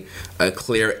beginning, a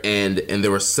clear end, and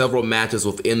there were several matches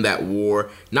within that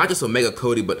war. Not just Omega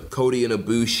Cody, but Cody and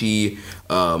Ibushi,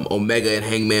 Omega and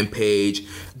Hangman Page,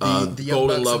 the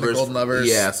Golden Lovers.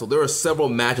 Yeah, so there were several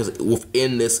matches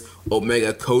within this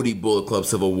Omega Cody Bullet Club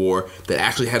Civil War that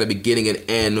actually had a beginning and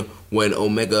end when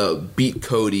Omega beat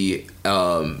Cody.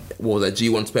 What was that,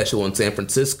 G1 special in San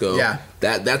Francisco? Yeah.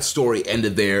 That story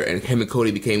ended there, and him and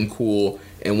Cody became cool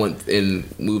and went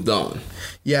and moved on.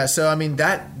 Yeah, so I mean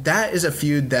that is a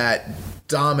feud that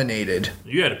dominated.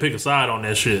 You had to pick a side on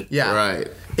that shit. Yeah. Right.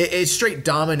 It straight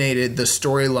dominated the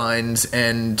storylines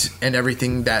and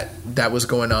everything that was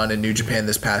going on in New Japan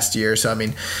this past year. So I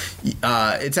mean,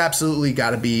 it's absolutely got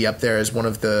to be up there as one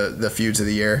of the feuds of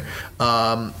the year.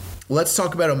 Let's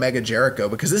talk about Omega Jericho,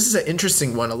 because this is an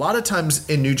interesting one. A lot of times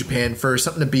in New Japan, for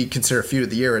something to be considered feud of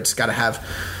the year, it's got to have.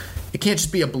 It can't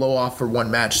just be a blow off for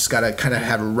one match. It's got to kind of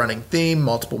have a running theme,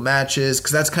 multiple matches,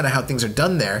 because that's kind of how things are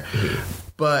done there. Mm-hmm.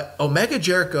 But Omega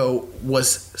Jericho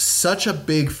was such a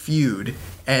big feud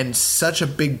and such a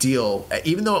big deal,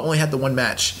 even though it only had the one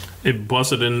match. It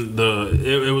busted in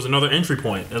it was another entry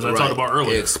point, as I talked about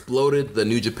earlier. It exploded the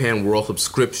New Japan World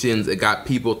subscriptions. It got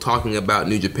people talking about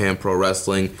New Japan Pro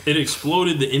Wrestling. It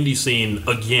exploded the indie scene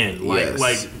again.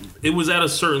 it was at a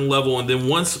certain level, and then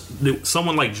once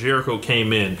someone like Jericho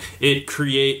came in, it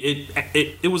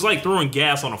was like throwing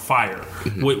gas on a fire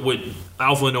with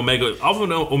Alpha and Omega. Alpha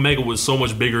and Omega was so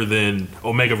much bigger than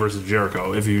Omega versus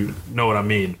Jericho, if you know what I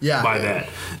mean by that.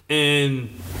 And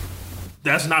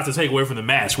that's not to take away from the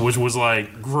match, which was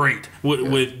like great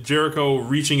with Jericho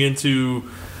reaching into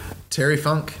Terry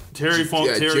Funk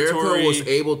territory. Jericho was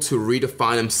able to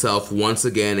redefine himself once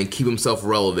again and keep himself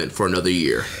relevant for another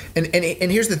year. And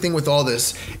here's the thing with all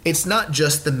this. It's not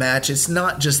just the match. It's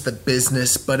not just the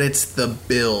business, but it's the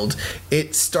build.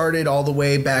 It started all the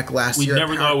way back last year. We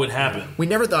never thought it would happen. We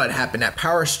never thought it happened at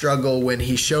Power Struggle when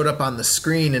he showed up on the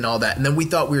screen and all that. And then we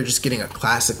thought we were just getting a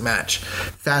classic match.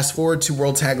 Fast forward to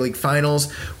World Tag League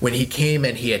Finals when he came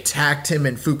and he attacked him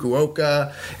in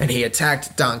Fukuoka and he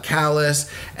attacked Don Callis.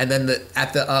 And then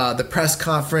at the press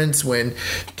conference when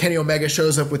Kenny Omega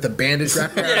shows up with a bandage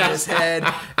wrapped around his head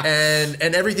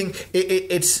and everything.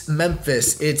 It's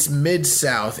Memphis, it's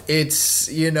Mid-South, it's,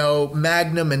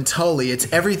 Magnum and Tully.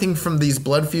 It's everything from these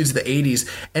blood feuds of the 80s,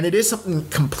 and it is something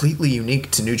completely unique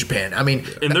to New Japan. I mean,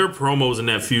 and their promos in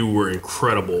that feud were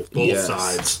incredible, both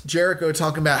sides. Jericho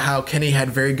talking about how Kenny had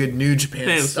very good New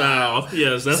Japan style.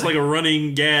 Yes, that's like a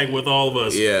running gag with all of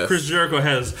us. Yes. Chris Jericho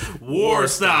has War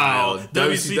style,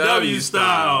 WCW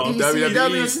style,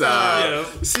 WWE style, yeah.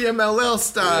 CMLL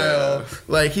style.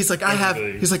 Like he's like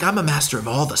I'm a master of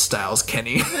all the styles,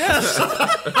 Kenny.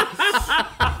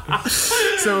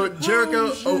 So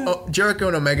Jericho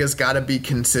and Omega's got to be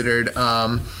considered.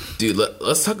 Dude,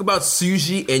 let's talk about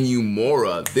Tsuji and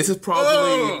Uemura. This is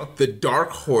probably the dark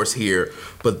horse here,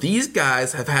 but these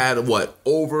guys have had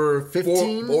over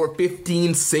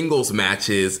 15 singles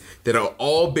matches that have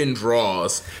all been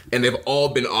draws, and they've all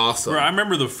been awesome. Bro, I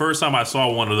remember the first time I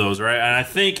saw one of those, right? And I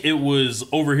think it was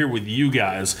over here with you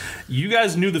guys. You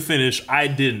guys knew the finish. I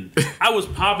didn't. I was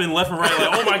popping left and right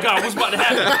like, oh my God, what's about to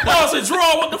happen? Oh, it's a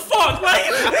draw. What the fuck?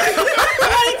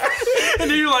 And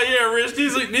then you're like, yeah, Rich,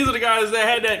 these are the guys that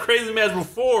had that crazy match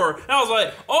before. And I was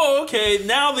like, oh, okay.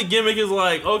 Now the gimmick is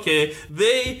like, okay,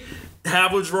 they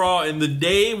have a draw, and the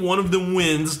day one of them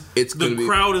wins, the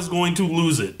crowd is going to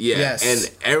lose it. Yeah, yes.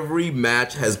 And every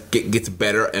match gets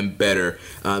better and better.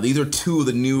 These are two of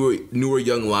the newer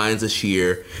young lions this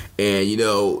year, and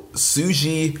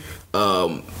Tsuji, he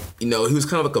was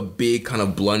kind of like a big kind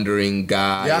of blundering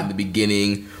guy in the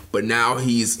beginning. But now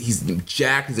he's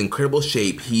jacked, he's in incredible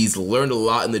shape, he's learned a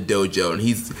lot in the dojo, and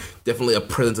he's definitely a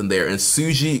presence in there. And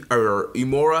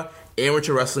Uemura,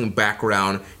 amateur wrestling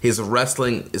background, his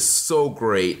wrestling is so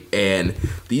great, and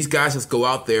these guys just go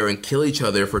out there and kill each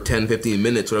other for 10-15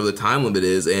 minutes, whatever the time limit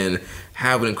is, and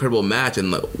have an incredible match. And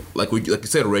like you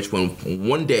said, Rich, when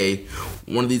one day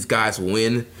one of these guys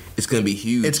win, it's going to be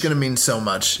huge. It's going to mean so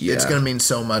much. Yeah. It's going to mean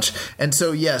so much. And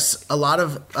so, yes, a lot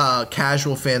of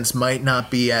casual fans might not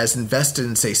be as invested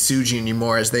in, say, Tsuji and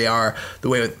Uemura as they are the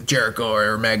way with Jericho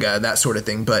or Omega, that sort of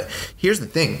thing. But here's the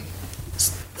thing.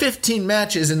 15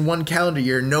 matches in one calendar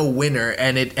year, no winner,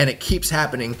 and it keeps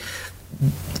happening.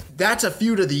 That's a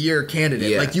feud of the year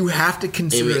candidate. Yeah. Like, you have to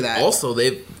consider that. Also,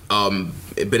 they've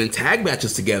been in tag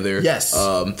matches together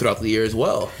throughout the year as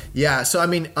well. Yeah, so I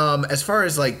mean, as far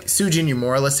as like Tsuji and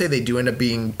Uemura, let's say they do end up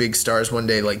being big stars one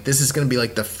day, like this is going to be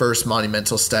like the first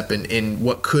monumental step in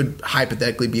what could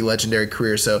hypothetically be legendary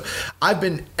career. So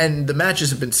and the matches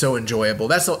have been so enjoyable.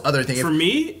 That's the other thing. For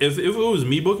me, if it was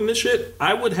me booking this shit,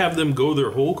 I would have them go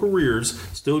their whole careers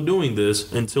still doing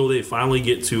this until they finally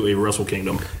get to a Wrestle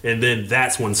Kingdom. And then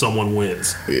that's when someone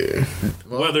wins. Yeah.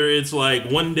 Whether it's like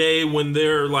one day when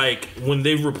they're like, when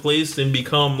they've replaced and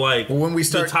become like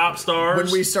the top stars.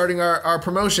 When we starting our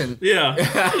promotion. Yeah.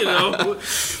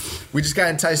 We just got to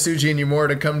entice Tsuji and Uemura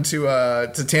to come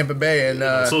to Tampa Bay and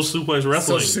Social Suplex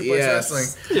Wrestling. Wrestling.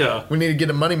 Yeah. We need to get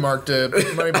a money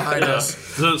behind us.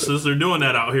 Since they're doing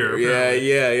that out here.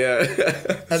 Yeah.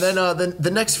 And then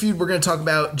the next feud we're going to talk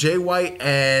about Jay White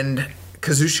and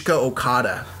Kazuchika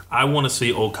Okada. I want to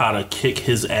see Okada kick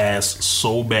his ass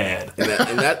so bad.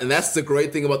 And that's the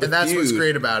great thing about the feud. And that's what's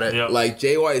great about it. Yep. Like,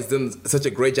 Jay White has done such a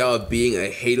great job of being a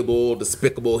hateable,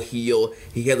 despicable heel.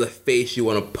 He has a face you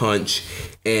want to punch.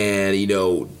 And,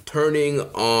 turning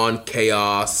on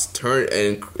Chaos,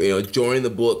 joining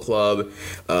the Bullet Club,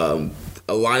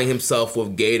 aligning himself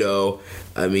with Gato.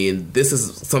 I mean, this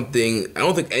is something I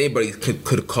don't think anybody could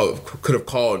have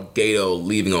called Gato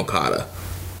leaving Okada.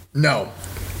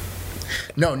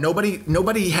 No,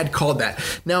 nobody had called that.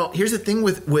 Now, here's the thing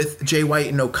with Jay White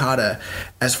and Okada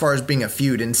as far as being a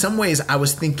feud. In some ways, I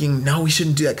was thinking, no, we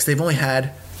shouldn't do that because they've only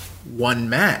had one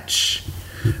match.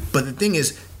 But the thing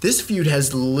is, this feud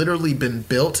has literally been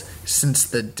built since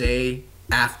the day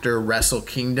after Wrestle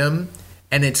Kingdom,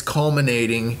 and it's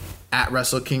culminating at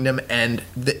Wrestle Kingdom, and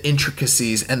the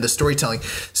intricacies and the storytelling.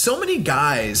 So many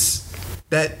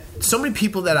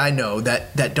people that I know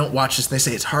that don't watch this, and they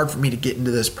say it's hard for me to get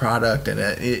into this product, and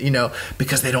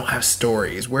because they don't have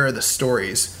stories. Where are the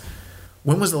stories?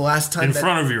 When was the last time in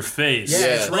front of your face?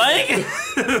 Yeah. Like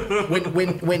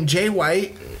when Jay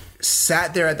White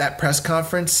sat there at that press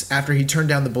conference after he turned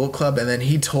down the Bullet Club, and then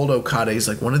he told Okada, he's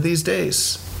like, one of these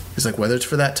days, he's like, whether it's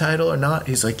for that title or not,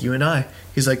 he's like, you and I,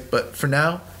 he's like, but for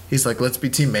now, he's like, let's be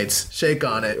teammates, shake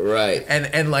on it, right?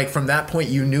 And like from that point,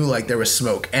 you knew like there was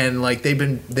smoke, and like they've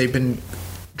been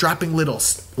dropping little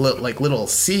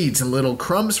seeds and little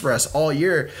crumbs for us all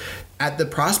year at the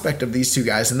prospect of these two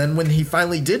guys, and then when he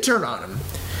finally did turn on him,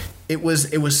 it was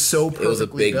so perfectly built. It was a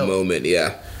big moment,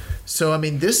 yeah. So I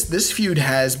mean, this feud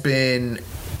has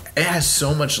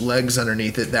so much legs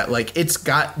underneath it that like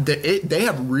they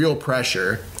have real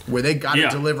pressure where they got to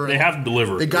deliver. They have to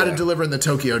deliver. They got to deliver in the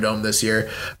Tokyo Dome this year,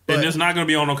 and it's not going to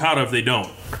be on Okada if they don't.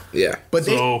 Yeah, but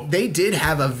they did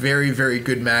have a very, very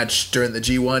good match during the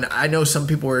G1. I know some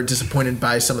people were disappointed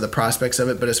by some of the prospects of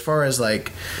it, but as far as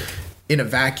like in a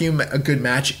vacuum, a good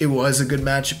match, it was a good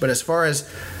match. But as far as,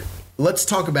 let's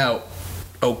talk about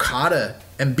Okada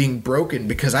and being broken,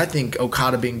 because I think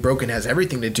Okada being broken has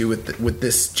everything to do with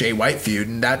this Jay White feud,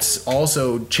 and that's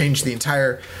also changed the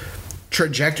entire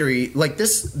trajectory. Like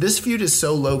this feud is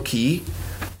so low key,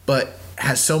 but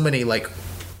has so many like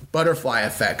butterfly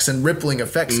effects and rippling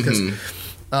effects. Because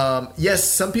yes,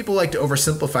 some people like to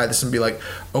oversimplify this and be like,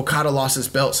 Okada lost his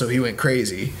belt, so he went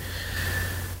crazy.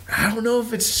 I don't know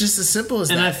if it's just as simple as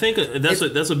that. And I think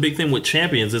that's a big thing with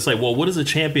champions. It's like, well, what does a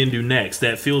champion do next?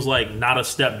 That feels like not a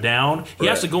step down. He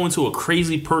has to go into a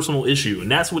crazy personal issue,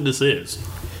 and that's what this is.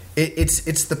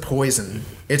 It's the poison.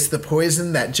 It's the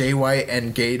poison that Jay White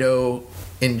and Gato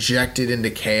injected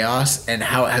into Chaos, and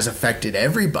how it has affected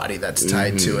everybody that's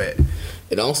tied to it.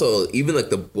 And also, even like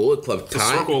the Bullet Club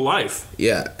tie-in. Circle of life.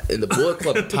 Yeah. In the Bullet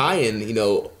Club tie-in,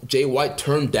 Jay White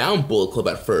turned down Bullet Club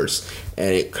at first.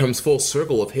 And it comes full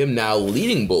circle of him now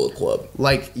leading Bullet Club.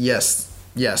 Like, yes.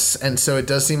 And so it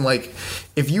does seem like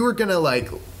if you were going to, like,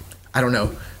 I don't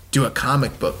know, do a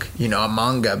comic book, a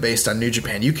manga based on New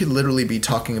Japan, you could literally be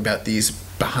talking about these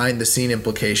behind-the-scene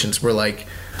implications where, like,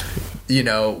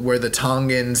 where the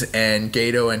Tongans and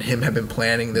Gato and him have been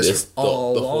planning this the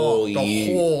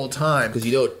whole time.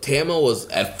 Because Tama was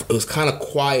kind of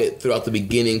quiet throughout the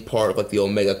beginning part of like the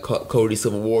Omega Cody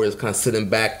Civil War. He was kind of sitting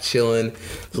back, chilling.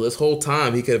 So this whole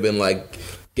time he could have been like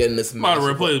getting this. Might have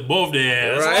replaced both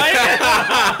their ass. Right?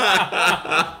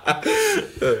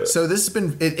 So this has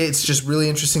been. It's just really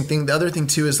interesting thing. The other thing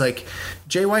too is like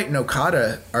Jay White and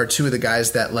Okada are two of the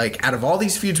guys that, like, out of all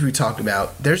these feuds we talked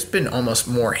about, there's been almost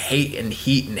more hate and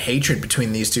heat and hatred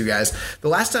between these two guys. The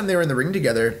last time they were in the ring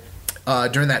together,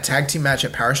 during that tag team match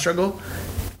at Power Struggle,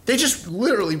 they just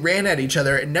literally ran at each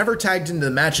other and never tagged into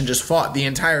the match and just fought the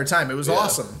entire time. It was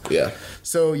awesome. Yeah.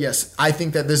 So yes, I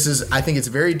think that I think it's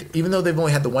very, even though they've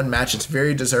only had the one match, it's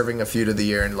very deserving of feud of the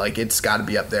year, and like it's got to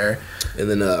be up there. And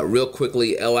then real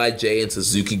quickly, LIJ and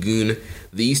Suzuki-gun.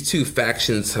 These two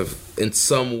factions have, in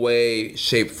some way,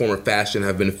 shape, form, or fashion,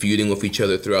 have been feuding with each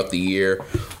other throughout the year.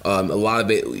 A lot of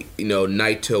it,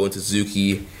 Naito and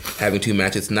Suzuki having two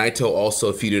matches. Naito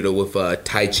also feuded with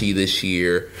Taichi this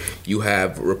year. You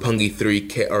have Roppongi 3,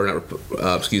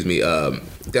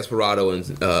 Desperado and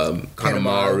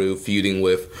Kanemaru feuding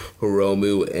with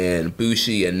Hiromu and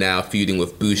Bushi, and now feuding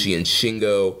with Bushi and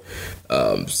Shingo.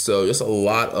 So just a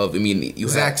lot of,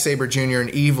 Zack Sabre Jr. and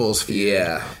Evil's feud.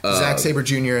 Yeah. Zack Sabre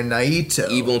Jr. and Naito.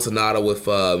 Evil and Sonata with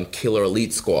Killer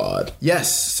Elite Squad.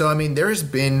 Yes. So, there's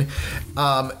been,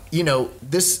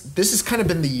 this has kind of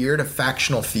been the year to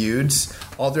factional feuds.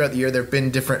 All throughout the year, there have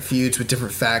been different feuds with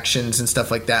different factions and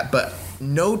stuff like that, but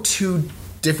no two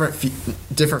different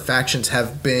factions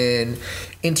have been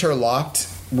interlocked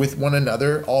with one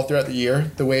another all throughout the year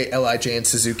the way LIJ and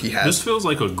Suzuki have. This feels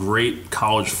like a great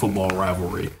college football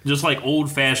rivalry. Just like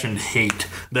old-fashioned hate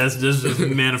that's just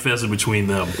manifested between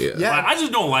them. Yeah. Like, I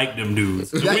just don't like them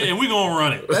dudes. And we're going to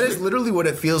run it. That is literally what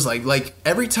it feels like. Like,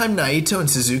 every time Naito and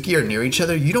Suzuki are near each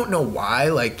other, you don't know why.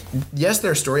 Like, yes,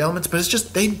 there are story elements, but it's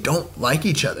just they don't like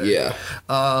each other. Yeah.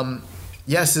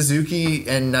 Suzuki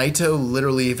and Naito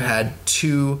literally have had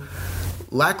two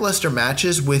lackluster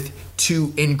matches with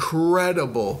two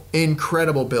incredible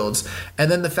builds. And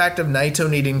then the fact of Naito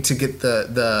needing to get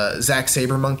the Zack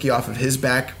Sabre monkey off of his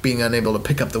back, being unable to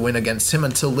pick up the win against him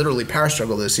until literally Power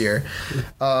Struggle this year.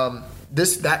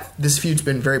 This feud's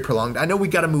been very prolonged. I know we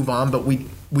got to move on, but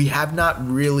we have not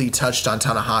really touched on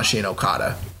Tanahashi and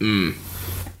Okada.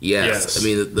 Yes.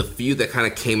 The feud that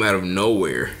kind of came out of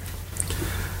nowhere.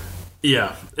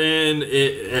 Yeah,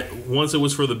 And once it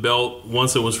was for the belt,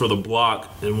 once it was for the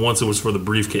block, and once it was for the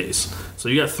briefcase. So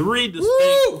you got 3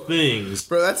 distinct things.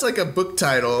 Bro, that's like a book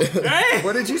title.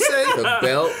 What did you say? The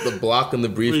belt, the block, and the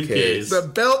briefcase. The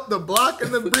belt, the block,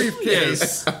 and the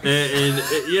briefcase.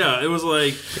 It was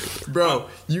like... Bro,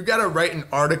 you gotta write an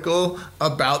article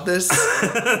about this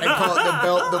and call it the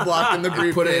belt, the block, and the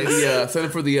briefcase. Put it in the send it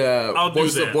for the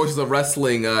Voices of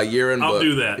Wrestling year-end. I'll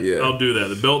do that. Yeah. I'll do that.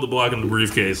 The belt, the block, and the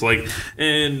briefcase.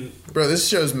 Bro, this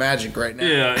show's magic right now.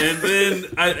 Yeah, and then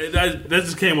that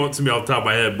just came up to me off the top of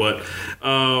my head, but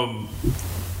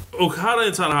Okada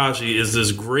and Tanahashi is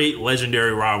this great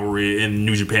legendary rivalry in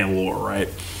New Japan lore, right?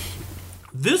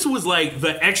 This was like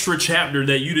the extra chapter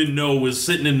that you didn't know was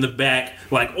sitting in the back.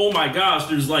 Like, oh my gosh,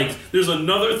 there's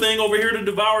another thing over here to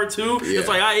devour too. Yeah. It's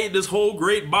like I ate this whole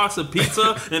great box of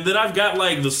pizza, and then I've got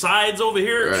like the sides over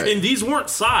here, right. And these weren't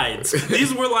sides.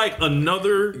 These were like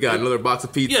another. You got another box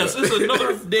of pizza. Yes, it's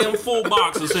another damn full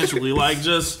box essentially. Like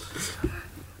just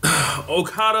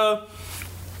Okada.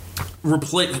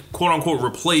 Quote unquote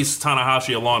replaced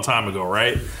Tanahashi a long time ago,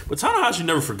 right? But Tanahashi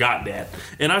never forgot that,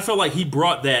 and I felt like he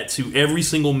brought that to every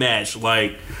single match.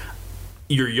 Like,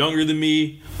 you're younger than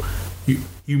me,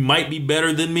 you might be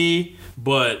better than me,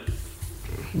 but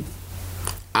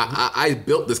I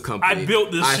built this company. I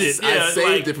built this shit. Yeah, I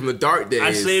saved it from the dark days.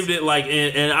 I saved it,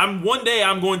 and one day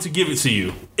I'm going to give it to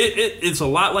you. It's a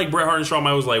lot like Bret Hart and Shawn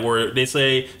Michaels, like where they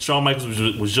say Shawn Michaels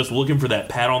was just looking for that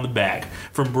pat on the back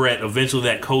from Bret, eventually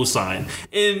that cosign.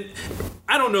 And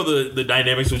I don't know the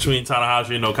dynamics between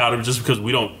Tanahashi and Okada just because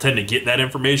we don't tend to get that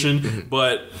information, mm-hmm.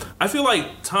 But I feel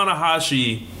like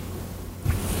Tanahashi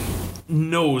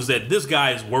knows that this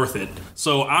guy is worth it.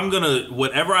 So I'm gonna,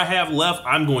 whatever I have left,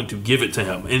 I'm going to give it to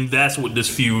him, and that's what this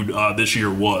feud this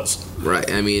year was. Right.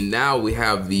 I mean, now we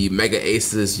have the Mega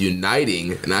Aces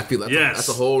uniting, and I feel like that's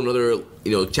a whole other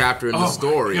chapter in the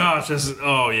story. Oh gosh,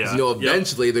 yeah.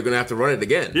 Eventually they're gonna have to run it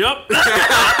again. Yep.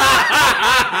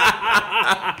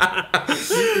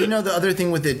 The other thing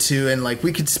with it too, and like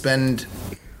we could spend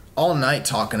all night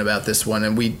talking about this one,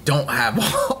 and we don't have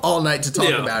all night to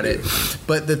talk about it.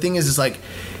 But the thing is like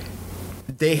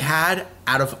they had,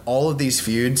 out of all of these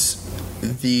feuds,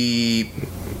 the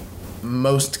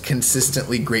most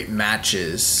consistently great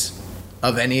matches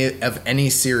of any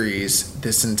series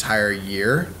this entire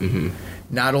year. Mm-hmm.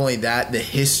 Not only that, the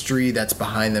history that's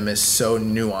behind them is so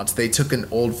nuanced. They took an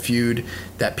old feud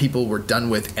that people were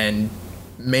done with and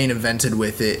main evented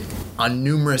with it on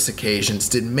numerous occasions,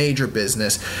 did major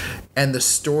business, and the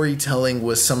storytelling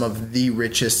was some of the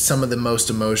richest, some of the most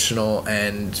emotional,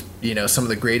 and some of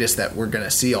the greatest that we're gonna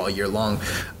see all year long.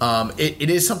 It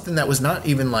is something that was not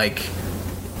even like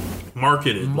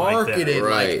marketed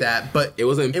like that, but it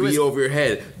wasn't beat over your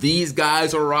head. These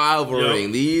guys are rivaling.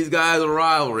 Yep. These guys are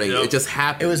rivaling. Yep. It just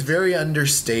happened. It was very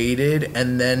understated,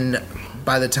 and then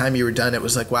by the time you were done, it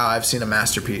was like, wow, I've seen a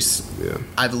masterpiece. Yeah.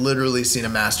 I've literally seen a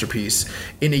masterpiece.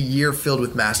 In a year filled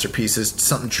with masterpieces,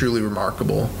 something truly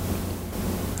remarkable.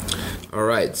 All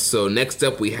right, so next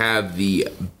up we have the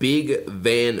Big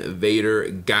Van Vader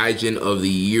Gaijin of the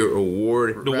Year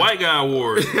award. The White Guy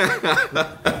Award.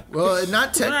 Well,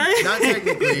 not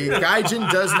technically.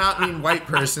 Gaijin does not mean white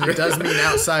person. It does mean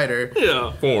outsider.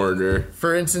 Yeah. Foreigner.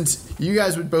 For instance, you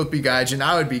guys would both be Gaijin.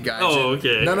 I would be Gaijin. Oh,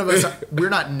 okay. None of us, we're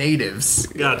not natives.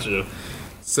 Gotcha.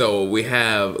 So we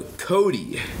have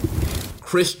Cody,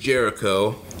 Chris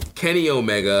Jericho, Kenny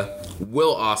Omega,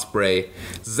 Will Ospreay,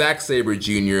 Zack Sabre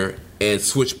Jr., and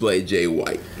Switchblade Jay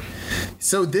White.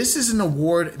 So this is an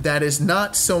award that is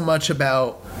not so much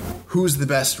about who's the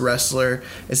best wrestler.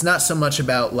 It's not so much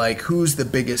about like who's the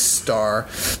biggest star,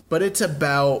 but it's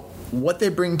about what they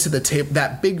bring to the table.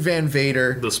 That Big Van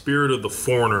Vader, the spirit of the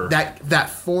foreigner,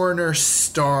 that foreigner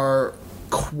star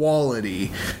quality,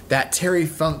 that Terry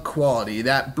Funk quality,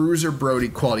 that Bruiser Brody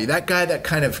quality, that guy that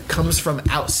kind of comes from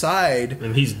outside,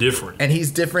 and he's different, and he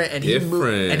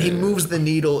moves the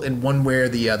needle in one way or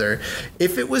the other.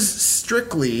 If it was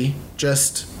strictly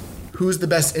just who's the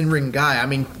best in-ring guy, I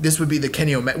mean, this would be the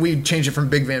Kenny Omega. We changed it from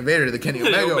Big Van Vader to the Kenny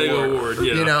Omega Award.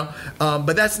 Yeah.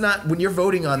 But that's not, when you're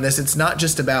voting on this, it's not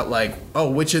just about like, oh,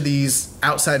 which of these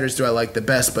outsiders do I like the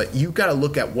best, but you got to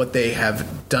look at what they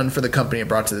have done for the company and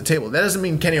brought to the table. That doesn't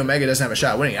mean Kenny Omega doesn't have a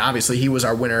shot at winning. Obviously, he was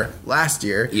our winner last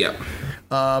year. Yeah.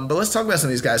 But let's talk about some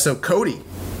of these guys. So Cody.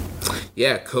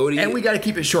 Yeah, Cody. And we got to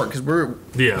keep it short because we're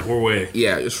way.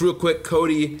 Yeah, just real quick,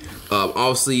 Cody.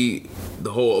 Obviously,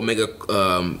 the whole Omega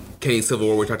Kenny Civil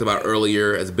War we talked about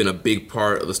earlier has been a big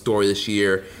part of the story this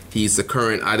year. He's the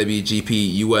current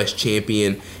IWGP US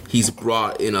champion. He's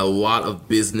brought in a lot of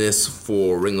business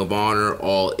for Ring of Honor,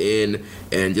 All In,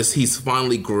 and just he's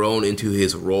finally grown into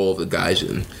his role of the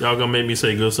Gaijin. Y'all gonna make me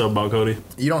say good stuff about Cody?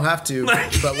 You don't have to,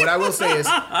 but what I will say is,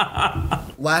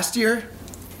 last year,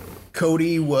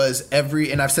 Cody was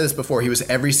and I've said this before, he was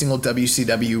every single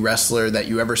WCW wrestler that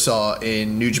you ever saw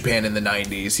in New Japan in the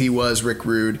 90s. He was Rick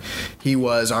Rude. He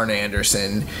was Arn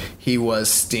Anderson. He was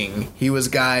Sting. He was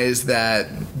guys that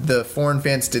the foreign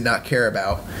fans did not care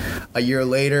about. A year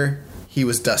later, he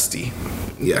was Dusty.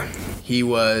 Yeah. He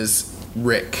was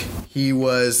Rick. He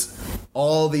was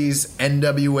all these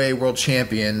NWA world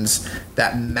champions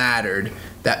that mattered,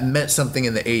 that meant something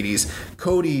in the 80s.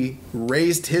 Cody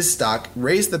raised his stock,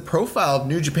 raised the profile of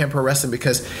New Japan Pro Wrestling,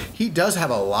 because he does have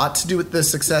a lot to do with the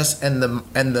success and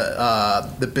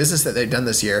the business that they've done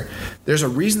this year. There's a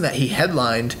reason that he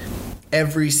headlined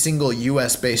every single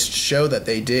US-based show that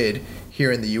they did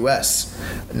here in the US,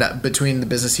 between the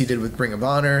business he did with Ring of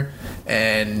Honor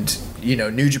and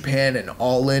New Japan and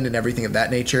All In and everything of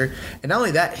that nature. And not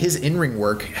only that, his in-ring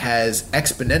work has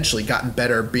exponentially gotten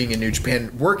better being in New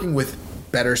Japan, working with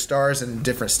better stars and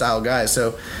different style guys.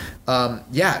 So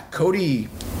Cody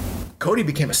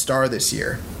became a star this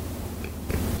year.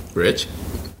 Rich?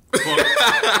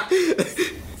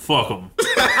 Fuck him.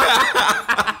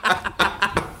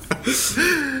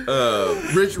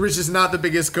 Rich is not the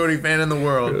biggest Cody fan in the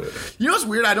world. You know what's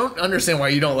weird? I don't understand why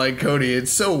you don't like Cody.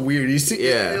 It's so weird.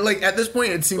 Like at this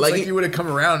point, it seems like you would have come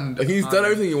around. Like he's done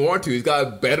everything you want to. He's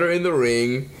got better in the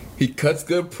ring. He cuts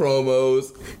good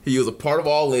promos. He was a part of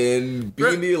All In,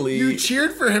 being the Elite. You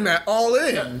cheered for him at All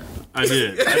In. I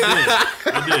did.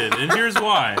 And here's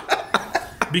why.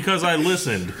 Because I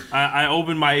listened. I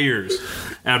opened my ears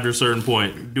after a certain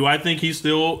point. Do I think he's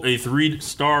still a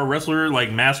 3-star wrestler,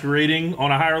 like masquerading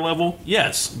on a higher level?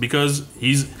 Yes, because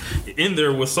he's in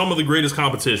there with some of the greatest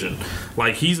competition.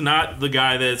 Like, he's not the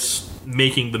guy that's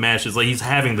making the matches. Like, he's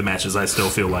having the matches, I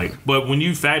still feel like. But when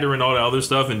you factor in all the other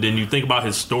stuff and then you think about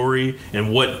his story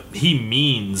and what he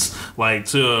means, like,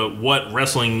 to what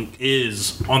wrestling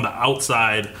is on the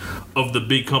outside of the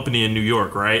big company in New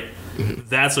York, right?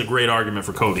 That's a great argument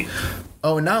for Cody.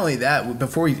 Oh, and not only that,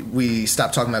 before we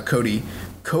stop talking about Cody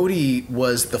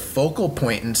was the focal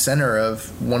point and center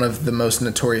of one of the most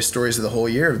notorious stories of the whole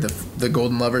year, the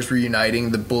Golden Lovers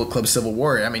reuniting, the Bullet Club Civil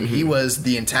War. I mean, he was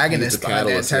the antagonist behind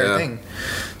the entire thing.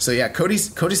 So yeah,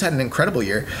 Cody's had an incredible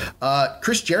year.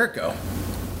 Chris Jericho.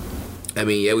 I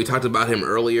mean, we talked about him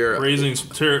earlier. Raising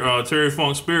Terry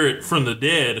Funk's spirit from the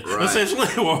dead. Right. Essentially,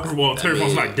 well, Terry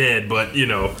Funk's not dead, but, You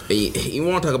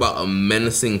want to talk about a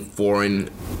menacing foreign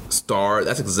star?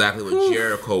 That's exactly what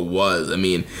Jericho was. I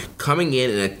mean, coming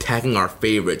in and attacking our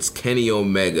favorites, Kenny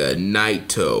Omega,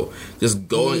 Naito, just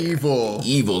going...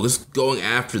 Evil. Just going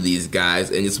after these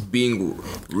guys and just being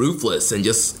ruthless and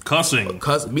just... Cussing.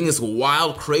 Being this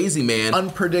wild, crazy man.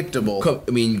 Unpredictable.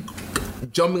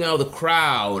 Jumping out of the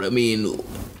crowd. I mean,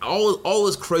 all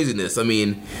this craziness. I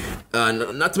mean,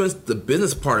 not to mention the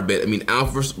business part of it. I mean,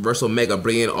 Alpha versus Omega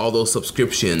bringing in all those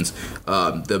subscriptions.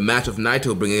 The match of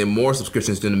Naito bringing in more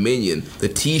subscriptions to Dominion. The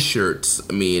T-shirts.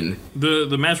 I mean,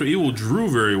 the match with Evil drew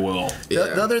very well.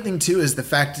 The other thing too is the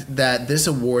fact that this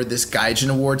award, this Gaijin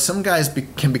award, some guys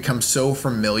can become so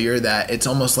familiar that it's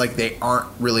almost like they aren't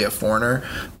really a foreigner,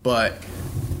 but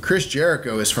Chris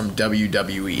Jericho is from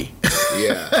WWE.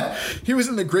 Yeah. He was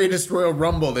in the Greatest Royal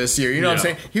Rumble this year. You know what I'm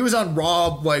saying? He was on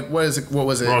Raw, what was it?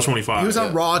 Raw 25. He was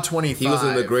on Raw 25. He was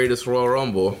in the Greatest Royal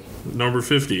Rumble. Number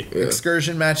 50. Yeah.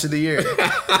 Excursion match of the year.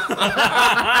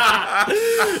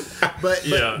 But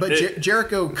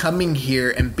Jericho coming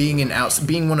here and being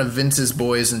one of Vince's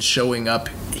boys and showing up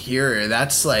here,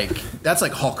 that's like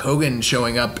Hulk Hogan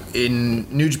showing up in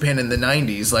New Japan in the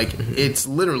 90s. Like, it's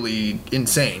literally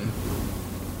insane.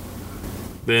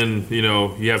 Then,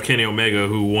 you have Kenny Omega,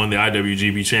 who won the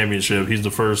IWGP Championship. He's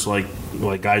the first, like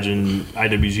Gaijin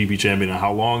IWGP champion in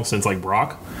how long? Since,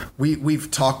 Brock? We've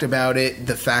talked about it.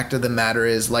 The fact of the matter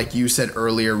is, like you said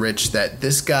earlier, Rich, that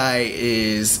this guy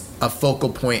is a focal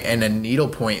point and a needle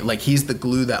point. Like, he's the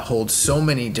glue that holds so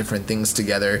many different things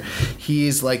together.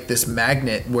 He's like this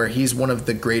magnet where he's one of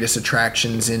the greatest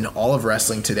attractions in all of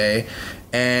wrestling today.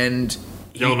 And...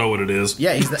 You don't know what it is.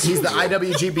 Yeah, he's the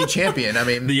IWGP champion. I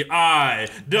mean, the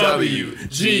IWGP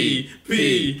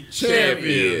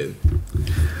champion.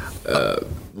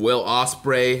 Will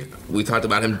Ospreay, we talked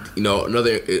about him.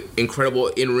 Another incredible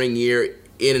in-ring year,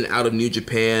 in and out of New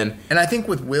Japan. And I think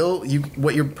with Will,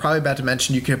 what you're probably about to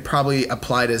mention, you could probably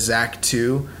apply to Zach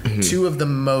too. Mm-hmm. Two of the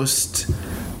most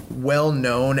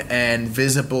well-known and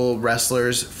visible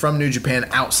wrestlers from New Japan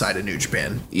outside of New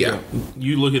Japan. Yeah.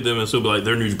 You look at them and still be like,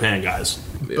 they're New Japan guys.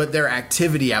 but their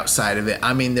activity outside of it,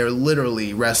 I mean, they're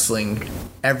literally wrestling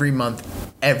every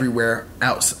month, everywhere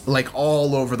else, like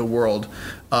all over the world,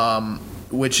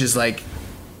 which is like,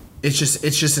 it's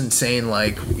just insane,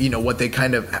 like, you know, what they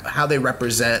kind of, how they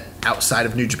represent outside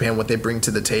of New Japan, what they bring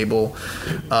to the table.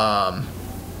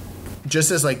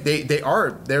 Just as like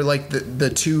they're like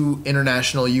the two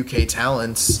international UK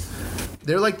talents.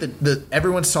 They're like the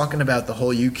everyone's talking about the whole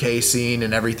UK scene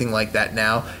and everything like that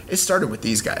now. It started with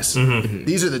these guys. Mm-hmm.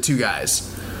 These are the two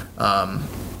guys.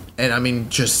 And I mean,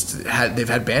 they've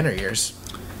had banner years.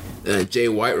 Jay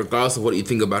White, regardless of what you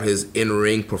think about his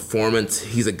in-ring performance,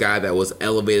 he's a guy that was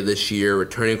elevated this year,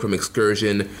 returning from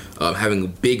excursion, having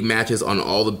big matches on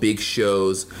all the big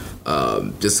shows,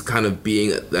 just kind of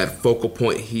being that focal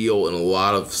point heel in a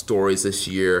lot of stories this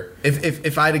year.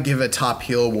 If I had to give a top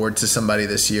heel award to somebody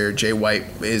this year, Jay White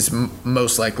is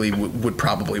most likely would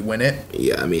probably win it.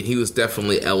 Yeah, I mean, he was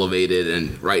definitely elevated,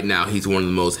 and right now he's one of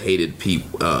the most hated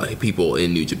people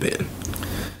in New Japan.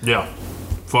 Yeah.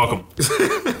 Fuck them.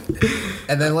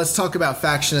 And then let's talk about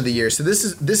Faction of the Year. So this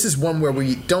is one where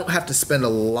we don't have to spend a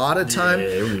lot of time. Yeah,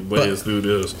 everybody is through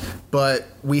this. But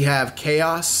we have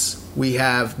Chaos. We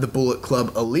have the Bullet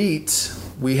Club Elite.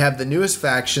 We have the newest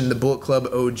faction, the Bullet Club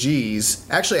OGs.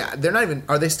 Actually, they're not even...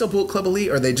 Are they still Bullet Club Elite,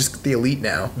 or are they just the Elite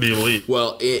now? The Elite.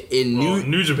 Well, in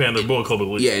New Japan, they're Bullet Club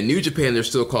Elite. Yeah, in New Japan, they're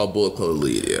still called Bullet Club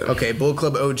Elite, yeah. Okay, Bullet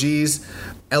Club OGs...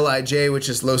 LIJ, which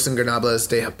is Los Ingobernables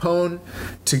de Japón,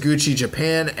 Taguchi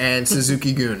Japan, and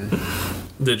Suzuki-gun.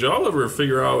 Did y'all ever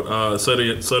figure out, study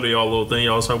y'all little thing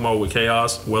y'all was talking about with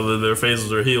Chaos, whether they're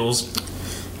faces or heels?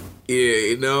 Yeah,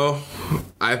 you know,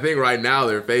 I think right now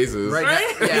they're faces.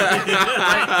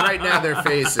 Right now they're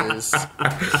faces.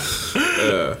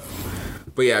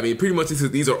 But yeah, I mean, pretty much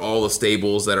these are all the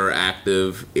stables that are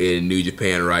active in New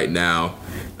Japan right now.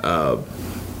 I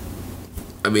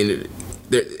mean...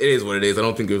 It is what it is. I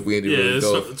don't think we need to really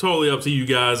go. It's totally up to you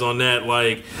guys on that.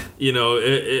 Like, you know,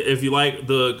 if you like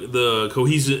the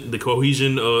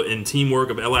cohesion and teamwork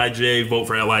of LIJ, vote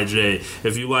for LIJ.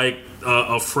 If you like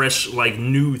a fresh, like,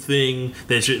 new thing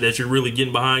that you're really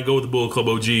getting behind, go with the Bullet Club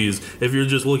OGs. If you're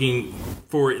just looking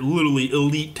for literally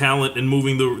elite talent and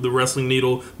moving the wrestling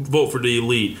needle, vote for the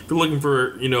Elite. If you're looking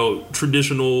for, you know,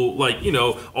 traditional, like, you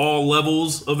know, all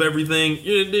levels of everything,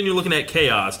 then you're looking at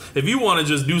Chaos. If you want to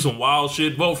just do some wild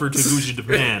shit, vote for Taguchi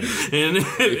Japan. And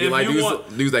if you like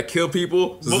dudes that kill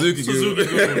people,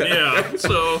 Suzuki-gun. Yeah.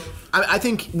 So I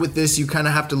think with this, you kind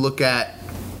of have to look at,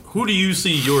 who do you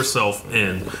see yourself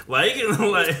in? Like,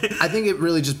 I think it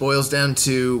really just boils down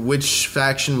to which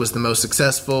faction was the most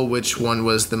successful, which one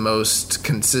was the most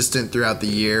consistent throughout the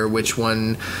year, which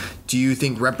one do you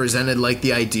think represented like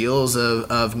the ideals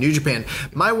of New Japan.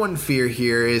 My one fear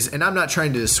here is, and I'm not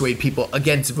trying to dissuade people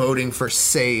against voting for,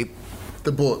 say,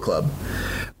 the Bullet Club,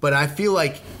 but I feel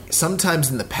like sometimes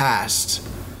in the past,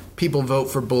 people vote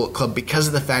for Bullet Club because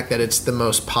of the fact that it's the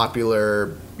most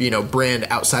popular, you know, brand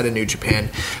outside of New Japan.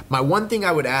 My one thing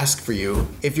I would ask for you,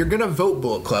 if you're going to vote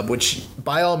Bullet Club, which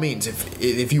by all means,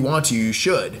 if you want to, you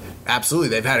should. Absolutely,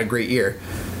 they've had a great year.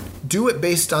 Do it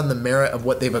based on the merit of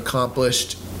what they've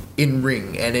accomplished in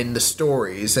ring and in the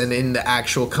stories and in the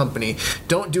actual company.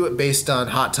 Don't do it based on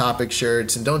Hot Topic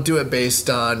shirts, and don't do it based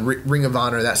on Ring of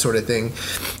Honor, that sort of thing.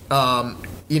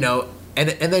 You know, and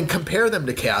then compare them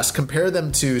to Chaos, compare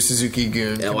them to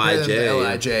Suzuki-gun, compare them to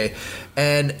LIJ,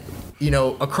 and, you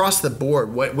know, across the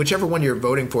board, whichever one you're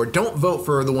voting for, don't vote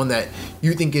for the one that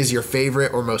you think is your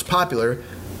favorite or most popular.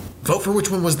 Vote for which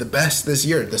one was the best this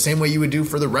year, the same way you would do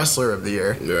for the Wrestler of the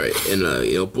Year. Right, and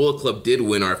you know, Bullet Club did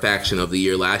win our Faction of the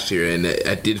Year last year, and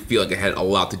I did feel like it had a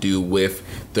lot to do with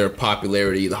their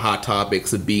popularity, the Hot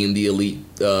Topics of being the elite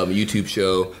YouTube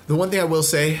show. The one thing I will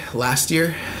say, last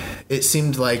year, it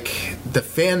seemed like the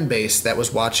fan base that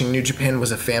was watching New Japan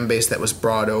was a fan base that was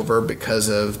brought over because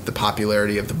of the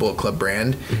popularity of the Bullet Club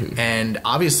brand. Mm-hmm. And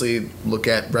obviously, look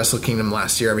at Wrestle Kingdom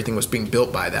last year, everything was being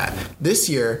built by that. This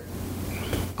year,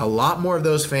 a lot more of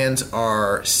those fans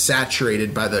are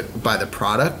saturated by the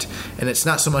product, and it's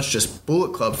not so much just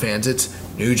Bullet Club fans, it's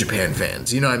New Japan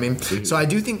fans. You know what I mean? Mm-hmm. So I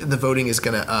do think that the voting is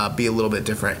going to be a little bit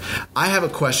different. I have a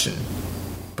question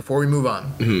before we move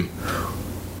on. Mm-hmm.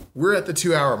 We're at the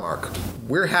 2-hour mark.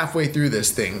 We're halfway through this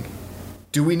thing.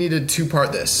 Do we need to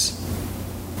two-part this?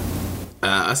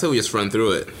 I say we just run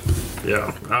through it.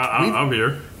 Yeah, I'm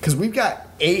here. Because we've got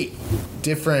 8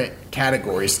 different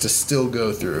categories to still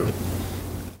go through.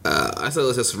 I say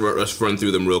let's just run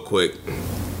through them real quick.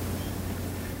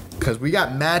 Because we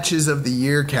got matches of the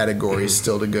year categories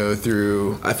still to go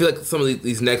through. I feel like some of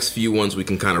these next few ones we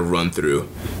can kind of run through.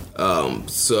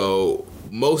 So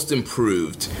most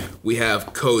improved, we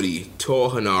have Cody, Toa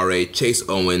Hanare, Chase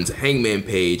Owens, Hangman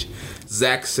Page,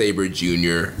 Zack Sabre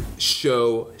Jr.,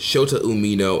 Shota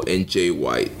Umino, and Jay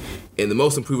White. And the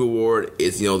most improved award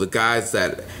is, the guys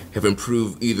that have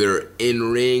improved either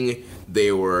in ring,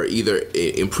 they were either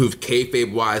improved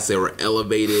kayfabe wise, they were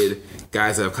elevated,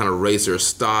 guys that have kind of raised their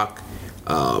stock.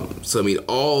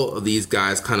 All of these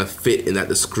guys kind of fit in that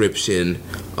description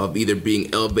of either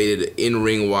being elevated in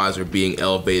ring wise or being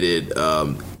elevated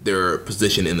their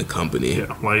position in the company. Yeah,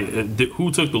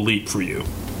 who took the leap for you?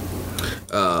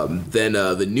 Then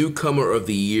the newcomer of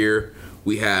the year,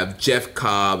 we have Jeff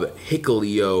Cobb,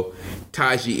 Hikuleo,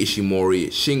 Taiji Ishimori,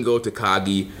 Shingo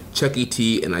Takagi, Chucky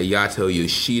T, and Ayato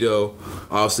Yoshido.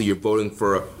 Obviously, you're voting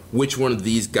for which one of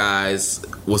these guys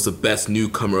was the best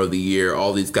newcomer of the year.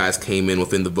 All these guys came in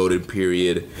within the voting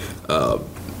period. So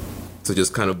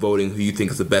just kind of voting who you think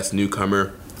is the best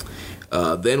newcomer.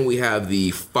 Then we have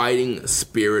the Fighting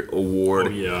Spirit Award.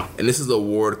 Oh, yeah. And this is an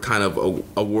award, kind of a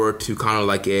award to kind of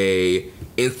like a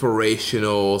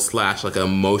inspirational / like an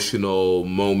emotional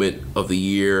moment of the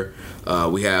year.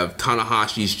 We have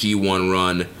Tanahashi's G1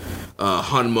 run,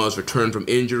 Hanma's return from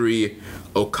injury,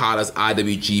 Okada's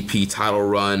IWGP title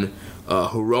run,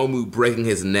 Hiromu breaking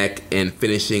his neck and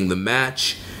finishing the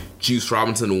match, Juice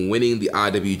Robinson winning the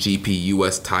IWGP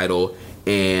US title,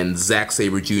 and Zack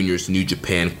Sabre Jr.'s New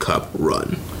Japan Cup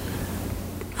run.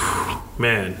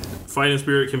 Man, fighting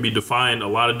spirit can be defined a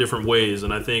lot of different ways,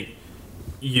 and I think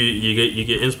you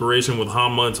get inspiration with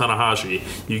Hanma and Tanahashi.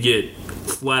 You get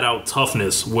flat out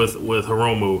toughness with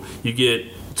Hiromu. You get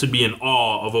to be in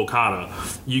awe of Okada.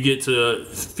 You get to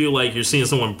feel like you're seeing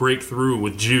someone break through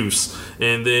with Juice,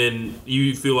 and then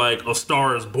you feel like a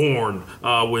star is born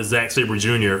with Zack Sabre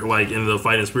Jr. like in the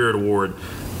Fighting Spirit Award.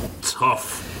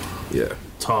 Tough. Yeah.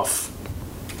 Tough.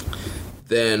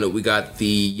 Then we got the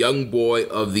Young Boy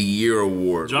of the Year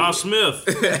award. Josh Smith.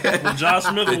 The Josh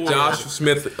Smith The award.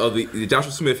 the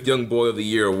Joshua Smith Young Boy of the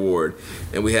Year award.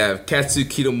 And we have Katsu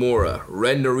Kitamura,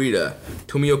 Ren Narita,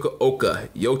 Tomioka Oka,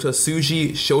 Yota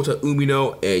Tsuji, Shota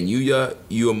Umino, and Yuya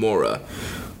Uemura.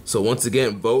 So once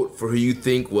again, vote for who you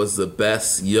think was the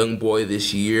best young boy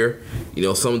this year.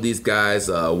 Some of these guys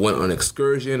went on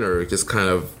excursion or just kind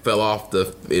of fell off the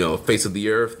face of the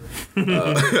earth.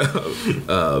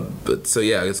 But so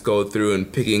yeah, let's go through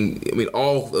and picking.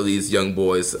 All of these young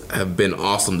boys have been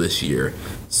awesome this year.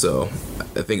 So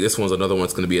I think this one's another one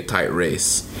that's going to be a tight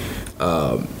race.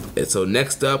 And so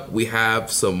next up, we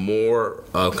have some more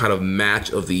kind of match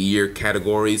of the year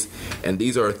categories, and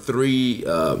these are three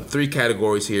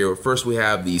categories here. First, we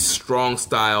have the strong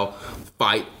style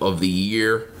fight of the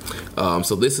year.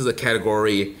 So this is a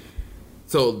category.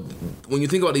 So when you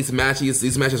think about these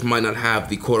matches might not have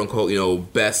the quote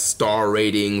unquote best star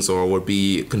ratings or would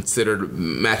be considered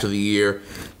match of the year.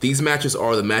 These matches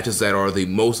are the matches that are the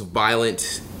most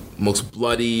violent, most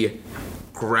bloody,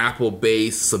 grapple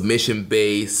base, submission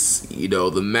base,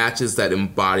 the matches that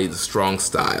embody the strong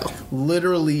style.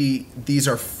 Literally, these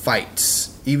are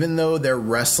fights. Even though they're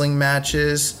wrestling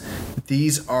matches,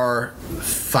 these are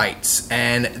fights.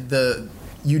 And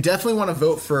you definitely want to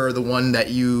vote for the one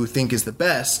that you think is the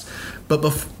best, but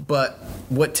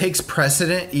what takes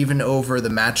precedent even over the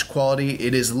match quality,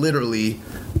 it is literally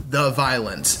the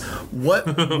violence.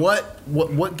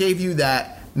 What gave you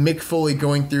that Mick Foley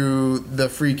going through the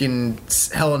freaking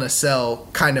Hell in a Cell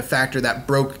kind of factor that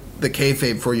broke the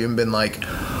kayfabe for you and been like,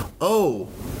 oh,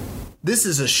 this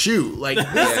is a shoot. Like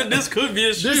this could be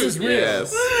a shoot. This is real.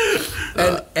 Yes.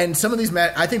 And some of these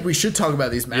I think we should talk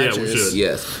about these matches. Yeah, we should.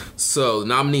 Yes. So,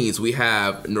 nominees, we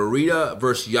have Narita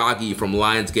versus Yagi from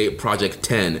Lionsgate Project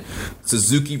 10,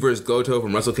 Suzuki versus Goto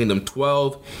from Wrestle Kingdom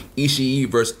 12, Ishii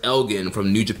versus Elgin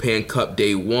from New Japan Cup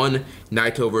Day 1,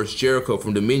 Naito versus Jericho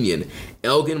from Dominion,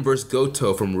 Elgin versus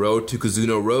Goto from Road to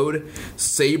Kazuno Road,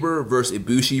 Sabre versus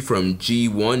Ibushi from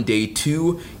G1 Day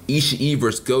 2, Ishii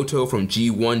versus Goto from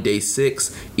G1 Day 6,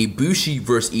 Ibushi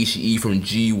versus Ishii from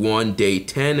G1 Day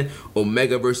 10,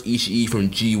 Omega versus Ishii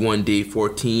from G1 Day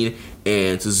 14,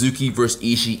 and Suzuki versus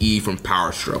Ishii from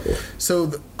Power Struggle.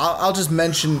 So I'll just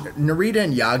mention Narita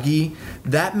and Yagi.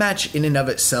 That match in and of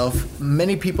itself,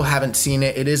 many people haven't seen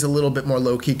it. It is a little bit more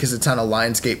low-key because it's on a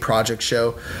Lionsgate Project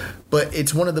show. But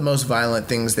it's one of the most violent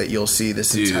things that you'll see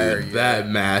this entire year. That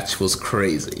match was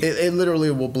crazy. It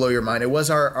literally will blow your mind. It was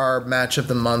our match of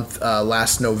the month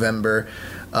last November.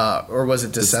 Or was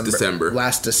it December?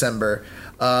 Last December.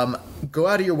 Go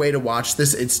out of your way to watch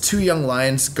this. It's two young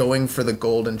lions going for the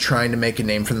gold and trying to make a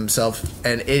name for themselves,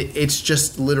 and it's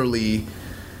just literally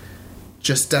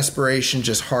just desperation,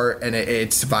 just heart, and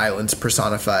it's violence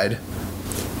personified.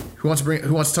 Who wants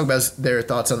to talk about their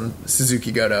thoughts on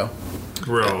Suzuki Goto?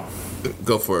 Bro,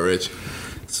 Go for it, Rich.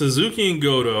 Suzuki and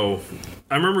Goto,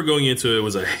 I remember going into it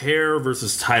was a hair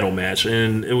versus title match,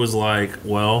 and it was like,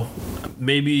 well,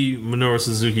 maybe Minoru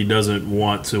Suzuki doesn't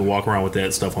want to walk around with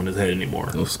that stuff on his head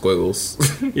anymore. No squiggles.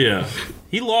 Yeah.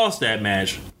 He lost that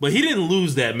match, but he didn't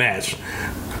lose that match.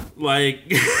 Like,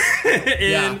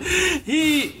 and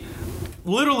he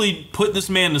literally put this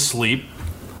man to sleep,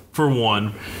 for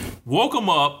one, woke him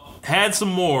up, had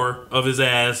some more of his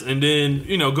ass, and then,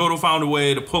 Goto found a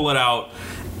way to pull it out.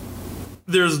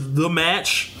 There's the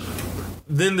match,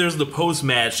 then there's the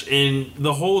post-match, and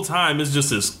the whole time it's just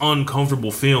this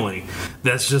uncomfortable feeling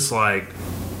that's just like,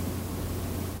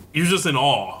 you're just in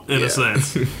awe, in a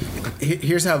sense.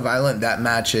 Here's how violent that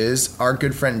match is. Our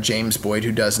good friend James Boyd,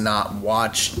 who does not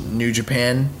watch New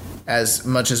Japan as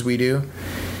much as we do,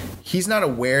 he's not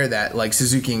aware that like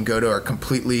Suzuki and Goto are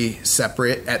completely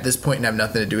separate at this point and have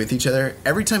nothing to do with each other.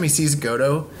 Every time he sees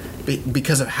Goto,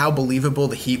 because of how believable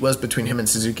the heat was between him and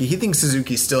Suzuki, he thinks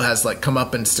Suzuki still has like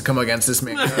comeuppance to come against this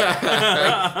man.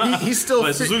 He's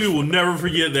still Suzuki will never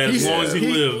forget that as long as he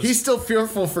lives. He's still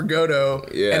fearful for Goto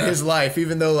and his life,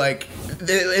 even though like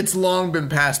it's long been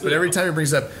passed. But every time he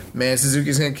brings up, man,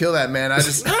 Suzuki's gonna kill that man. I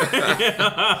just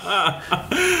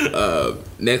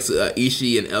Next,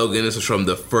 Ishii and Elgin. This was from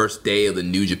the first day of the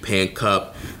New Japan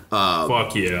Cup.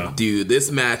 Fuck yeah. Dude, this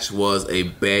match was a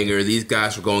banger. These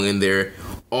guys were going in there.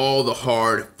 All the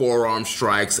hard forearm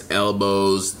strikes,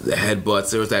 elbows, the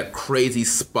headbutts. There was that crazy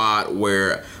spot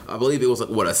where I believe it was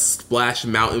a Splash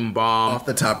Mountain Bomb off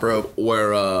the top rope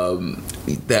where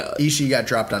that Ishii got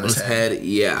dropped on his head.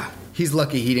 Yeah. He's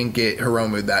lucky he didn't get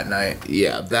Hiromu that night.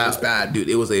 Yeah, that was bad, dude.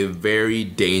 It was a very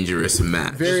dangerous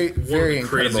match. Very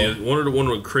incredible. One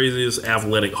of the craziest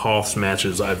athletic Hoffs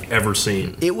matches I've ever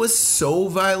seen. It was so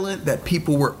violent that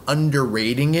people were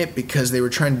underrating it because they were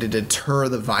trying to deter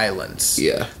the violence.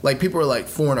 Yeah, like people were like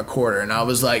 4 1/4, and I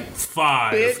was like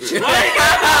 5. Bitch.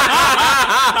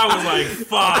 I was like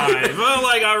 5.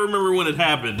 Like I remember when it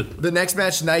happened. The next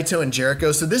match, Naito and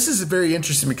Jericho. So this is very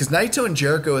interesting because Naito and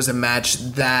Jericho is a match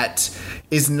that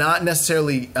is not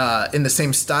necessarily in the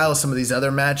same style as some of these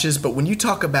other matches, but when you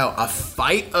talk about a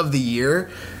fight of the year,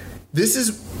 this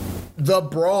is the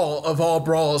brawl of all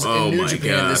brawls in New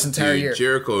Japan this entire year.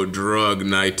 Jericho drug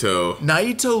Naito.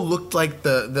 Naito looked like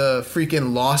the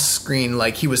freaking lost screen,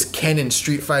 like he was Ken in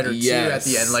Street Fighter 2 at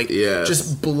the end, like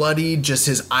just bloody, just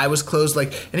his eye was closed,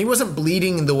 like, and he wasn't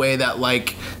bleeding the way that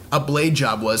like a blade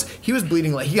job was. He was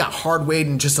bleeding like he got hard weight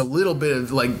and just a little bit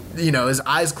of like, his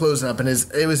eyes closing up, and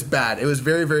it was bad. It was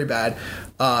very, very bad.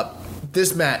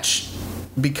 This match,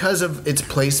 because of its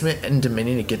placement and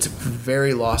Dominion, it gets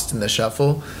very lost in the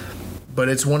shuffle. But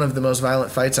it's one of the most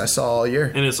violent fights I saw all year.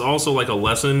 And it's also like a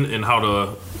lesson in how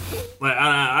to... Like,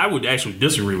 I would actually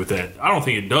disagree with that. I don't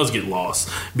think it does get lost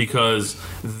because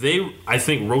they, I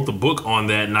think, wrote the book on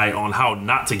that night on how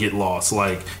not to get lost.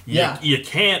 Like, you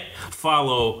can't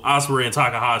follow Ospreay and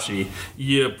Takahashi.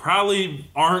 You probably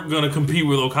aren't going to compete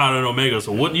with Okada and Omega.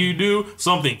 So what do?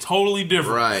 Something totally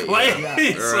different. Right. Like,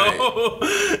 so,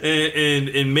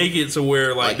 and make it to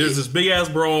where, like there's this big-ass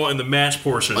brawl in the match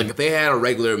portion. Like, if they had a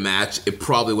regular match, it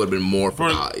probably would have been more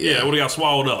fun. It would have got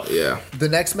swallowed up. Yeah. The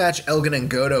next match, Elgin and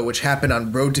Goto, which happened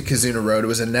on Road to Kizuna Road. It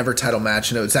was a never title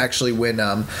match, and it was actually when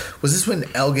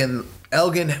Elgin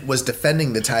was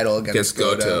defending the title against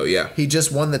Goto. Yeah, he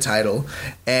just won the title,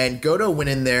 and Goto went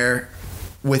in there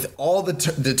with all the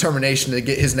determination to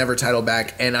get his never title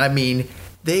back. And I mean,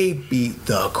 they beat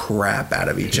the crap out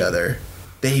of each other.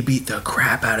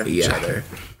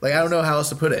 Like, I don't know how else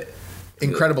to put it.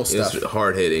 Incredible stuff. It's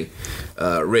hard hitting.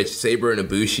 Rich, Sabre and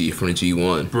Ibushi from the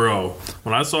G1. Bro,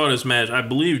 when I saw this match, I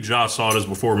believe Josh saw this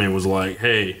before me and was like,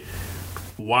 hey,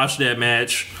 watch that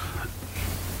match.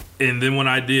 And then when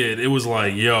I did, it was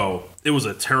like, yo, it was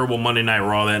a terrible Monday Night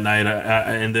Raw that night.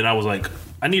 And then I was like,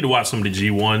 I need to watch some of the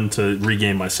G1 to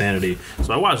regain my sanity.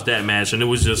 So I watched that match, and it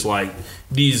was just like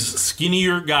these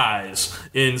skinnier guys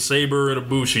in Sabre and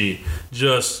Ibushi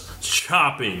just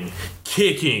chopping,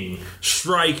 kicking,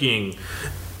 striking,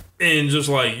 and just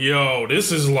like, yo,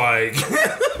 this is like,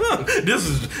 this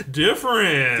is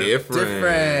different.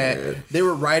 They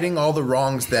were righting all the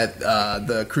wrongs that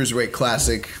the Cruiserweight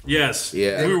Classic. Yes.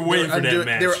 Yeah. We were waiting for that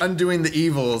match. They were undoing the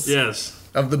evils. Yes.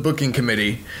 Of the booking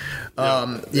committee.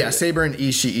 Sabre and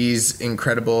Ishii's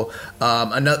incredible.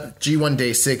 Another G1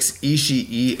 Day 6,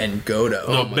 Ishii and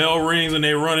Goto. The bell rings and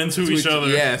they run into each other.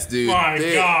 Yes, dude. My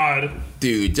God.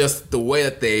 Dude, just the way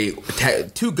that they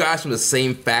two guys from the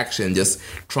same faction just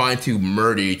trying to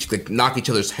knock each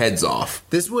other's heads off.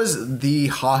 This was the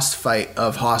Haas fight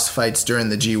of Haas fights during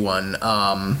the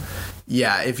G1.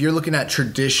 If you're looking at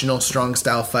traditional strong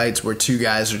style fights where two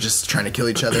guys are just trying to kill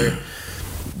each other,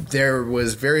 there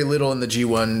was very little in the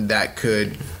G1 that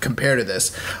could compare to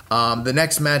this. The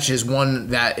next match is one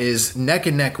that is neck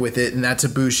and neck with it, and that's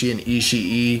Ibushi and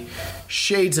Ishii.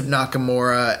 Shades of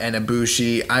Nakamura and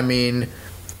Ibushi. I mean,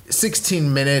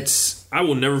 16 minutes. I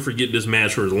will never forget this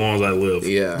match for as long as I live.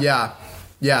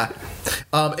 Yeah.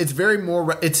 It's very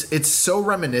more. It's so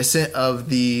reminiscent of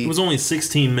the. It was only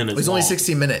 16 minutes. It was only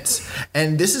 16 minutes,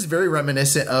 and this is very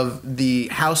reminiscent of the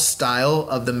house style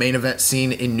of the main event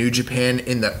scene in New Japan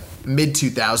in the mid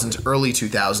 2000s, early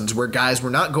 2000s, where guys were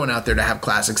not going out there to have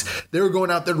classics; they were going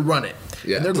out there to run it.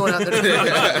 Yeah. And they're going out there to run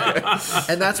it.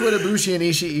 And that's what Ibushi and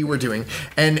Ishii were doing.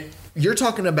 And you're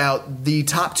talking about the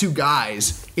top two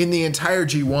guys in the entire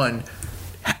G1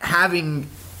 having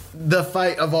the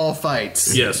fight of all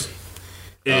fights. Yes.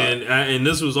 And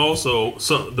this was also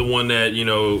the one that,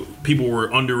 people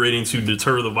were underrating to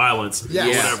deter the violence. Yes.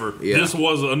 Or whatever. Yeah. This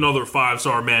was another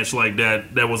 5-star match like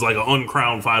that. That was like an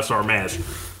uncrowned 5-star match.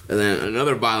 And then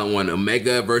another violent one,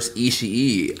 Omega versus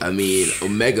Ishii. I mean,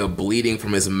 Omega bleeding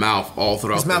from his mouth all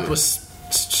throughout. His mouth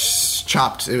was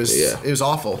chopped. It was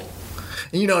awful.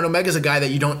 And and Omega's a guy that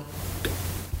you don't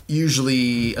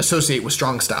usually associate with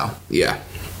strong style. Yeah.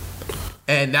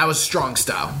 And that was strong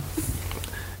style.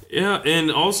 Yeah, and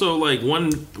also like one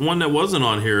that wasn't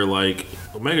on here, like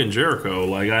Omega and Jericho.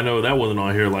 Like I know that wasn't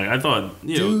on here. Like I thought,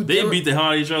 they beat the hell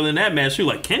out of each other in that match too.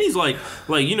 Like Kenny's like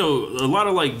a lot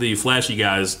of like the flashy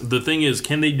guys. The thing is,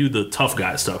 can they do the tough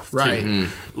guy stuff? Right.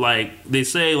 Mm-hmm. Like they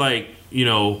say, like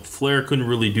Flair couldn't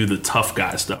really do the tough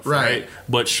guy stuff, right?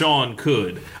 But Shawn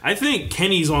could. I think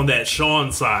Kenny's on that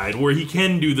Shawn side where he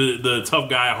can do the tough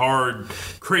guy, hard,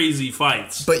 crazy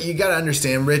fights. But you got to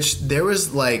understand, Rich,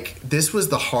 this was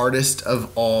the hardest of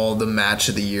all the match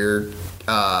of the year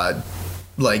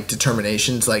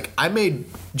determinations. Like I made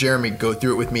Jeremy go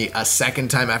through it with me a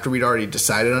second time after we'd already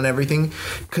decided on everything,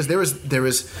 because there was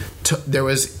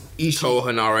Ishii, Toa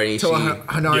Hanare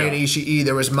and Ishii.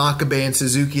 There was Makabe and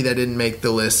Suzuki that didn't make the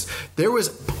list. There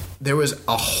was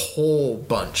a whole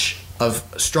bunch of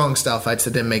strong style fights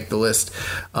that didn't make the list.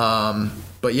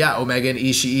 But yeah, Omega and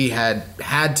Ishii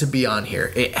had to be on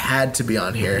here. It had to be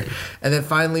on here. And then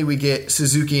finally we get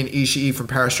Suzuki and Ishii from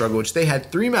Power Struggle, which they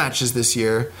had 3 matches this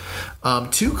year.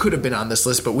 2 could have been on this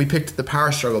list, but we picked the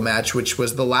Power Struggle match, which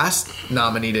was the last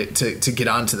nominee to get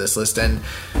onto this list. And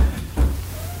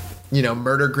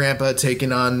Murder Grandpa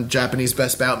taking on Japanese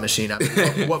Best Bout Machine. I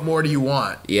mean, what more do you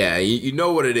want? Yeah, you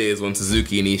know what it is when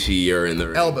Suzuki and Ishii are in the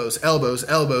ring. Elbows. And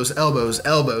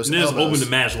just open the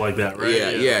match like that,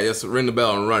 right? Yeah, just ring the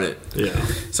bell and run it. Yeah.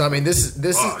 So I mean, this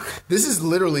is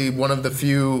literally one of the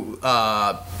few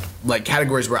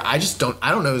categories where I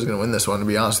don't know who's going to win this one. To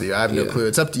be honest with you, I have no clue.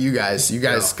 It's up to you guys. You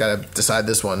guys got to decide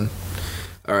this one.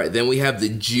 All right, then we have the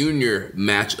junior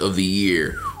match of the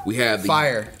year. We have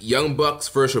the Young Bucks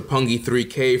versus Roppongi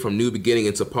 3K from New Beginning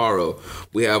in Sapporo.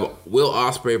 We have Will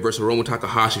Ospreay versus Hiromu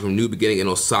Takahashi from New Beginning in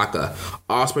Osaka.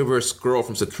 Ospreay versus Scurll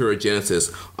from Sakura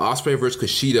Genesis. Ospreay versus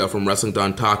Kushida from Wrestling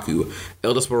Dontaku.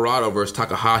 El Desperado versus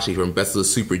Takahashi from Best of the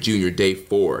Super Junior Day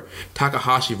 4.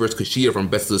 Takahashi versus Kushida from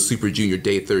Best of the Super Junior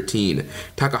Day 13.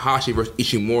 Takahashi versus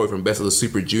Ishimori from Best of the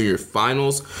Super Junior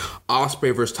Finals.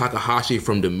 Ospreay versus Takahashi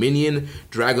from Dominion.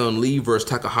 Dragon Lee versus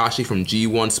Takahashi from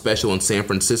G1 Special in San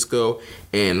Francisco.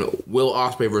 And Will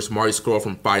Ospreay versus Marty Scurll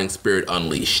from Fighting Spirit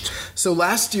Unleashed. So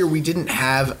last year we didn't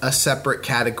have a separate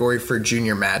category for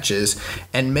junior matches,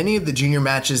 and many of the junior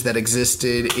matches that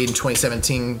existed in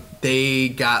 2017, they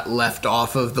got left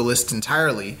off of the list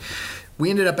entirely. We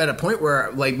ended up at a point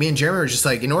where me and Jeremy were just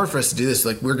like, in order for us to do this,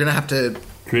 we're gonna have to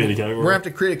create a category. We're gonna have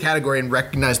to create a category and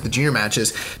recognize the junior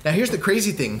matches. Now here's the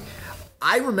crazy thing.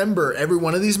 I remember every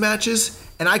one of these matches,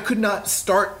 and I could not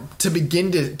start to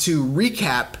begin to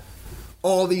recap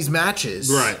all these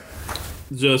matches. Right.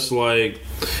 Just like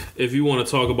if you want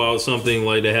to talk about something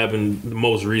like that happened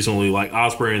most recently, like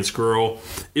Ospreay and Scurll,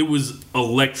 it was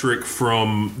electric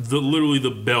from literally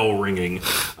the bell ringing.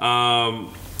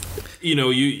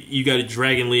 You got a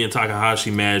Dragon Lee and Takahashi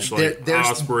match, like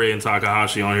Ospreay and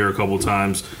Takahashi on here a couple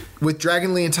times. With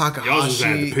Dragon Lee and Y'all just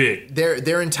had Takahashi, to pick.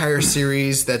 their entire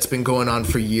series that's been going on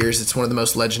for years. It's one of the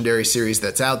most legendary series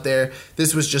that's out there.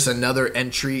 This was just another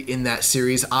entry in that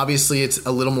series. Obviously, it's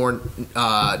a little more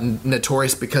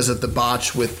notorious because of the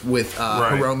botch with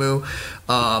Hiromu.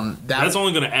 That's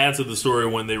only going to add to the story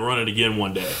when they run it again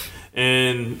one day.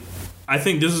 And I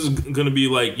think this is going to be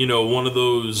one of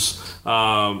those,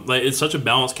 it's such a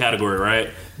balanced category,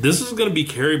 right? this is going to be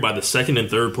carried by the second and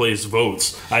third place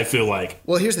votes, I feel like.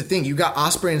 Well, here's the thing. You got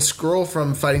Ospreay and Skrull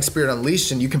from Fighting Spirit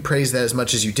Unleashed, and you can praise that as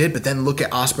much as you did, but then look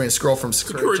at Ospreay and Skrull from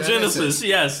Sakura Genesis.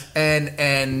 Yes.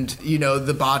 And you know,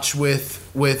 the botch with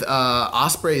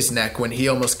Ospreay's neck when he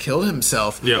almost killed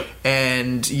himself. Yep.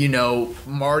 And, you know,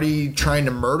 Marty trying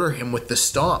to murder him with the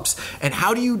stomps. And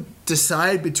how do you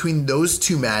decide between those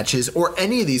two matches or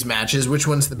any of these matches which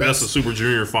one's the best? That's the Super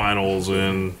Junior finals,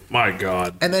 and my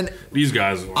God. And then these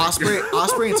guys are like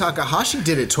Ospreay and Takahashi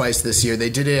did it twice this year. They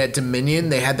did it at Dominion.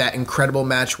 They had that incredible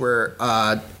match where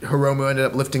Hiromu ended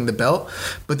up lifting the belt.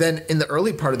 But then in the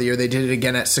early part of the year, they did it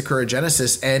again at Sakura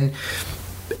Genesis, and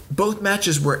both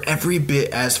matches were every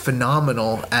bit as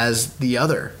phenomenal as the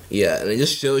other. Yeah, and it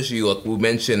just shows you, like we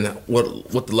mentioned, what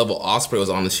the level Ospreay was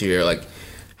on this year. Like,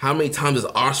 how many times is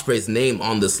Ospreay's name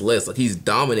on this list? Like, he's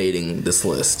dominating this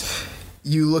list.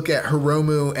 You look at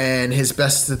Hiromu and his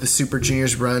Best of the Super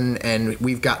Juniors run, and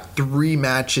we've got 3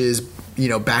 matches, you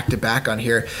know, back to back on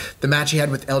here. The match he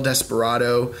had with El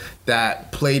Desperado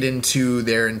that played into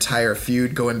their entire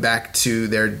feud, going back to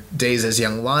their days as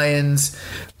Young Lions.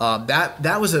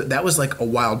 That was like a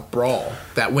wild brawl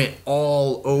that went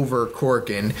all over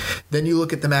Korakuen. Then you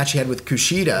look at the match he had with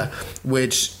Kushida,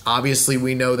 which obviously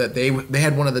we know that they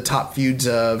had one of the top feuds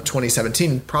of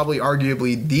 2017, probably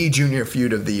arguably the junior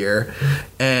feud of the year,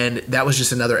 and that was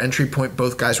just another entry point.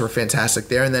 Both guys were fantastic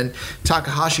there, and then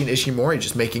Takahashi and Ishimori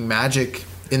just making magic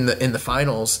in the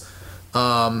finals.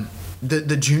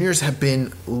 The juniors have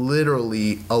been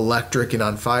literally electric and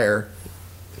on fire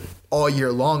all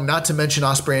year long, not to mention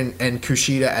Ospreay and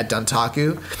Kushida at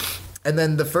Dantaku. And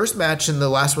then the first match and the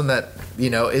last one that, you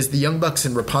know, is the Young Bucks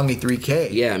and Roppongi 3K.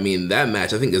 Yeah, I mean, that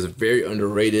match I think is very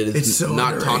underrated. It's so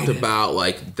not underrated. talked about.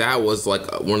 Like, that was like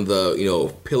one of the, you know,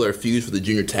 pillar feuds for the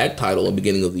junior tag title at the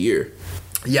beginning of the year.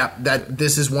 Yeah,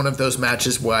 this is one of those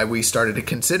matches why we started to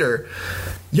consider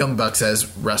Young Bucks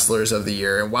as wrestlers of the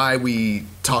year, and why we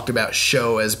talked about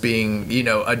Sho as being, you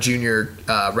know, a junior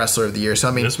wrestler of the year. So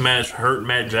I mean, this match hurt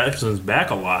Matt Jackson's back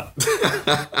a lot.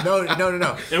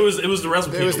 No. It was the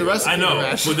Wrestle Kingdom. It was the Wrestle I Kingdom know,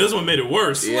 match. but this one made it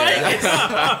worse.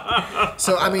 Yeah.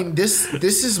 So I mean, this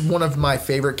is one of my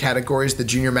favorite categories, the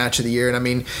junior match of the year, and I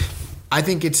mean, I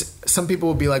think it's, some people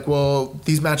will be like, well,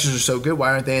 these matches are so good,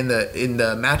 why aren't they in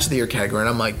the match of the year category? And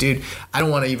I'm like, dude, I don't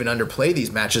want to even underplay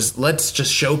these matches. Let's just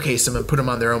showcase them and put them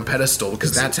on their own pedestal,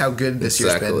 because that's how good this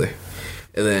year's been.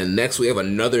 And then next we have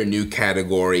another new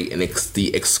category, and it's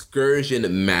the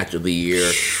Excursion Match of the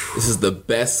Year. This is the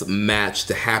best match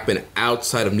to happen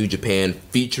outside of New Japan,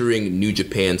 featuring New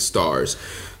Japan stars.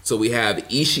 So we have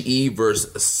Ishii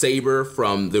versus Sabre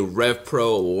from the Rev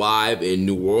Pro live in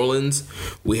New Orleans.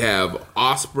 We have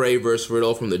Ospreay versus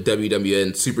Riddle from the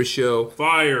WWN Super Show.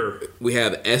 Fire. We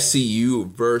have SCU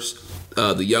versus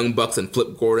the Young Bucks and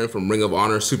Flip Gordon from Ring of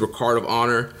Honor, Super Card of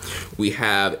Honor. We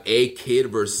have A-Kid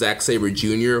versus Zack Sabre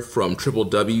Jr. from Triple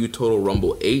W Total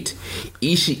Rumble 8.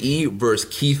 Ishii versus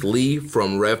Keith Lee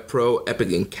from Rev Pro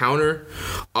Epic Encounter.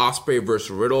 Ospreay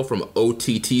versus Riddle from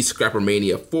OTT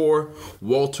Scrappermania 4.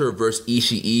 Walter versus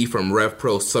Ishii from Rev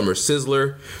Pro Summer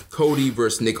Sizzler. Cody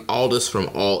versus Nick Aldis from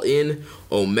All In.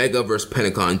 Omega versus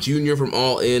Pentagon Jr. from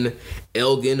All In.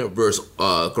 Elgin versus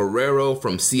Guerrero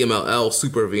from CMLL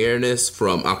Super Viernes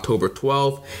from October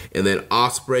 12th. And then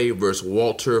Ospreay versus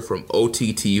Walter from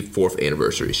OTT 4th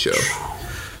Anniversary Show.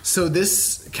 So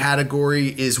this category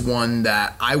is one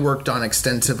that I worked on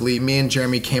extensively. Me and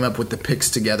Jeremy came up with the picks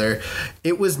together.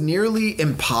 It was nearly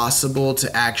impossible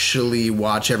to actually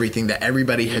watch everything that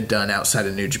everybody had done outside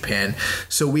of New Japan.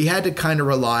 So we had to kind of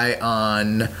rely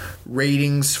on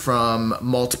ratings from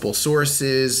multiple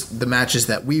sources, the matches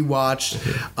that we watched,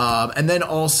 and then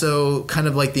also kind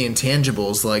of like the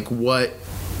intangibles, like what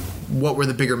were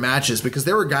the bigger matches, because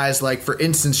there were guys like, for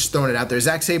instance, throwing it out there,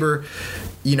 Zack Sabre,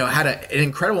 you know, had an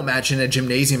incredible match in a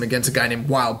gymnasium against a guy named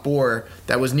Wild Boar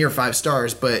that was near 5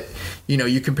 stars, but, you know,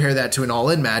 you compare that to an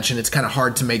all-in match and it's kind of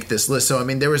hard to make this list. So, I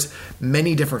mean, there was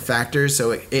many different factors, so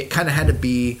it kind of had to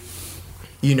be,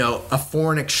 you know, a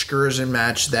foreign excursion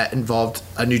match that involved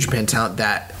a New Japan talent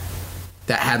that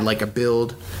had like a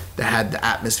build, that had the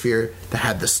atmosphere, that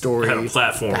had the story, That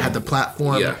had a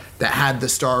platform. Yeah. that had the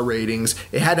star ratings.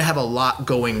 It had to have a lot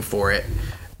going for it.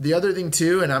 The other thing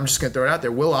too, and I'm just gonna throw it out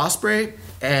there, Will Ospreay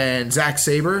and Zack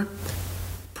Sabre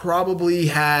probably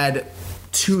had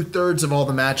 2/3 of all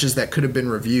the matches that could have been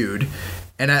reviewed.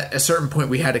 And at a certain point,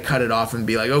 we had to cut it off and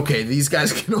be like, okay, these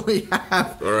guys can only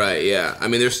have. All right, yeah. I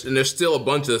mean, there's still a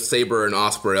bunch of Sabre and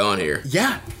Ospreay on here.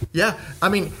 Yeah. I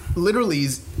mean, literally,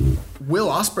 Will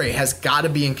Ospreay has got to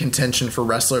be in contention for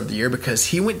Wrestler of the Year, because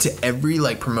he went to every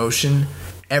like promotion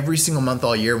every single month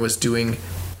all year, was doing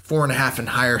 4.5 and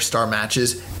higher star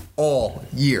matches all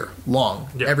year long,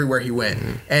 everywhere he went.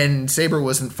 And Sabre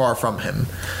wasn't far from him.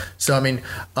 So, I mean,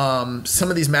 some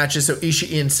of these matches, so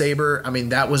Ishii and Sabre, I mean,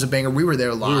 that was a banger. We were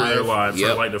there live. We were there live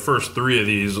for like the first 3 of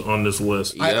these on this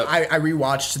list. I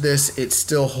rewatched this. It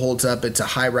still holds up. It's a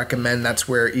high recommend. That's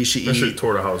where Ishii... That shit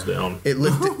tore the house down. He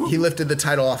lifted the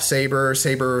title off Sabre.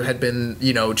 Sabre had been,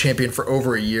 champion for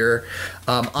over a year.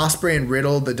 Ospreay and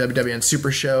Riddle, the WWN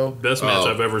Super Show. Best match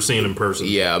I've ever seen in person.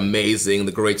 Yeah, amazing.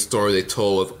 The great story they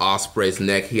told of Ospreay's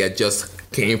neck. He had just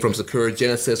came from Sakura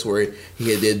Genesis where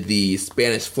he did the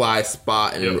Spanish fly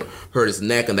spot and hurt his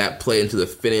neck, and that played into the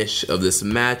finish of this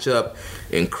matchup.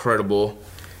 Incredible.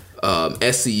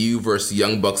 SCU versus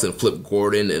Young Bucks and Flip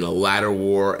Gordon in a ladder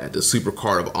war at the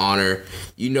Supercard of Honor.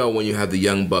 You know when you have the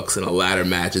Young Bucks in a ladder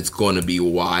match, it's going to be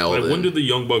wild. Like, when did the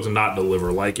Young Bucks not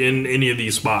deliver? Like, in any of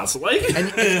these spots? Like,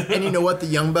 and you know what? The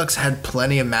Young Bucks had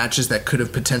plenty of matches that could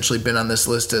have potentially been on this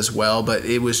list as well, but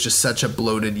it was just such a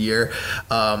bloated year.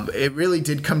 It really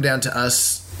did come down to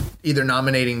us either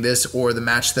nominating this or the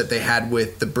match that they had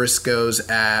with the Briscoes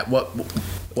at what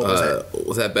was it?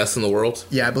 Was that Best in the World?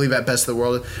 Yeah, I believe at Best of the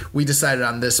World. We decided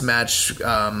on this match,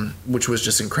 which was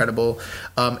just incredible.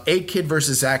 A-Kid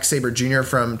versus Zack Sabre Jr.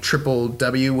 from Triple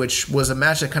W, which was a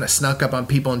match that kind of snuck up on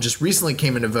people and just recently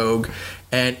came into vogue.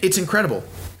 And it's incredible.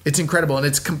 It's incredible, and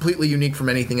it's completely unique from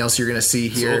anything else you're going to see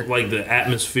here. So, like, the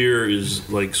atmosphere is,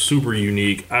 like, super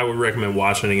unique. I would recommend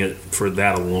watching it for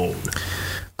that alone.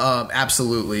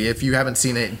 Absolutely. If you haven't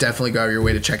seen it, definitely go out of your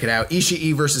way to check it out.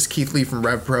 Ishii versus Keith Lee from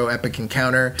Rev Pro Epic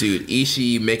Encounter. Dude,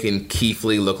 Ishii making Keith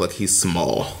Lee look like he's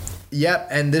small. Yep,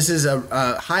 and this is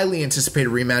a highly anticipated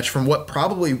rematch from what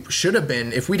probably should have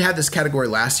been. If we'd had this category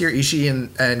last year, Ishii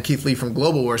and Keith Lee from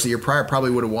Global Wars the year prior probably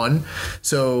would have won.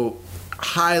 So...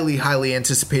 highly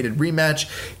anticipated rematch.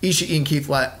 Ishii and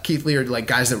Keith Lee are like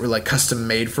guys that were like custom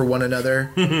made for one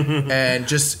another, and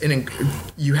just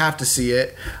you have to see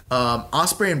it.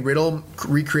 Ospreay and Riddle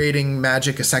recreating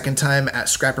magic a second time at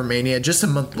Scrapper Mania just a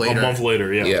month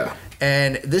later. Yeah.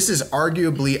 And this is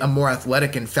arguably a more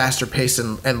athletic and faster paced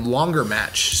and longer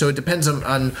match. So it depends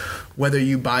on whether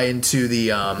you buy into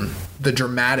the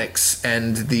dramatics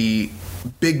and the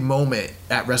big moment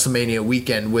at WrestleMania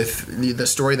weekend with the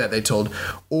story that they told,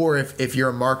 or if you're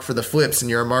a mark for the flips and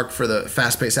you're a mark for the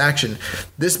fast-paced action,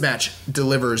 this match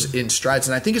delivers in strides.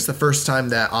 And I think it's the first time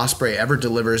that Ospreay ever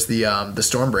delivers the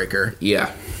Stormbreaker.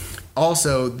 Yeah.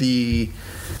 Also, the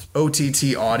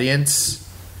OTT audience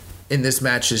in this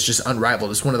match is just unrivaled.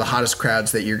 It's one of the hottest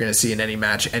crowds that you're going to see in any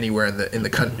match anywhere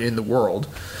in the world.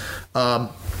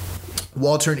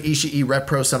 Walter and Ishii Rep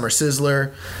Pro Summer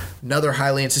Sizzler, another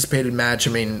highly anticipated match.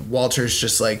 I mean, Walter's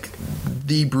just like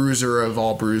the bruiser of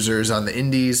all bruisers on the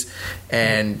indies,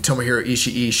 and Tomohiro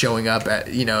Ishii showing up at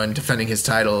and defending his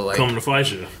title, like coming to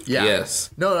fight you. Yeah. Yes.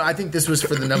 No, I think this was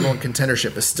for the number one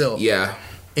contendership, but still. Yeah.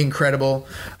 Incredible.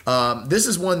 This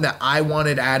is one that I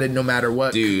wanted added no matter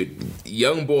what. Dude,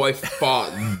 Young Boy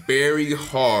fought very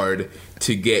hard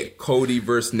to get Cody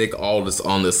versus Nick Aldis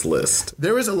on this list.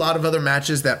 There was a lot of other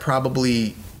matches that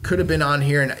probably could have been on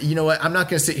here, and you know what? I'm not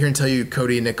going to sit here and tell you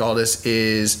Cody and Nick Aldis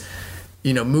is,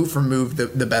 move for move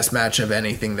the best match of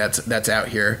anything that's out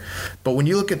here. But when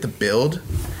you look at the build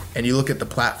and you look at the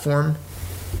platform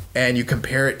and you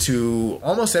compare it to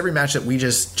almost every match that we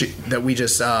just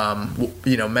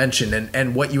mentioned,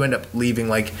 and what you end up leaving,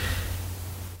 like,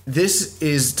 this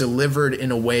is delivered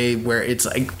in a way where it's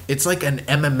like an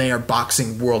MMA or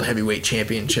boxing world heavyweight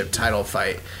championship title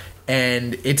fight,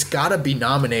 and it's got to be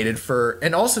nominated for.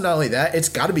 And also, not only that, it's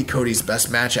got to be Cody's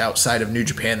best match outside of New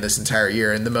Japan this entire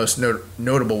year, and the most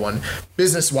notable one,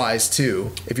 business wise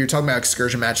too. If you're talking about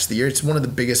excursion match of the year, it's one of the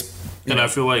biggest. I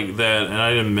feel like that, and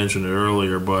I didn't mention it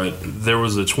earlier, but there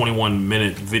was a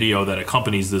 21-minute video that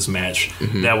accompanies this match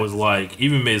that was like,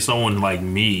 even made someone like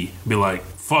me be like,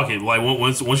 fuck it. Like,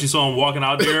 once you saw him walking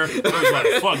out there, I was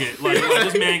like, fuck it. Like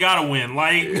this man gotta win.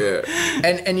 Like, yeah.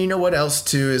 And you know what else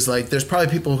too is, like, there's probably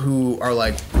people who are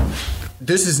like,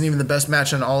 this isn't even the best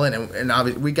match on All In, and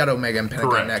obviously we got Omega and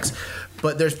Pentagon next.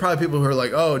 But there's probably people who are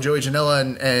like, oh, Joey Janela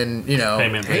and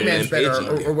Heyman's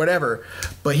better or whatever.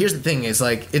 But here's the thing: is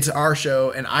like, it's our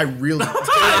show, and I really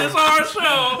it's our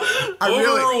show.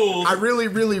 I really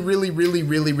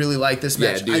like this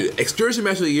match. Yeah, dude. Excursion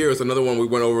match of the year is another one we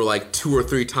went over like 2 or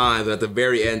 3 times, and at the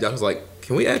very end, I was like,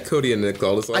 can we add Cody and Nick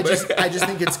Aldis on I just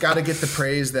think it's got to get the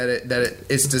praise that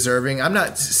it's deserving. I'm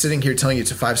not sitting here telling you it's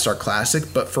a 5-star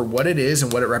classic, but for what it is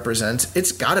and what it represents,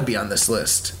 it's got to be on this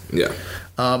list. Yeah.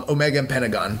 Omega and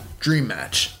Pentagon, dream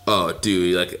match. Oh,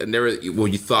 dude! Like,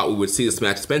 you thought we would see this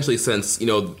match, especially since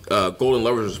Golden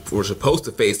Lovers were supposed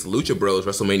to face the Lucha Bros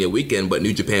WrestleMania weekend, but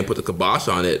New Japan put the kibosh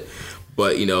on it.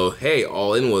 But, hey,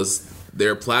 All In was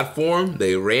their platform.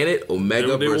 They ran it.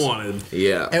 Omega They wanted.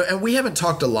 Yeah. And we haven't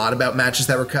talked a lot about matches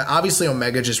that were cut. Obviously,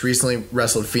 Omega just recently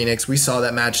wrestled Phoenix. We saw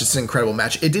that match. It's an incredible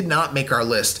match. It did not make our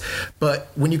list. But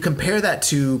when you compare that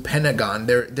to Pentagon,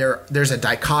 there's a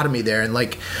dichotomy there. And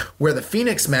like where the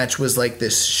Phoenix match was like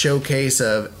this showcase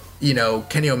of,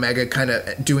 Kenny Omega kind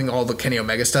of doing all the Kenny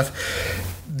Omega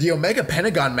stuff. The Omega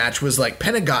Pentagon match was like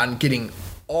Pentagon getting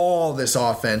all this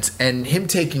offense and him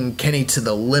taking Kenny to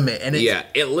the limit. And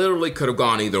it literally could have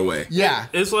gone either way. Yeah.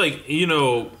 It's like, it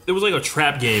was like a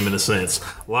trap game in a sense.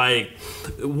 Like,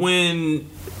 when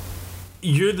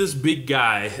you're this big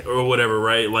guy or whatever,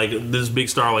 right? Like, this big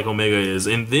star like Omega is,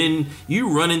 and then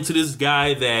you run into this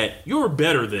guy that you're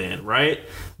better than, right?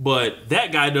 But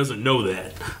that guy doesn't know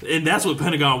that. And that's what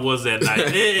Pentagon was that night.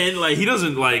 and like, he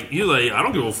doesn't, like, he's like, I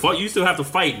don't give a fuck. You still have to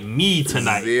fight me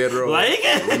tonight. Like,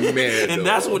 and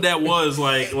that's what that was.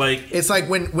 Like it's like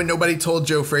when nobody told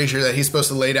Joe Frazier that he's supposed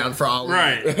to lay down for Ali.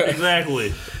 Right,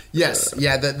 exactly. Yes,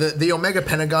 yeah, the Omega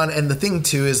Pentagon, and the thing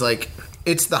too is like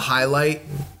it's the highlight.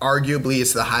 Arguably,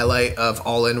 it's the highlight of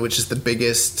All In, which is the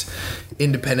biggest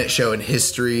independent show in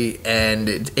history, and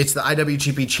it's the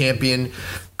IWGP champion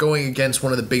going against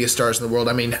one of the biggest stars in the world.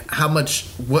 I mean,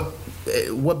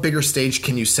 what bigger stage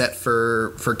can you set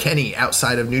for Kenny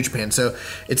outside of New Japan? So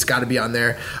it's got to be on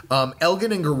there.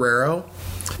 Elgin and Guerrero.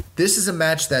 This is a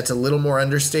match that's a little more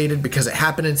understated because it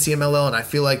happened in CMLL, and I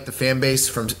feel like the fan base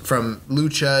from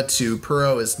Lucha to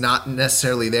Puro is not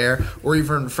necessarily there, or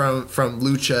even from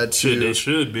Lucha to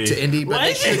Indie, but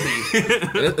they should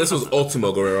be. This was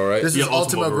Ultimo Guerrero, right? This is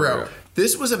Ultimo Guerrero.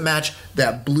 This was a match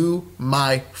that blew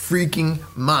my freaking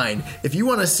mind. If you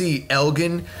want to see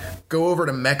Elgin go over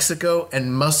to Mexico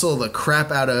and muscle the crap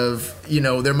out of,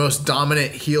 their most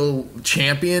dominant heel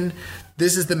champion,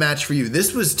 this is the match for you.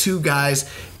 This was two guys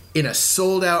in a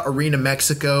sold-out arena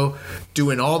Mexico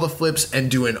doing all the flips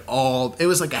and it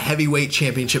was like a heavyweight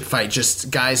championship fight,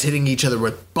 just guys hitting each other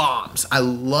with bombs. I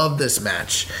love this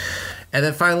match. And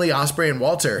then finally, Ospreay and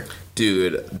Walter.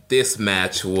 Dude, this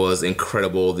match was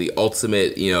incredible. The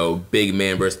ultimate, big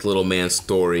man versus little man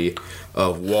story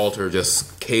of Walter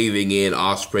just caving in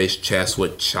Ospreay's chest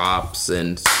with chops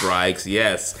and strikes.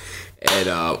 Yes. And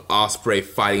Ospreay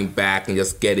fighting back and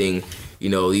just getting,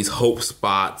 these hope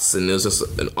spots. And it was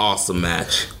just an awesome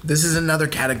match. This is another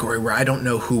category where I don't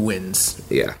know who wins.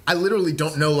 Yeah. I literally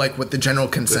don't know, what the general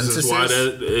consensus is. This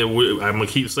is why I'm going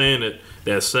to keep saying it.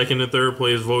 That second and third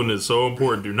place voting is so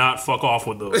important. Do not fuck off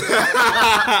with those.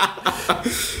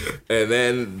 And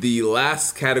then the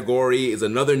last category is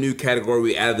another new category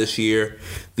we added this year,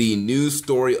 the news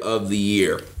story of the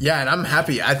year. Yeah, and I'm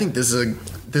happy. I think this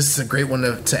is a great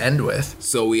one to end with.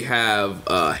 So we have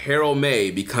Harold May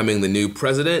becoming the new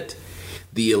president,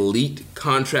 the Elite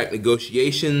contract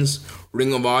negotiations,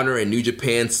 Ring of Honor and New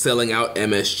Japan selling out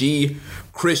MSG,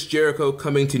 Chris Jericho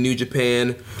coming to New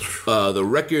Japan, the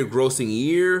record grossing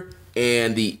year,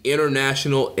 and the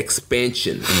international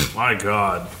expansion. My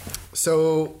God.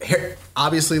 So,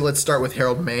 obviously, let's start with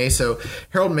Harold May. So,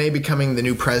 Harold May becoming the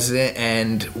new president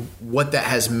and what that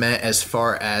has meant as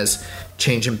far as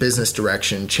change in business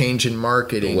direction, change in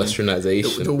marketing. The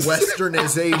westernization. The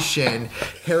westernization.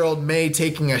 Harold May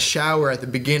taking a shower at the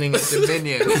beginning of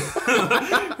Dominion.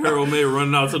 Harold May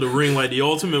running out to the ring like the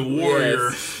Ultimate Warrior.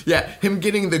 Yes. Yeah, him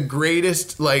getting the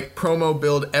greatest, promo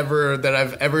build ever that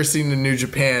I've ever seen in New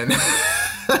Japan.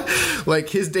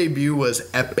 His debut was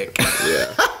epic.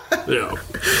 Yeah. Yeah.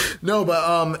 No,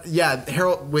 but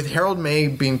with Harold May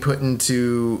being put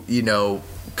into,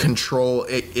 control,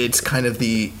 it's kind of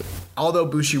although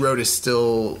Bushiroad is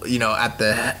still, at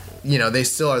the, they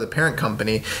still are the parent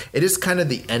company, it is kind of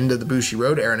the end of the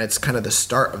Bushiroad era, and it's kind of the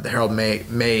start of the Harold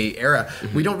May era.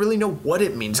 Mm-hmm. We don't really know what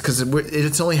it means because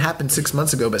it's only happened 6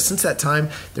 months ago, but since that time,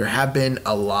 there have been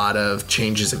a lot of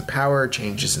changes in power,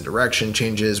 changes in direction,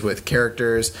 changes with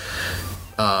characters,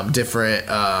 different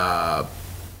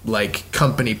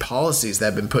company policies that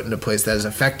have been put into place that has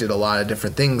affected a lot of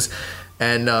different things.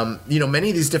 And, many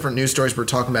of these different news stories we're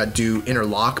talking about do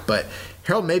interlock, but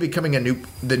Harold May becoming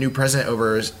the new president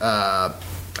over,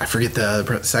 I forget the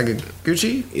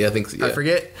Sakaguchi? Yeah, I think so. Yeah. I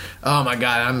forget. Oh my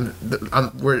God,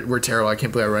 we're terrible. I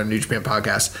can't believe I run a New Japan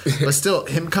podcast. But still,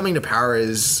 him coming to power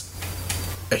is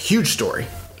a huge story.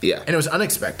 Yeah. And it was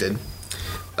unexpected.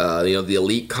 The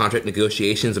Elite contract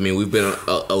negotiations. I mean, we've been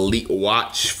on Elite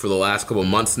watch for the last couple of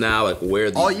months now. Like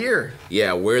all year.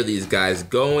 Yeah, where are these guys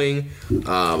going?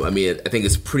 I mean, I think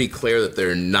it's pretty clear that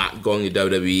they're not going to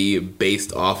WWE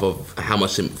based off of how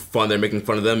much fun they're making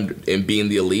fun of them and being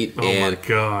the Elite. Oh and my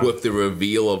God. with the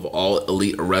reveal of All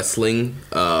Elite Wrestling.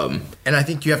 And I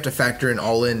think you have to factor in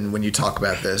All In when you talk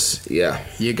about this. Yeah.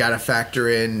 You got to factor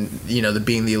in, the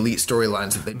being the Elite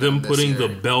storylines that they've Them done putting this year.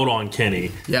 the belt on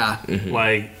Kenny. Yeah.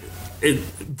 Like,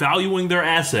 valuing their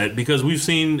asset, because we've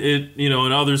seen it, in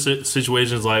other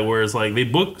situations, like where it's like they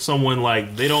book someone,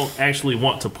 like they don't actually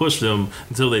want to push them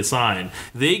until they sign.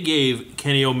 They gave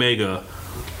Kenny Omega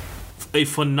a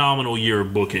phenomenal year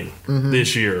of booking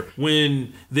this year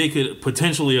when they could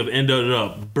potentially have ended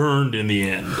up burned in the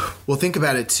end. Well, think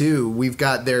about it too. We've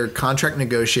got their contract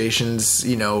negotiations,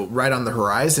 right on the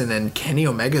horizon, and Kenny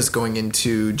Omega's going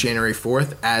into January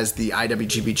 4th as the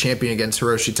IWGP champion against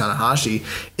Hiroshi Tanahashi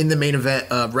in the main event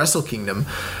of Wrestle Kingdom.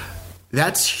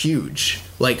 That's huge.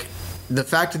 Like, the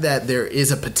fact that there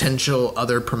is a potential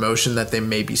other promotion that they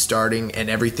may be starting and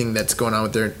everything that's going on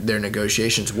with their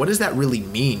negotiations, what does that really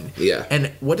mean? Yeah. And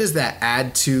what does that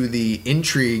add to the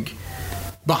intrigue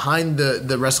behind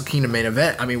the Wrestle Kingdom main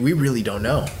event? I mean, we really don't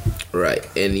know. Right.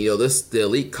 And, the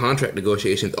Elite contract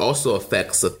negotiations also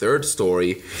affects the third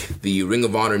story, the Ring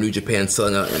of Honor New Japan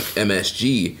selling out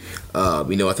MSG.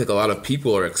 I think a lot of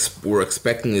people were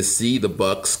expecting to see the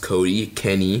Bucks, Cody,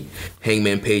 Kenny,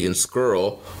 Hangman Page, and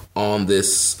Skrull on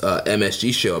this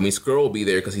MSG show. I mean, Skrull will be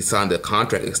there because he signed a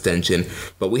contract extension,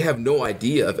 but we have no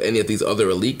idea if any of these other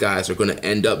Elite guys are going to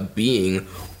end up being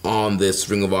on this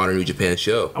Ring of Honor New Japan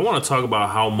show. I want to talk about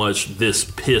how much this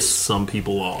pissed some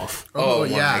people off. Oh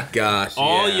my gosh.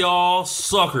 All y'all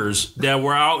suckers that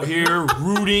were out here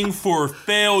rooting for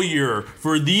failure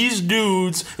for these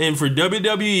dudes and for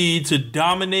WWE to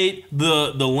dominate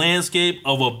the landscape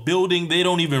of a building they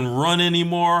don't even run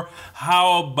anymore.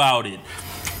 How about it?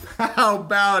 How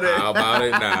about it? How about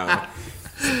it now?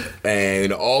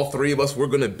 And all three of us, we're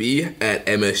going to be at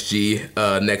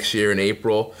MSG next year in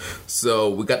April. So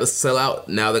we got to sell out.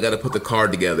 Now they got to put the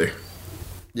card together.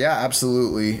 Yeah,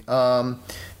 absolutely.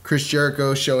 Chris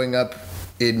Jericho showing up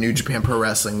in New Japan Pro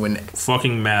Wrestling when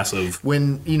fucking massive.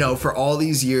 When, for all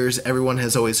these years, everyone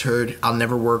has always heard, I'll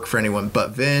never work for anyone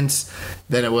but Vince.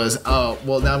 Then it was, now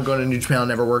I'm going to New Japan, I'll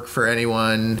never work for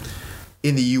anyone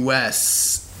in the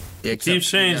U.S. It keeps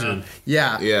changing.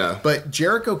 Yeah. But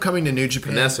Jericho coming to New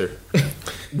Japan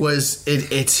was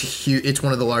it's huge. It's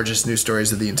one of the largest news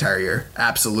stories of the entire year.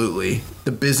 Absolutely.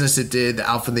 The business it did, the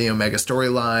Alpha and the Omega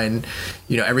storyline,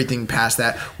 everything past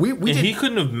that. He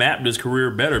couldn't have mapped his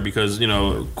career better because,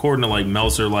 according to like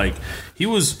Meltzer, like he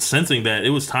was sensing that it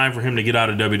was time for him to get out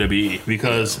of WWE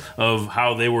because of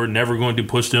how they were never going to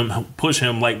push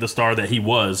him like the star that he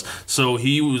was. So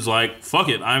he was like, fuck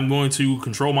it, I'm going to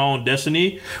control my own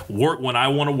destiny, work when I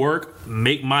want to work,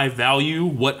 make my value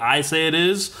what I say it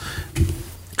is.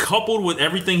 Coupled with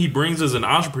everything he brings as an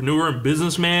entrepreneur and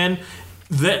businessman,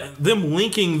 them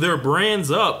linking their brands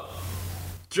up,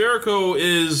 Jericho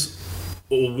is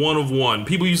a one of one.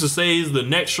 People used to say he's the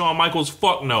next Shawn Michaels.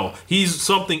 Fuck no, he's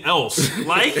something else.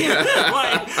 like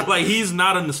he's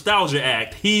not a nostalgia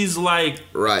act. He's like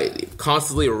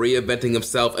constantly reinventing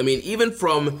himself. I mean, even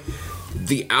from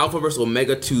the Alpha versus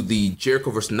Omega to the Jericho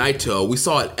versus Naito, we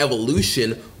saw an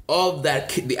evolution of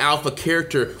the Alpha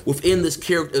character within this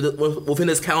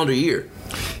calendar year.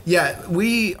 Yeah,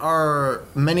 we are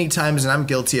many times, and I'm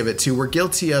guilty of it too, we're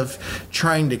guilty of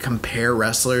trying to compare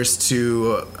wrestlers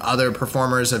to other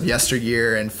performers of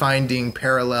yesteryear and finding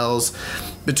parallels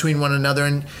between one another.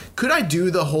 And could I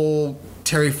do the whole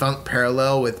Terry Funk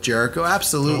parallel with Jericho?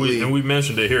 Absolutely. And we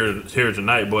mentioned it here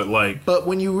tonight, but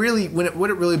when you really, what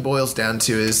it really boils down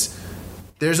to is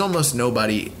there's almost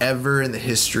nobody ever in the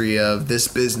history of this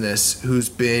business who's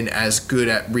been as good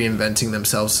at reinventing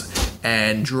themselves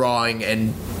and drawing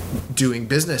and doing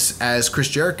business as Chris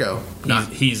Jericho.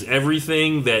 He's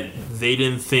everything that they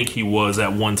didn't think he was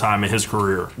at one time in his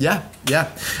career. Yeah.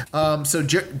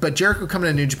 But Jericho coming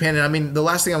to New Japan, and I mean, the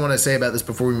last thing I want to say about this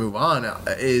before we move on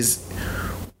is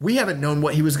we haven't known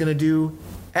what he was going to do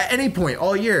at any point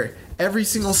all year. Every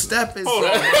single step is... Hold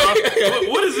on,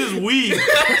 bro. What is this weed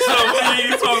stuff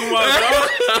you talking about, dog?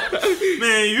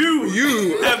 Man,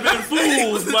 you have been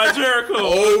fooled by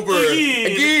Jericho.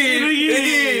 Again.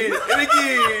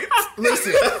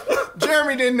 Listen,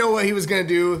 Jeremy didn't know what he was going to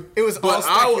do. It was all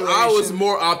speculation. I was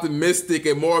more optimistic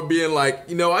and more being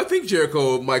like, I think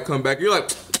Jericho might come back. You're like,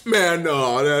 man,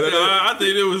 no. I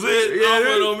think it was it.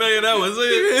 Alpha and Omega, that was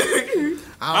it.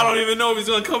 I don't even know if he's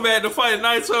gonna come back to fight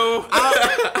Naito.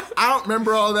 I don't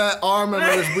remember all that. All I remember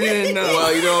is we didn't know.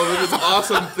 Well, there's this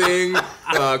awesome thing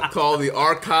called the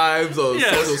Archives of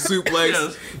Social Suplex.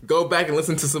 Yes. Go back and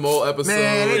listen to some old episodes.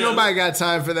 Man, ain't nobody got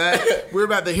time for that. We're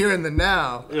about to hear in the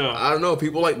now. Yeah, I don't know.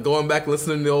 People like going back and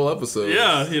listening to the old episodes.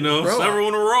 yeah, Bro. several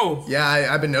in a row. Yeah,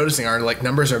 I've been noticing our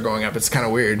numbers are going up. It's kind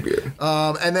of weird.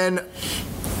 Yeah. And then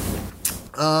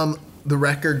the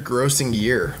record grossing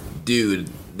year. Dude,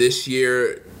 this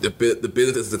year the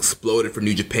business has exploded for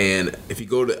New Japan. If you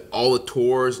go to all the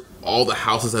tours, all the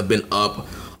houses have been up.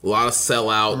 A lot of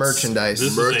sellouts. Merchandise.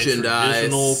 This is a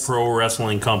traditional pro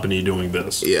wrestling company doing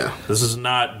this. Yeah. This is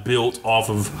not built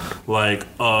off of like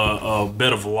a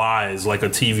bed of lies, like a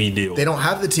TV deal. They don't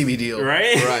have the TV deal.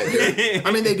 Right? Right.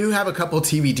 I mean, they do have a couple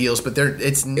TV deals, but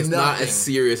it's Not as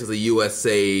serious as a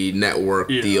USA Network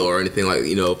deal or anything like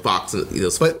Fox.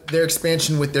 But their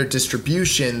expansion with their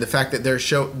distribution, the fact that they're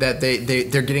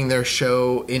getting their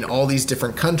show in all these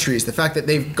different countries, the fact that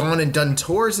they've gone and done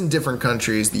tours in different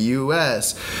countries, the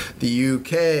US, the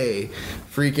UK,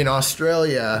 freaking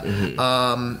Australia,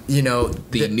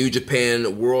 the New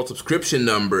Japan World subscription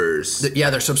numbers.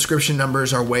 Their subscription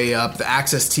numbers are way up. The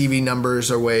Access TV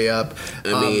numbers are way up.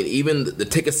 I mean, even the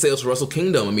ticket sales for Wrestle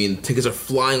Kingdom. I mean, tickets are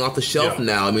flying off the shelf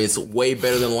now. I mean, it's way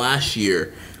better than last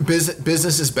year.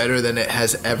 Business is better than it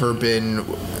has ever been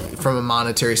from a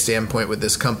monetary standpoint with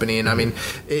this company. And I mean,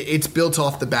 it's built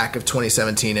off the back of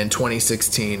 2017 and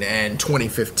 2016 and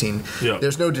 2015. Yeah.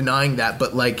 There's no denying that.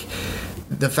 But like,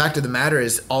 the fact of the matter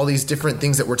is all these different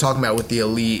things that we're talking about with the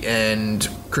Elite and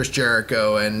Chris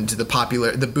Jericho and the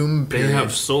boom period. They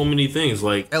have so many things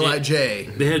like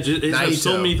LIJ. They have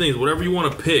so Naito. many things. Whatever you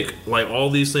want to pick, like all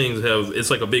these things it's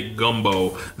like a big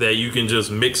gumbo that you can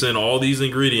just mix in all these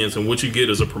ingredients, and what you get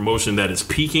is a promotion that is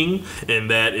peaking and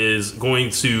that is going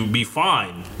to be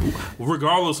fine,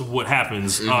 regardless of what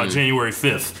happens January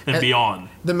 5th and beyond.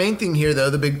 The main thing here, though,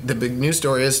 the big news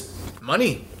story is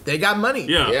money. They got money.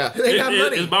 Yeah. They got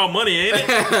money. It's about money, ain't it?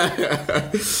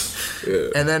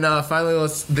 And then finally,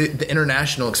 the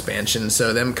international expansion.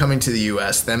 So them coming to the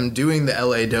U.S., them doing the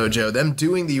L.A. dojo, them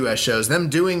doing the U.S. shows, them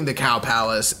doing the Cow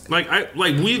Palace.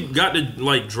 We got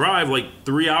to drive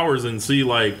 3 hours and see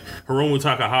Hiromu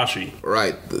Takahashi.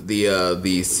 Right, the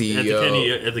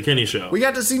CEO at the Kenny show. We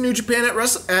got to see New Japan at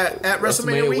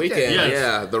WrestleMania weekend. Yes.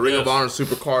 Yeah, the Ring of Honor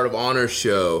Super Card of Honor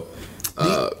show.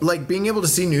 Being able to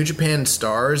see New Japan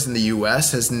stars in the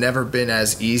U.S. has never been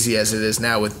as easy as it is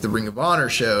now with the Ring of Honor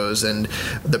shows and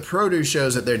the produce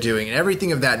shows that they're doing and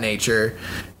everything of that nature.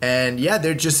 And yeah,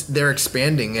 they're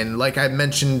expanding. And like I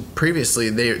mentioned previously,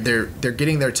 they're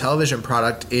getting their television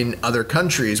product in other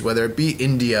countries, whether it be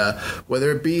India,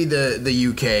 whether it be the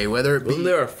UK, whether it be Wasn't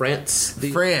there a France?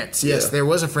 France, yes, there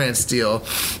was a France deal.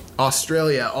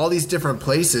 Australia, all these different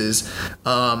places,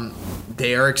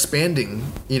 they are expanding.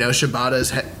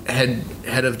 Shibata's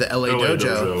head of the LA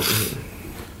Dojo.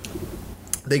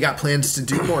 They got plans to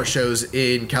do more shows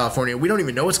in California. We don't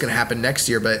even know what's going to happen next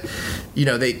year, but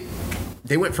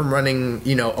they went from running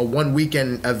a one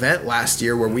weekend event last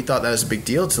year where we thought that was a big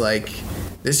deal to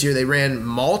this year they ran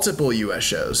multiple US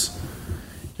shows.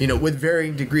 With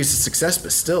varying degrees of success,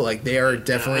 but still, they are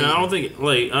definitely. And I don't think,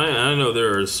 I know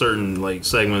there are certain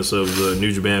segments of the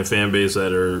New Japan fan base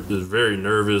that are very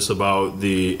nervous about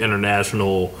the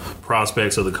international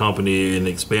prospects of the company and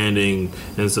expanding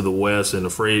into the West, and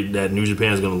afraid that New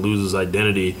Japan is going to lose its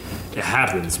identity. It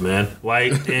happens, man.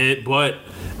 But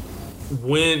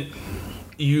when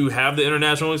you have the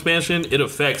international expansion, it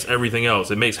affects everything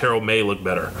else. It makes Harold May look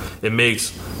better. It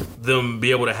makes them be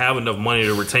able to have enough money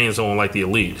to retain someone like the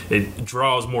Elite. It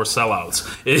draws more sellouts.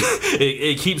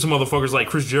 It keeps motherfuckers like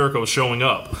Chris Jericho showing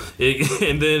up.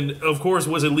 And then, of course,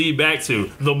 what's it lead back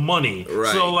to? The money.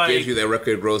 Right. So, gives you that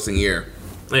record grossing year.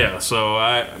 Yeah, so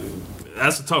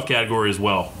that's a tough category as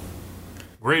well.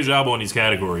 Great job on these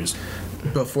categories.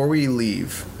 Before we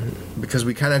leave, because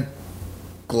we kind of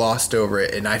glossed over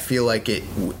it, and I feel like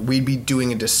we'd be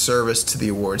doing a disservice to the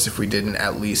awards if we didn't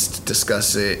at least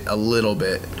discuss it a little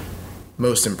bit.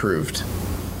 Most improved.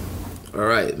 All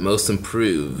right, most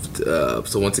improved.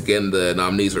 So once again, the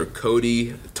nominees are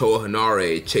Cody, Toa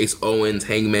Henare, Chase Owens,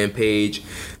 Hangman Page,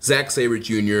 Zack Sabre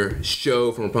Jr.,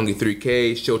 Sho from Roppongi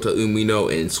 3K, Shota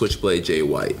Umino, and Switchblade Jay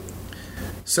White.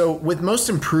 So with most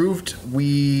improved,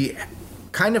 we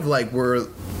kind of were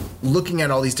looking at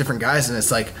all these different guys, and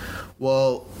it's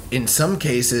well, in some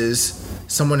cases,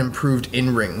 someone improved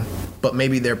in-ring, but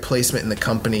maybe their placement in the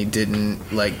company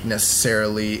didn't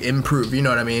necessarily improve. You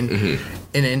know what I mean? Mm-hmm.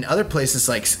 And in other places,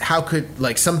 like how could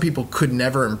like some people could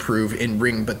never improve in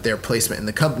ring, but their placement in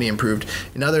the company improved.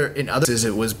 In others,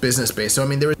 it was business based. So I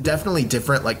mean, there were definitely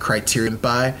different like criteria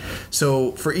by.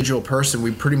 So for each person,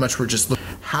 we pretty much were just looking,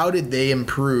 how did they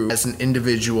improve as an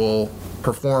individual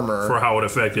performer for how it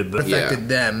affected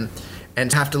them,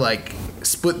 and to have to like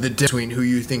split the difference between who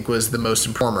you think was the most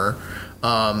performer.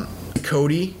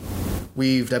 Cody,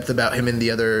 we've depth about him in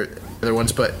the other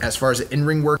ones, but as far as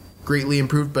in-ring work, greatly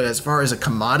improved, but as far as a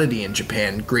commodity in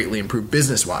Japan, greatly improved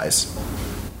business-wise.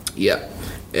 Yep.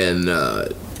 And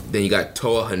then you got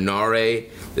Toa Hanare.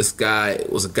 This guy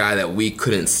was a guy that we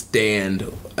couldn't stand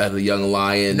as a young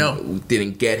lion. No. We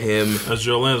didn't get him. As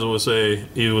Joe Lanza would say,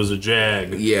 he was a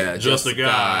jag. Yeah, just a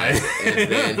guy.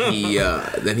 And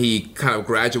then he kind of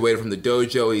graduated from the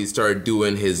dojo. He started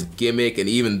doing his gimmick, and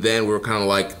even then we were kind of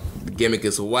like, the gimmick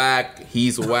is whack.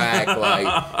 He's whack.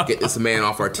 Like, get this man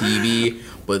off our TV.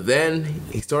 But then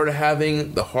he started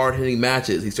having the hard-hitting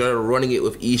matches. He started running it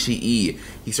with Ishii.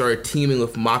 He started teaming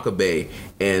with Makabe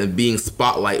and being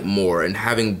spotlight more and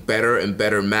having better and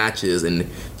better matches and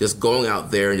just going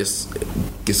out there and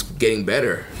just getting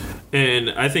better. And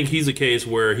I think he's a case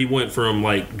where he went from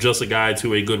like just a guy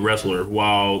to a good wrestler,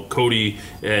 while Cody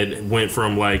went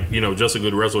from like, you know, just a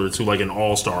good wrestler to like an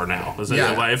all-star now.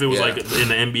 Yeah. Like if it was like in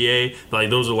the NBA, like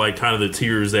those are like kind of the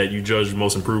tiers that you judge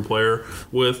most improved player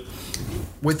with.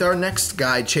 With our next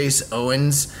guy, Chase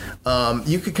Owens,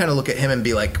 you could kind of look at him and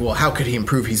be like, well, how could he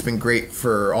improve? He's been great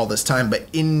for all this time. But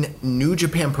in New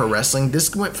Japan Pro Wrestling,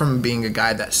 this went from being a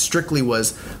guy that strictly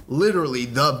was literally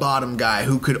the bottom guy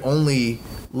who could only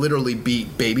literally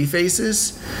beat baby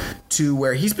faces to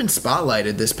where he's been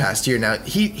spotlighted this past year. Now,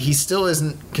 he still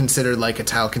isn't considered like a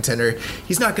title contender.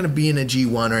 He's not going to be in a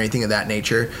G1 or anything of that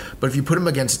nature. But if you put him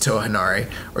against Toa Hanare,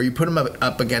 or you put him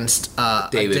up against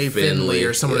Dave Finlay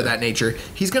or someone of that nature,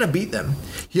 he's going to beat them.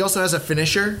 He also has a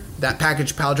finisher, that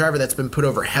package pile driver that's been put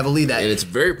over heavily. And it's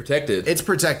very protected. It's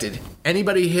protected.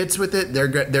 Anybody hits with it, they're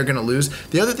going to lose.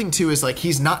 The other thing, too, is like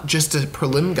he's not just a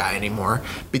prelim guy anymore.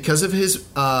 Because of his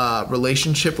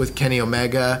relationship with Kenny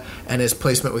Omega and his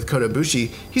placement with Kota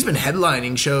Ibushi, he's been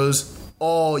headlining shows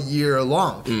all year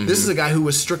long. Mm-hmm. This is a guy who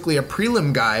was strictly a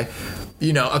prelim guy,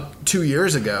 2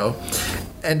 years ago.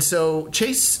 And so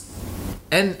Chase,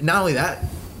 and not only that,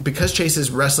 because Chase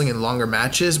is wrestling in longer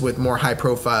matches with more high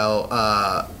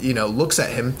profile, looks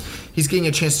at him, he's getting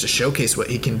a chance to showcase what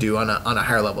he can do on a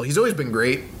higher level. He's always been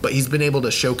great, but he's been able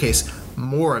to showcase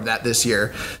more of that this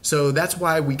year. So that's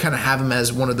why we kind of have him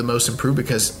as one of the most improved,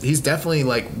 because he's definitely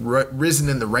like risen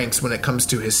in the ranks when it comes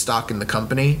to his stock in the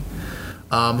company.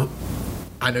 I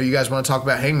know you guys want to talk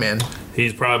about Hangman.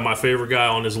 He's probably my favorite guy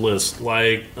on this list,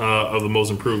 like of the most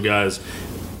improved guys.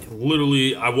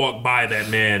 Literally, I walked by that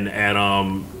man at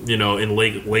in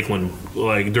Lakeland,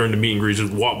 like during the meet and greet,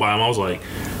 just walked by him. I was like,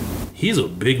 he's a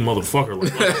big motherfucker,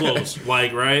 like up close,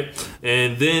 like, right?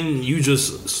 And then you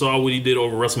just saw what he did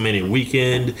over WrestleMania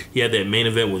weekend. He had that main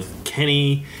event with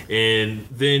Kenny, and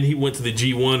then he went to the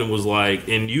G1 and was like,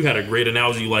 and you had a great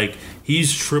analogy, like,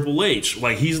 he's Triple H.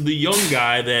 Like, he's the young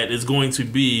guy that is going to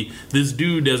be this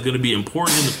dude that's going to be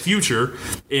important in the future.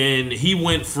 And he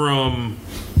went from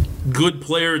good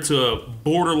player to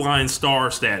borderline star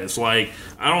status. Like,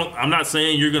 I'm not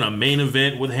saying you're gonna main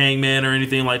event with Hangman or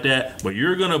anything like that, but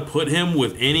you're gonna put him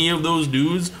with any of those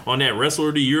dudes on that Wrestler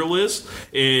of the Year list,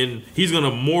 and he's gonna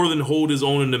more than hold his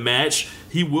own in the match.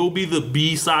 He will be the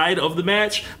B side of the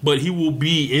match, but he will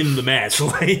be in the match.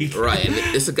 Like, right, and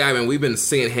it's a guy, man. We've been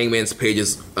singing Hangman's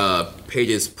pages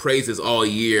praises all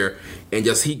year, and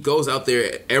just he goes out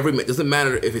there every. Doesn't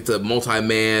matter if it's a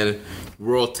multi-man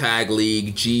World Tag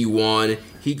League, G1.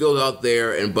 He goes out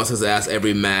there and busts his ass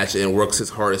every match and works his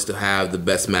hardest to have the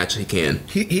best match he can.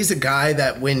 He's a guy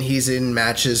that when he's in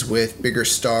matches with bigger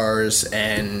stars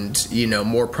and,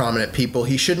 more prominent people,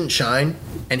 he shouldn't shine,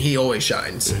 and he always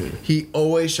shines. Mm-hmm. He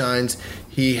always shines.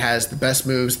 He has the best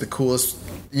moves, the coolest,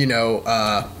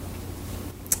 hot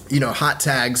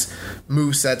tags,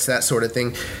 movesets, that sort of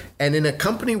thing. And in a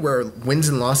company where wins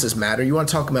and losses matter, you want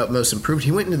to talk about most improved,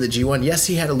 he went into the G1. Yes,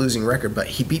 he had a losing record, but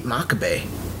he beat Makabe.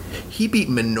 He beat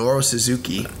Minoru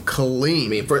Suzuki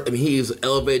clean. He was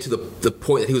elevated to the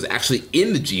point that he was actually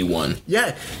in the G1.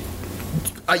 Yeah.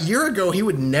 A year ago, he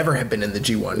would never have been in the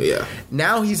G1. Yeah.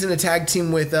 Now he's in a tag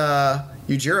team with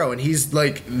Yujiro, and he's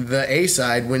like the A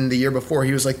side, when the year before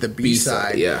he was like the B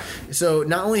side. Yeah. So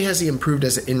not only has he improved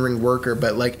as an in-ring worker,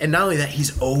 but and not only that,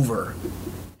 he's over.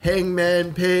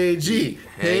 Hangman Pagey.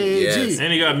 Yes.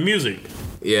 And he got music.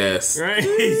 Yes. Right? So,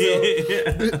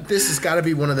 this has got to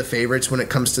be one of the favorites when it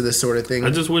comes to this sort of thing. I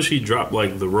just wish he dropped,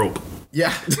 like, the rope.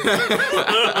 Yeah.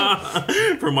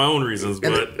 For my own reasons,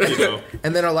 but, you know.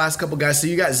 And then our last couple guys. So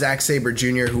you got Zack Sabre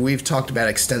Jr., who we've talked about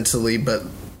extensively, but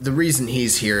the reason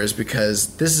he's here is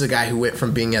because this is a guy who went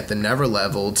from being at the Never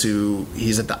level to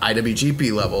he's at the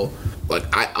IWGP level. Like,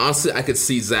 I could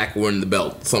see Zach winning the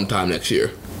belt sometime next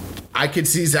year. I could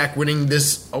see Zach winning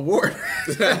this award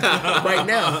right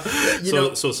now.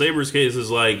 So Sabre's case is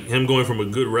like him going from a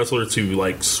good wrestler to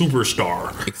like superstar.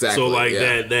 Exactly. So like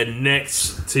yeah. that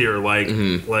next tier, like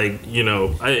you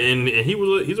know, and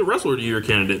he's a wrestler of the year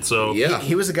candidate. So yeah,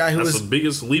 he was a guy who that's was the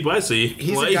biggest leap I see.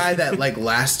 He's a guy that like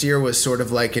last year was sort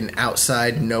of like an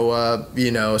outside Noah,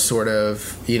 you know, sort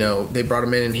of, you know, they brought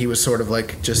him in and he was sort of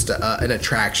like just an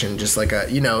attraction, just like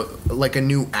a, you know, like a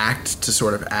new act to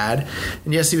sort of add.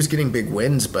 And yes, he was getting big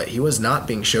wins, but he was not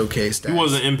being showcased. He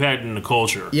wasn't impacting the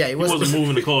culture. Yeah, he wasn't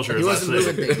moving the culture. He wasn't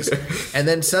moving things. And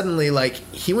then suddenly, like,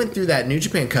 he went through that New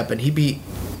Japan Cup and he beat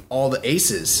all the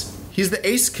aces. He's the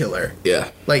ace killer. Yeah.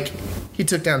 Like, he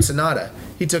took down Sonata.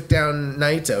 He took down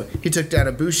Naito. He took down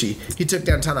Ibushi. He took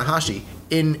down Tanahashi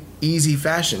in easy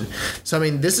fashion. So, I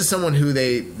mean, this is someone who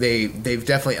they've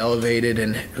definitely elevated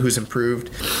and who's improved.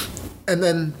 And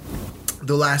then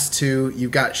the last two,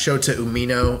 you've got Shota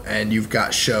Umino and you've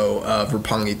got Sho of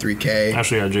Roppongi 3K.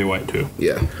 Actually, I got Jay White too.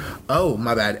 Yeah. Oh,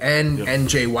 my bad. And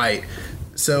Jay White.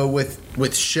 So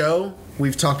with Sho,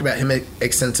 we've talked about him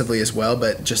extensively as well,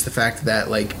 but just the fact that,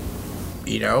 like,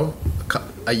 you know,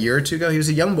 a year or two ago, he was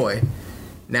a young boy.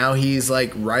 Now he's,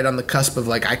 like, right on the cusp of,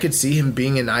 like, I could see him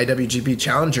being an IWGP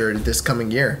challenger this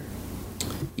coming year.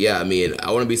 Yeah, I mean,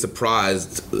 I wouldn't be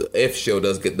surprised if Sho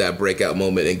does get that breakout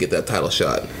moment and get that title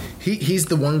shot. He's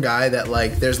the one guy that,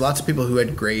 like, there's lots of people who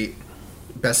had great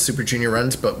Best Super Junior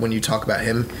runs, but when you talk about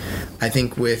him, I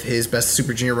think with his Best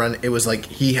Super Junior run, it was like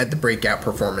he had the breakout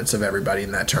performance of everybody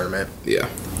in that tournament. Yeah.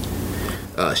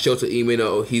 Shota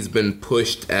Umino, he's been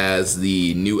pushed as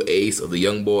the new ace of the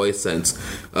Young Boys since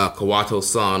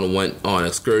Kawato-san went on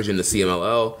excursion to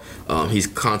CMLL. He's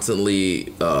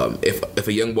constantly, if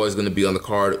a Young Boy is going to be on the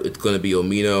card, it's going to be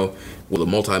Umino with a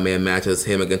multi-man matches,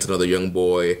 him against another Young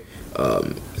Boy.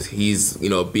 He's, you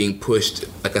know, being pushed,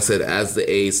 like I said, as the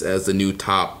ace, as the new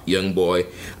top Young Boy.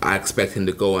 I expect him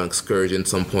to go on excursion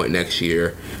some point next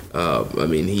year. I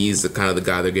mean, he's the kind of the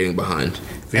guy they're getting behind.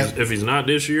 If he's not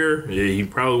this year, he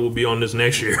probably will be on this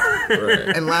next year.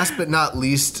 Right. And last but not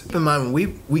least, keep in mind,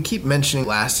 we keep mentioning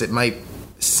last. It might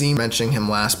seem mentioning him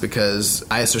last because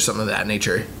IS or something of that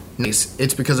nature.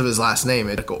 It's because of his last name,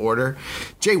 in order.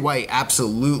 Jay White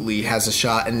absolutely has a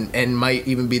shot and might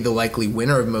even be the likely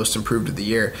winner of Most Improved of the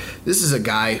Year. This is a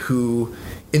guy who,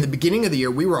 in the beginning of the year,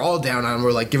 we were all down on him.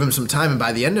 We're like, give him some time. And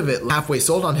by the end of it, halfway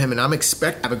sold on him. And I'm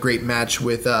expecting to have a great match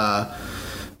with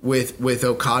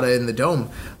Okada in the Dome.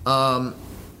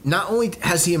 Not only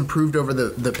has he improved over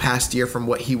the past year from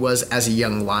what he was as a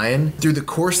young lion, through the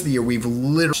course of the year, we've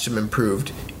literally seen him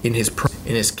improved in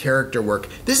his character work.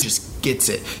 This just gets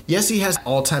it. Yes, he has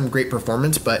all-time great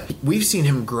performance, but we've seen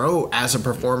him grow as a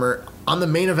performer on the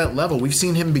main event level. We've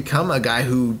seen him become a guy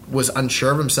who was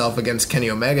unsure of himself against Kenny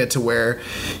Omega to where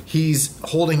he's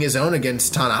holding his own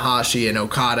against Tanahashi and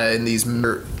Okada in these,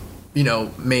 you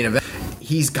know, main events.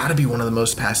 He's got to be one of the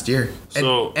most past year,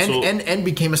 and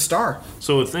became a star.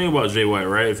 So the thing about Jay White,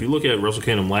 right? If you look at Wrestle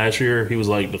Kingdom last year, he was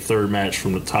like the third match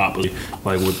from the top,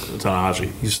 like with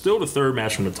Tanahashi. He's still the third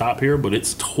match from the top here, but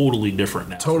it's totally different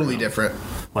now. Totally different.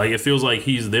 Like, it feels like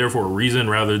he's there for a reason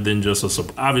rather than just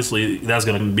obviously that's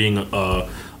going to be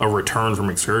a return from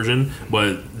excursion,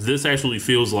 but this actually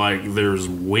feels like there's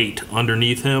weight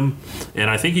underneath him, and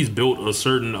I think he's built a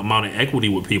certain amount of equity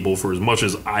with people for as much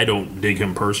as I don't dig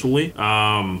him personally,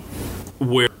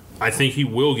 where I think he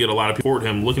will get a lot of people for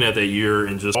him looking at that year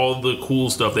and just all the cool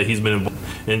stuff that he's been involved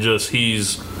in, and just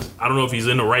I don't know if he's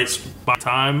in the right spot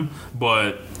time,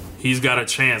 but he's got a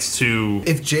chance to.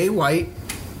 If Jay White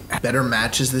had better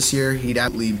matches this year, he'd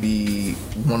absolutely be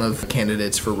one of the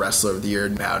candidates for Wrestler of the Year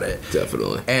about it.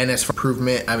 Definitely. And as for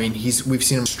improvement, I mean, we've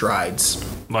seen him strides.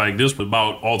 Like, this was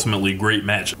about ultimately great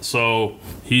matches. So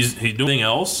he's doing anything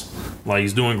else. Like,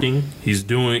 he's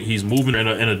moving in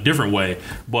a different way.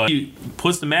 But he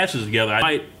puts the matches together.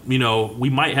 We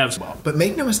might have some. But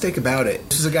make no mistake about it,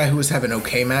 this is a guy who was having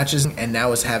okay matches and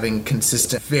now is having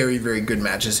consistent, very, very good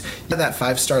matches. At that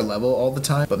 5-star level all the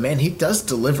time. But man, he does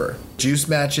deliver. Juice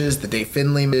matches, the Dave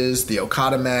Finlay matches, the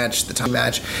Okada match, the Tom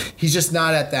match. He's just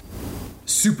not at that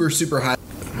super, super high.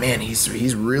 Man, he's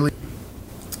really.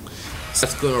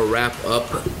 That's going to wrap up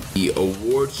the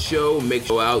award show. Make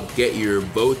sure you go out, get your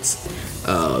votes.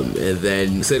 And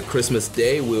then, said Christmas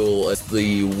Day, we'll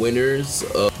the winners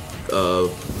of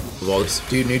of all this.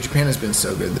 Dude, New Japan has been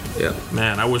so good. Yeah.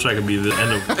 Man, I wish I could be the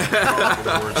end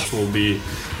of which will be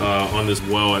on this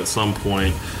well at some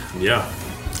point. Yeah.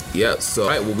 Yeah, so all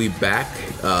right, we'll be back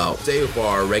today for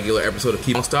our regular episode of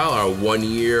Keeping Style, our 1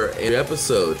 year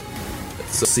episode.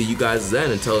 So see you guys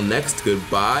then. Until next,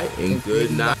 goodbye and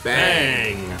good night.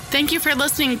 Bang. Thank you for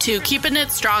listening to Keeping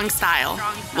It Strong Style.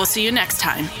 We'll see you next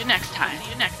time.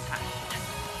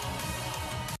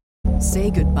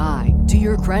 Say goodbye to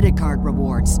your credit card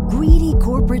rewards. Greedy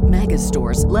corporate mega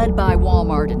stores, led by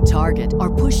Walmart and Target,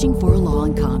 are pushing for a law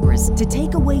in Congress to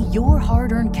take away your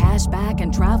hard-earned cash back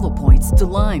and travel points to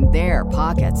line their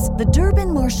pockets. The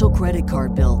Durbin-Marshall credit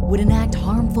card bill would enact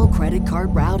harmful credit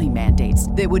card routing mandates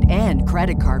that would end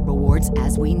credit card rewards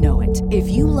as we know it. If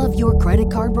you love your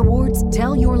credit card rewards,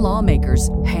 tell your lawmakers,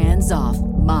 hands off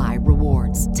my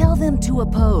rewards. Tell them to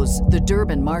oppose the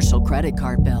Durbin-Marshall credit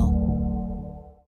card bill.